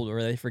old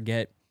or they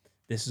forget,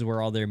 this is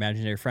where all their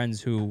imaginary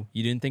friends who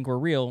you didn't think were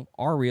real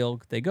are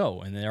real. They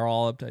go, and they're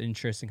all up to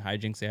interesting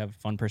hijinks. They have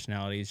fun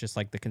personalities. Just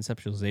like the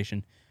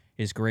conceptualization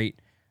is great.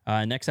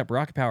 Next up,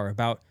 Rocket Power,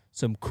 about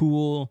some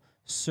cool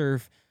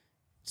surf,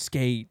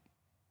 skate,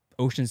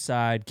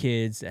 oceanside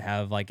kids that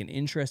have like an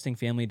interesting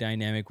family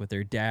dynamic with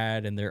their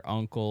dad and their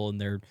uncle, and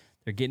they're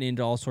getting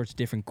into all sorts of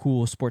different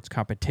cool sports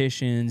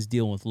competitions,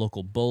 dealing with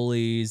local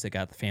bullies. They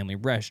got the family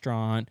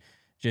restaurant,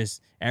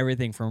 just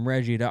everything from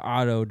Reggie to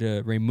Otto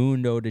to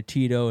Raimundo to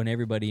Tito and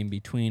everybody in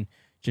between.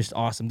 Just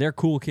awesome. They're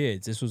cool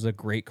kids. This was a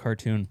great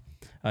cartoon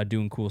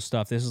doing cool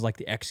stuff. This is like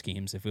the X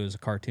Games if it was a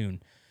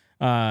cartoon.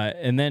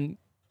 And then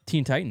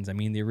Teen Titans. I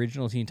mean, the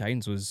original Teen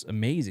Titans was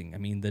amazing. I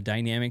mean, the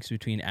dynamics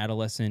between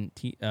adolescent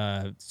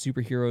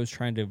superheroes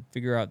trying to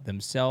figure out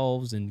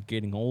themselves and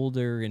getting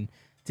older and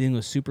dealing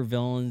with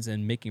supervillains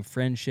and making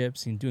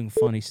friendships and doing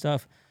funny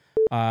stuff.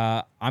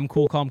 I'm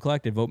cool, calm,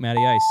 collected. Vote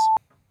Matty Ice.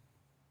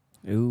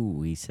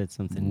 Ooh, he said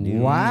something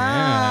new.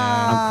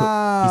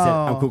 Wow. He said,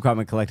 I'm cool, calm,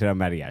 and collected on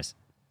Matty Ice.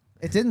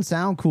 It didn't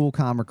sound cool,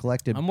 calm, or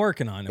collected. I'm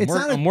working on it. It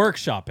sounded- I'm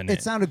workshopping it.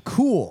 It sounded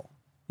cool,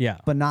 Yeah,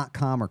 but not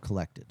calm or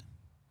collected.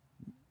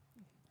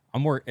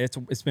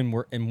 It's been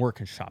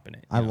workshopping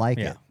it. I like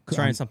yeah. it.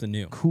 Trying something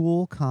new.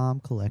 Cool, calm,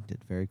 collected.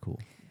 Very cool.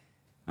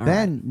 All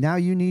Ben, right. now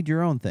you need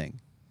your own thing.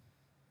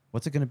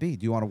 What's it going to be?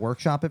 Do you want to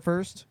workshop it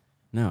first?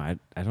 No,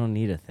 I don't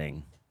need a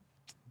thing.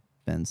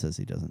 Ben says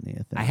he doesn't need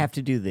a thing. I have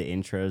to do the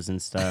intros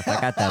and stuff. I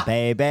got the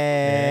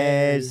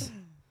babies.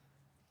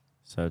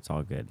 So it's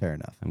all good. Fair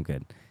enough. I'm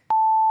good.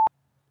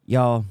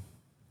 Y'all,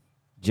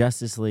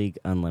 Justice League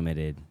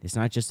Unlimited. It's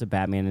not just a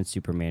Batman and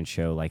Superman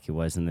show like it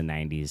was in the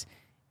 90s.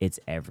 It's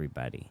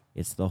everybody.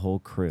 It's the whole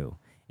crew.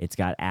 It's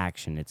got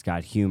action. It's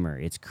got humor.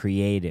 It's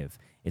creative.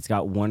 It's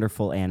got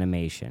wonderful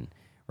animation,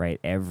 right?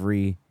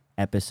 Every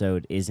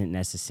episode isn't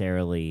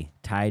necessarily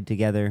tied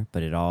together,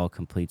 but it all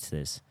completes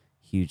this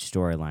huge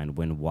storyline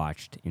when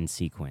watched in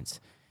sequence.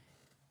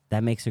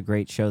 That makes a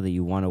great show that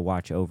you want to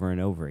watch over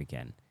and over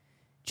again.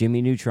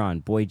 Jimmy Neutron,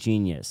 Boy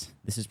Genius.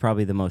 This is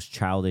probably the most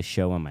childish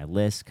show on my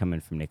list, coming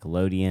from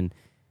Nickelodeon.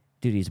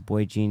 Dude, he's a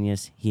boy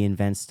genius. He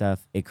invents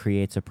stuff. It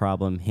creates a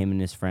problem. Him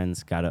and his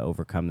friends got to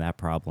overcome that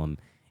problem.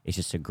 It's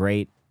just a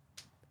great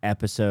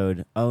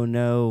episode. Oh,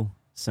 no,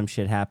 some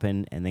shit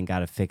happened, and then got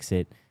to fix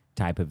it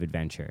type of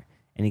adventure.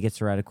 And he gets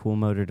to ride a cool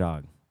motor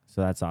dog.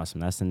 So that's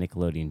awesome. That's the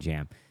Nickelodeon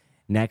jam.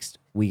 Next,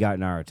 we got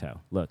Naruto.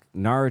 Look,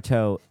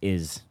 Naruto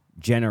is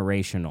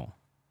generational.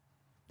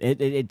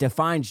 It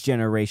defines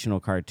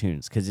generational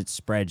cartoons because it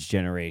spreads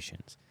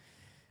generations.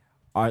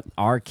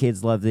 Our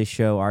kids love this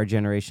show. Our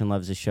generation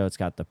loves this show. It's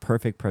got the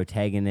perfect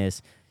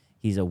protagonist.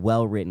 He's a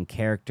well-written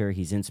character.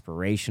 He's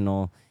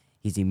inspirational.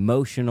 He's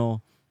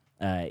emotional.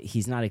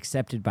 He's not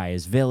accepted by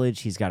his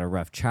village. He's got a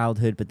rough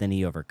childhood, but then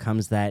he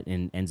overcomes that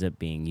and ends up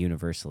being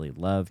universally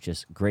loved.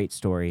 Just great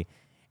story.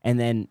 And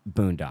then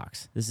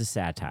Boondocks. This is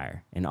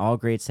satire. And all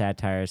great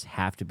satires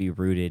have to be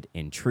rooted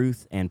in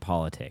truth and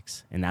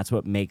politics. And that's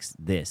what makes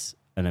this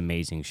an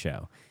amazing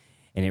show.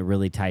 And it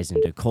really ties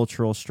into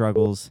cultural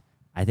struggles.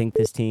 I think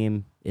this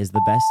team is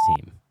the best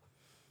team.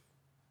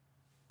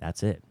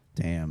 That's it.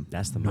 Damn.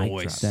 That's the mic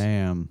Nice. drop.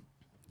 Damn.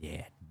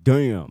 Yeah.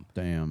 Damn.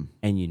 Damn.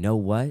 And you know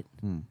what?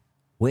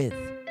 With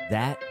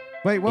that,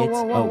 Wait, whoa, It's-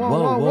 whoa, whoa, oh, whoa,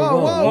 whoa, whoa,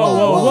 whoa, whoa,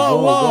 whoa, whoa,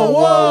 whoa, whoa, whoa,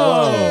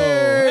 whoa,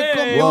 Hey,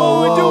 Hey, come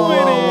what we on.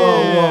 doing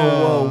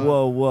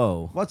here?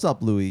 whoa. What's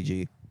up,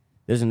 Luigi?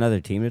 There's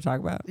another team to talk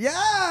about? Yeah.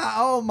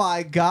 Oh my Oh,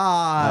 I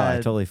God.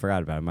 totally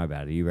forgot about it. My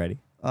bad. Are you ready?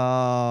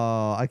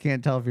 Oh, I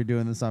can't tell if you're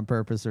doing this on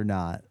purpose or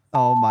not.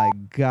 Oh my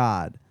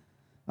God.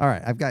 All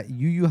right, I've got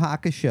Yu Yu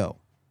Hakusho,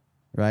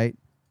 right?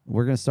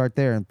 We're going to start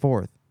there in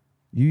fourth.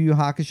 Yu Yu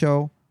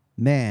Hakusho,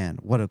 man,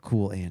 what a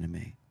cool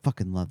anime.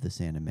 Fucking love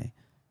this anime.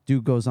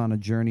 Dude goes on a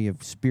journey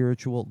of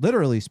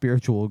literally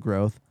spiritual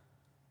growth,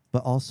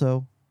 but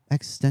also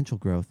existential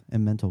growth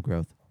and mental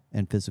growth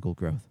and physical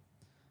growth.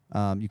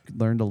 You can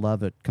learn to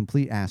love a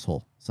complete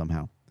asshole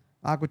somehow.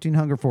 Aqua Teen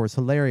Hunger Force,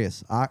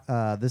 hilarious.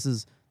 This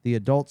is the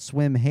Adult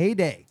Swim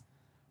heyday.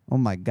 Oh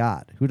my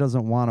God. Who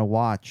doesn't want to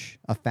watch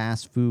a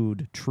fast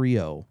food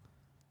trio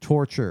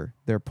torture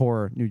their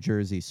poor New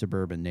Jersey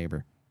suburban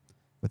neighbor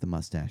with a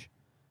mustache?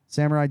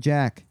 Samurai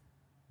Jack,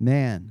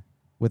 man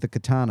with a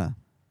katana,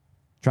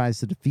 tries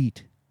to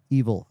defeat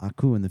evil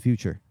Aku in the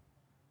future.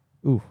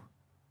 Ooh,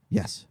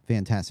 yes,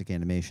 fantastic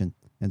animation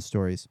and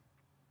stories.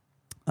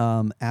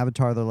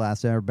 Avatar: The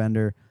Last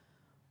Airbender,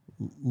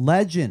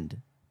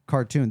 legend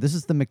cartoon. This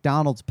is the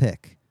McDonald's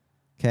pick.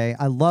 Okay,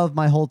 I love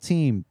my whole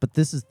team, but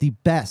this is the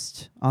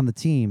best on the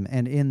team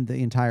and in the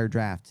entire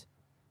draft,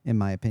 in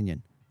my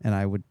opinion. And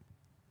I would,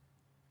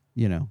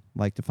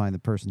 like to find the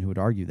person who would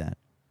argue that.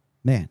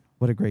 Man,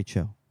 what a great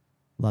show.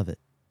 Love it.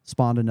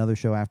 Spawned another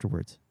show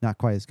afterwards. Not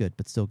quite as good,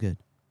 but still good.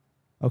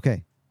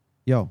 Okay,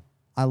 yo,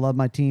 I love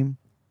my team,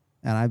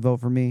 and I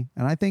vote for me,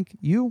 and I think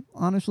you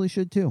honestly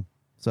should too.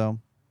 So,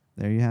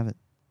 there you have it.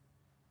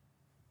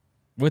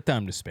 With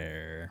time to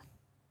spare.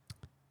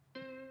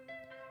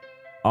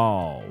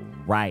 All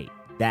right.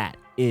 That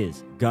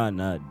is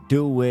gonna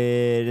do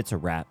it. It's a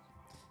wrap.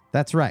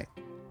 That's right.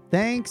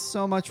 Thanks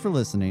so much for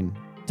listening.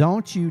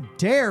 Don't you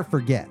dare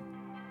forget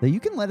that you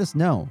can let us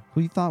know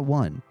who you thought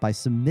won by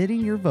submitting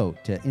your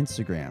vote to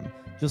Instagram.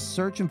 Just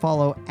search and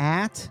follow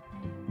at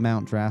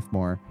Mount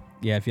Draftmore.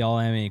 Yeah, if y'all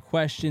have any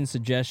questions,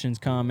 suggestions,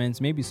 comments,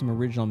 maybe some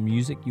original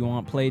music you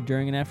want played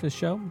during and after the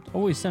show,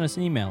 always send us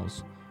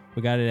emails.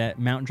 We got it at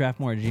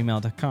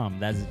mountaindraftmore@gmail.com.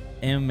 That's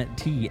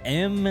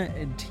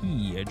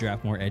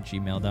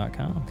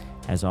draftmore@gmail.com.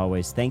 As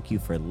always, thank you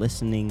for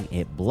listening.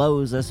 It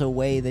blows us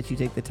away that you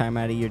take the time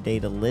out of your day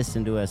to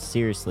listen to us.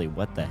 Seriously,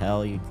 what the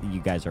hell? You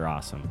guys are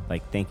awesome.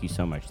 Like, thank you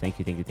so much. Thank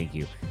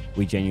you.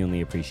 We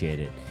genuinely appreciate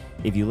it.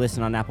 If you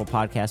listen on Apple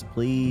Podcasts,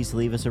 please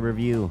leave us a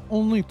review.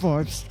 Only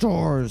 5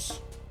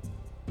 stars.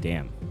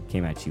 Damn,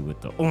 came at you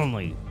with the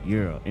only,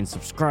 yeah, and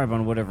subscribe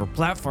on whatever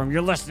platform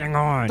you're listening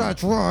on.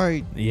 That's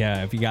right.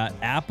 Yeah, if you got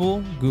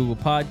Apple, Google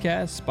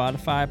Podcasts,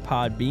 Spotify,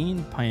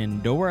 Podbean,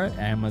 Pandora,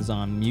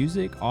 Amazon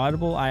Music,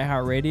 Audible,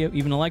 iHeartRadio,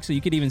 even Alexa, you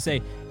could even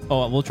say,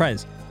 oh, we'll try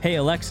this. Hey,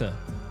 Alexa,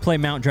 play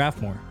Mount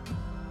Draftmore.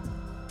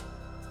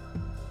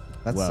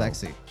 That's Whoa.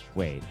 sexy.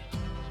 Wait,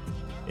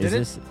 Did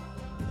is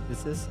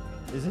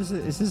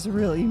this a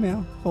real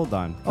email? Hold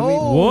on. Can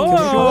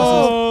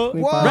Whoa!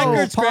 we Whoa! pause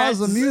Record Pause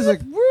the scratch.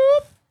 music.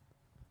 Whoop.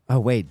 Oh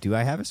wait, do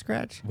I have a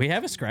scratch? We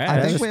have a scratch. I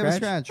That's think a we have a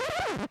scratch?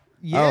 scratch.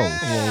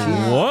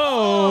 Yeah.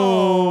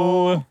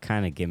 Whoa!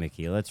 Kind of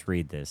gimmicky. Let's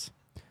read this.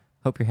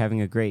 Hope you're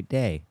having a great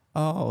day.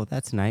 Oh,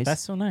 that's nice.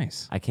 That's so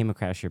nice. I came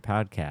across your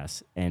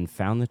podcast and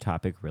found the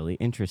topic really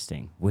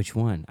interesting. Which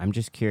one? I'm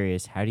just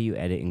curious, how do you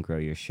edit and grow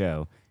your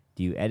show?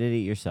 Do you edit it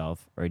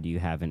yourself or do you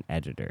have an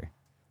editor?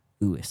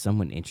 Ooh, is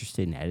someone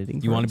interested in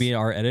editing? You want to for us? be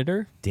our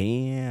editor?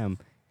 Damn.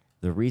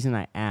 The reason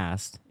I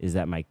asked is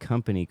that my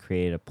company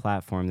created a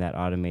platform that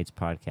automates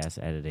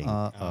podcast editing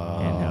and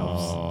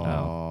helps.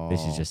 Oh,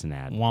 this is just an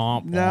ad.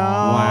 Womp. No.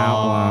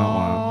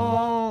 Wow,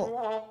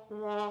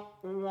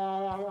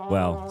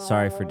 Well,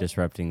 sorry for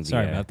disrupting the,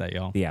 Sorry about that,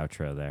 y'all. the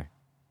outro there.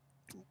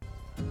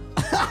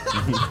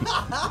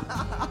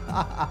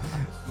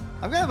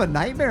 I'm gonna have a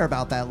nightmare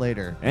about that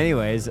later.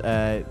 Anyways,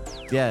 yeah,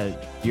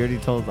 you already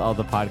told all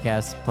the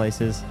podcast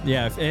places.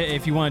 Yeah,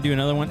 if you want to do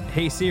another one,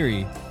 hey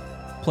Siri,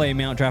 play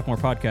Mount Draftmore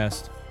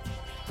podcast.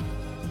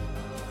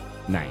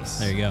 Nice.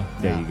 There you go.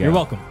 There you go. You're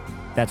welcome.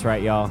 That's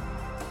right, y'all.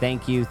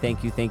 Thank you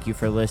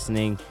for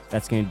listening.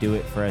 That's going to do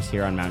it for us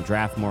here on Mount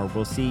Draftmore.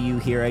 We'll see you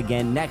here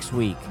again next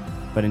week.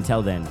 But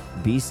until then,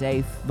 be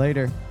safe.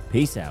 Later.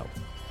 Peace out.